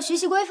生的学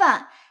习规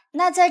范。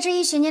那在这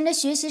1学年的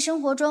学习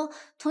生活中，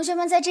同学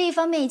们在这一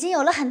方面已经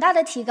有了很大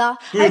的提高。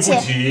对不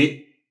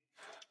起，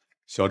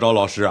小赵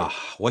老师啊，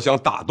我想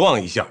打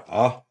断一下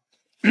啊。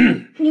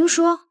您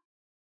说。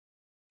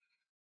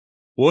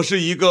我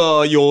是一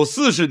个有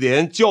40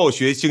年教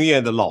学经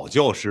验的老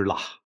教师了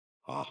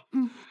啊。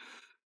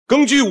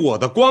根据我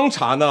的观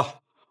察呢，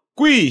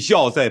贵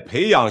校在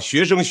培养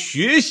学生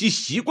学习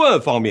习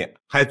惯方面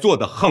还做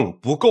得很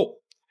不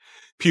够。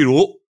譬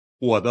如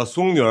我的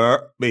孙女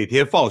儿每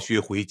天放学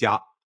回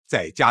家，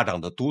在家长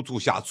的督促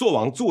下做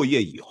完作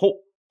业以后，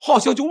好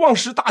像就忘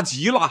失大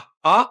吉了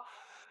啊，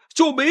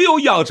就没有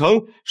养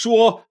成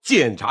说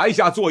检查一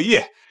下作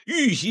业、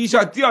预习一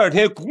下第2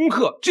天功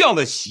课这样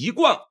的习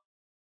惯。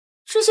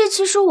这些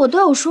其实我都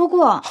有说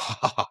过。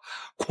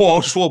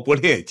光说不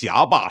练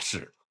假把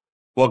式。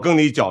我跟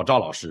你讲，赵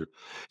老师，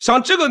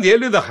像这个年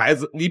龄的孩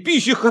子，你必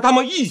须和他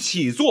们一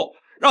起做，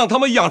让他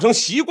们养成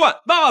习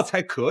惯，那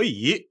才可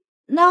以。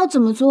那要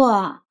怎么做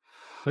啊？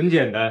很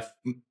简单，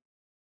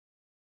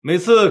每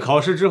次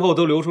考试之后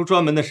都留出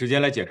专门的时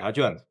间来检查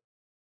卷子。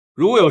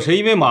如果有谁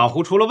因为马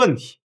虎出了问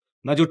题，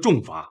那就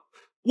重罚。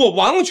我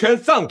完全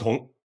赞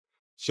同。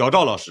小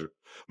赵老师，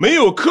没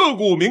有刻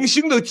骨铭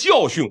心的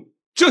教训，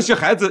这些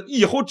孩子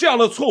以后这样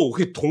的错误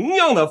会同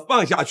样的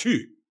犯下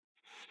去。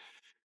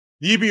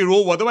你比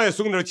如我的外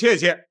孙女倩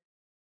倩，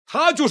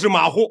她就是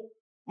马虎，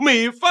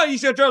每犯一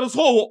些这样的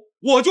错误，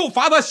我就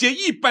罚她写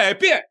100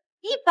遍。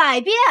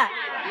100遍？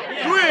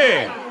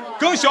对，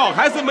跟小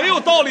孩子没有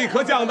道理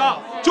可讲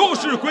的，就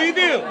是规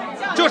定，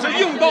这是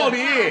硬道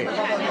理。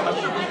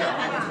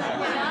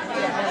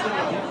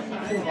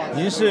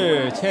您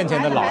是倩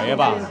倩的姥爷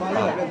吧？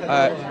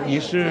你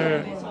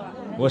是？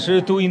我是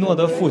杜一诺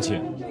的父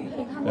亲，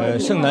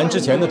盛南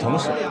之前的同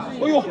事。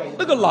哎呦，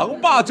那个狼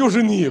爸就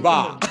是你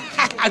吧？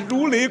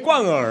如雷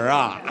贯耳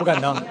啊！不敢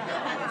当。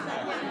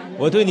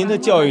我对您的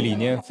教育理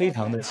念非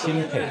常的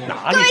钦佩。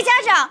各位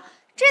家长，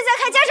这是在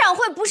开家长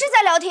会，不是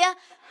在聊天。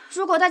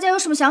如果大家有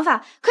什么想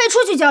法，可以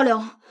出去交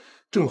流。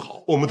正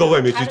好，我们到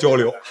外面去交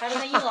流。孩子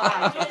们硬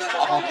啊！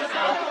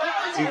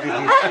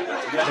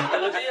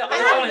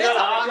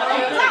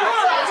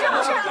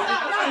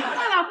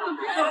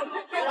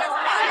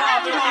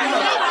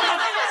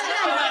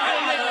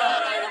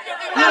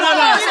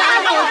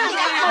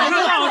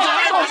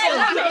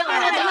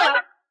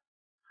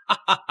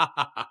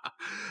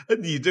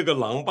你这个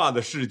狼爸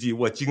的事迹，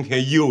我今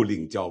天又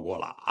领教过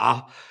了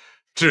啊！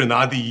只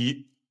拿第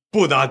1，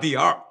不拿第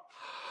2。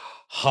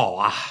好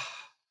啊，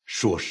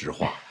说实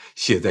话，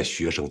现在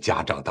学生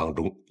家长当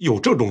中有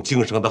这种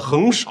精神的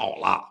很少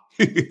了。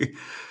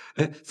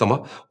哎，怎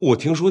么？我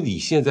听说你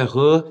现在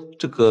和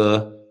这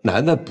个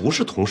楠楠不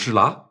是同事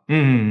了？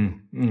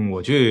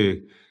我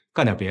去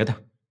干点别的。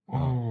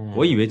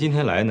我以为今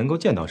天来能够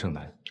见到盛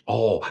楠。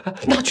哦，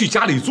那去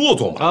家里坐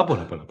坐嘛。不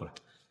了。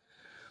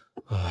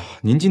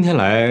您今天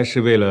来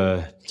是为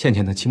了倩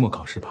倩的期末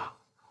考试吧？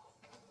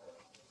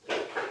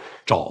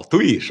找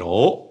对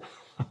手。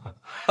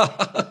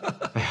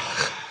哎呀，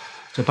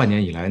这半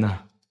年以来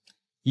呢，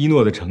一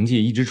诺的成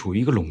绩一直处于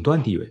一个垄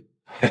断地位，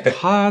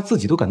他自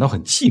己都感到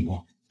很寂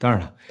寞。当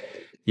然了，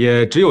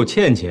也只有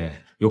倩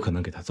倩有可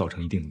能给他造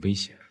成一定的威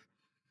胁。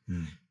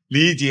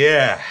理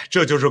解，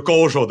这就是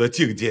高手的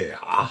境界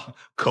呀！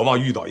渴望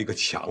遇到一个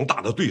强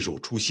大的对手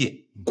出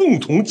现，共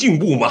同进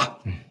步嘛。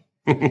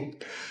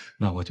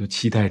那我就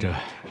期待着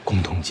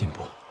共同进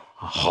步。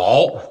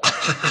好，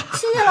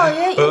谢谢老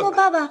爷，一诺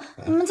爸爸，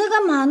你们在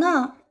干嘛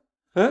呢？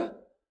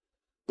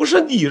不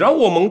是你让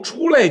我们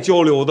出来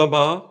交流的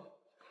吗？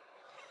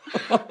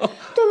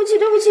对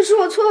不起，是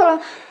我错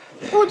了，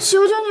我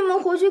求求你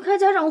们回去开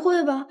家长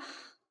会吧。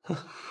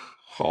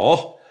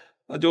好，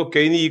那就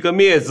给你一个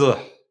面子，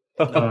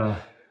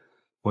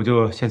我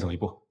就先走一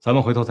步，咱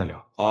们回头再聊。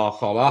啊，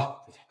好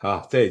了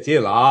啊，再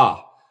见了啊，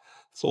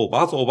走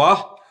吧走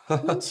吧。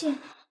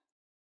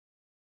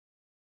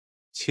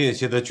倩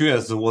倩的卷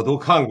子我都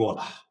看过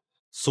了，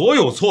所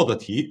有错的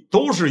题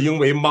都是因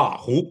为马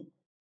虎，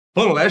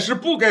本来是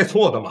不该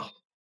错的嘛。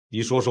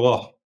你说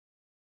说，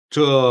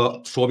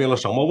这说明了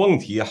什么问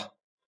题呀？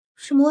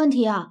什么问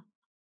题啊？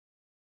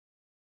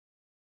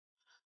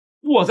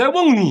我在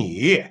问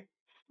你，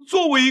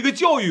作为一个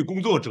教育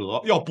工作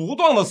者，要不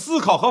断的思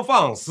考和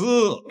反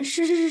思。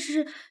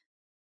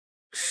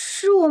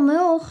是我没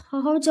有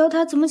好好教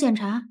他怎么检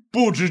查。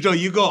不止这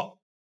一个。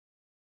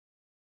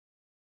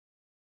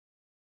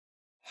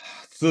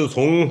自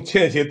从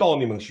倩倩到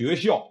你们学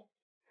校，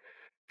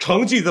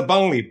成绩在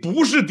班里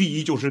不是第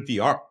一就是第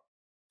二，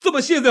怎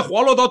么现在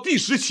滑落到第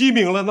17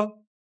名了呢？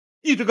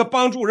你这个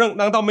班主任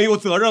难道没有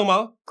责任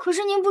吗？可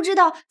是您不知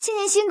道，倩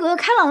倩性格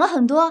开朗了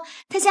很多，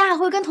她现在还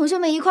会跟同学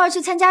们一块儿去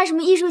参加什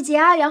么艺术节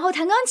啊，然后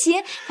弹钢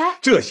琴，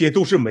这些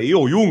都是没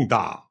有用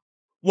的。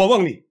我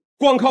问你，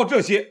光靠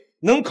这些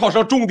能考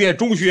上重点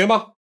中学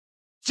吗？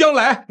将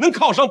来能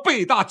考上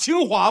北大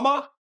清华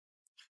吗？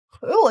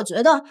可是我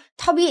觉得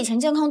她比以前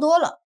健康多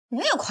了，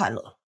人也快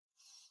乐。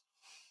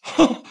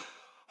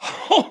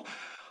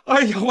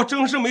哎呀，我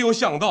真是没有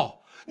想到。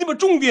你们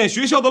重点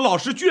学校的老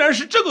师居然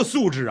是这个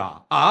素质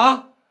啊！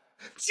啊，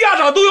家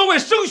长都要为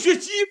升学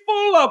激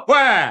疯了，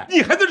快！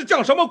你还在这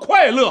讲什么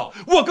快乐？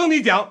我跟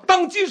你讲，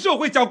当今社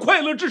会讲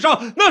快乐至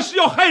上，那是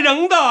要害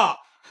人的。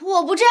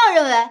我不这样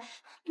认为，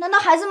难道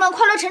孩子们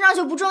快乐成长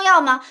就不重要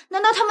吗？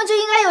难道他们就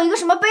应该有一个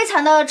什么悲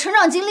惨的成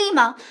长经历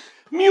吗？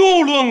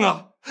谬论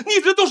啊！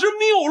你这都是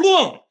谬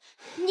论。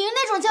您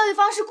那种教育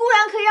方式固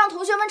然可以让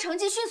同学们成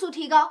绩迅速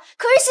提高，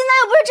可是现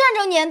在又不是战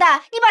争年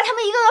代，你把他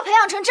们一个个培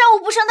养成战无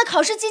不胜的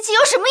考试机器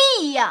有什么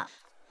意义啊？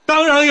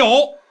当然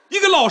有，一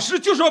个老师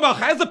就是要把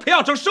孩子培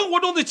养成生活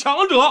中的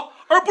强者，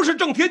而不是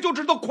整天就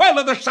知道快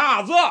乐的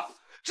傻子。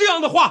这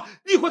样的话，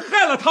你会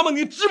害了他们，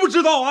你知不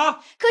知道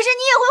啊？可是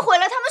你也会毁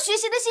了他们学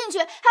习的兴趣，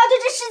还有对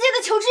这世界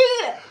的求知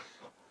欲。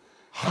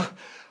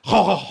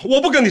好，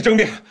我不跟你争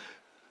辩，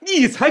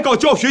你才搞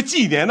教学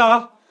几年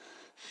呢？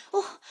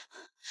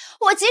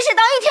我即使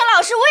当一天老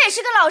师，我也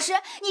是个老师。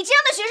你这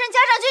样的学生，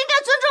家长就应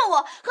该尊重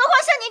我，何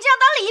况像你这样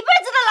当了一辈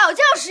子的老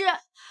教师。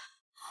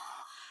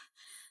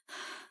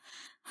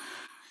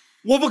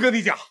我不跟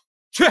你讲，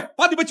去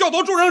把你们教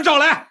导主任找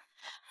来。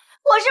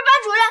我是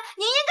班主任，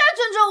您应该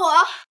尊重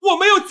我。我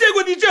没有见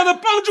过你这样的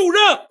班主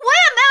任，我也没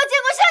有见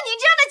过像您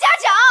这样的家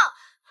长。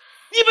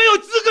你没有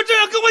资格这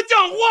样跟我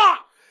讲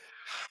话。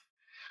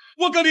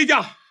我跟你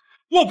讲，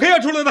我培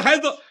养出来的孩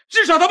子，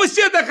至少他们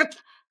现在还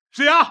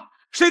谁啊？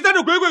谁在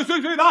这鬼鬼祟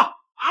祟的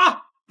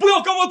啊？不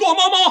要跟我躲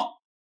猫猫！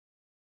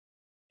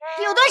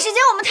有段时间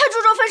我们太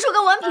注重分数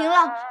跟文凭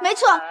了。没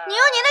错，你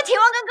用您的铁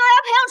腕跟高压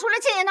培养出了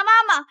倩倩的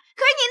妈妈，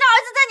可是您的儿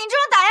子在您这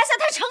种打压下，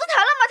他成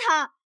才了吗？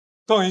他？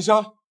等一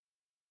下，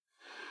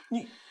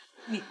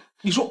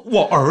你说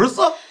我儿子？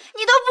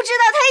你都不知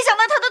道，他一想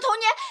到他的童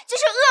年就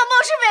是噩梦，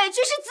是委屈，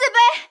是自卑。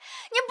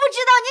你不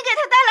知道你给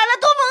他带来了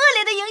多么恶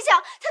劣的影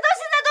响，他到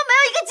现在都没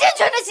有一个健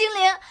全的心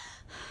灵。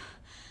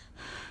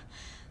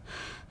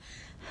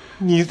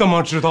你怎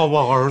么知道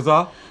我儿子？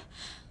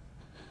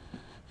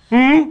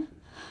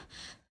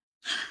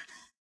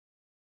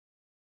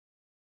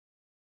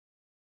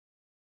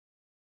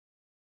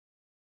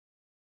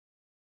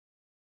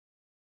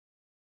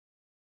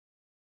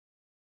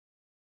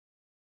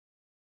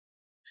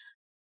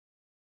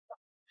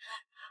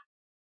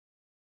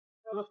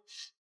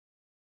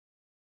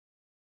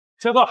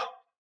接着。屁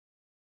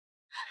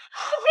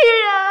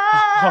人！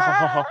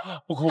好，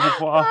不哭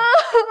啊！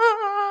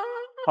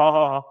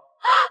好。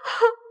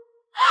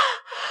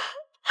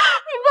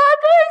你爸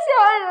太吓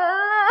人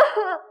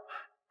了！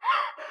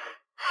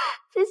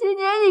这些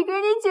年你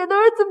跟你姐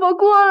都是怎么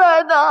过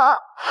来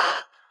的？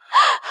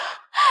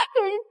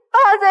跟你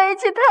爸在一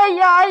起太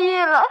压抑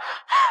了。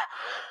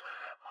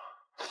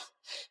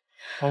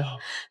好了，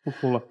不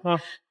哭了啊！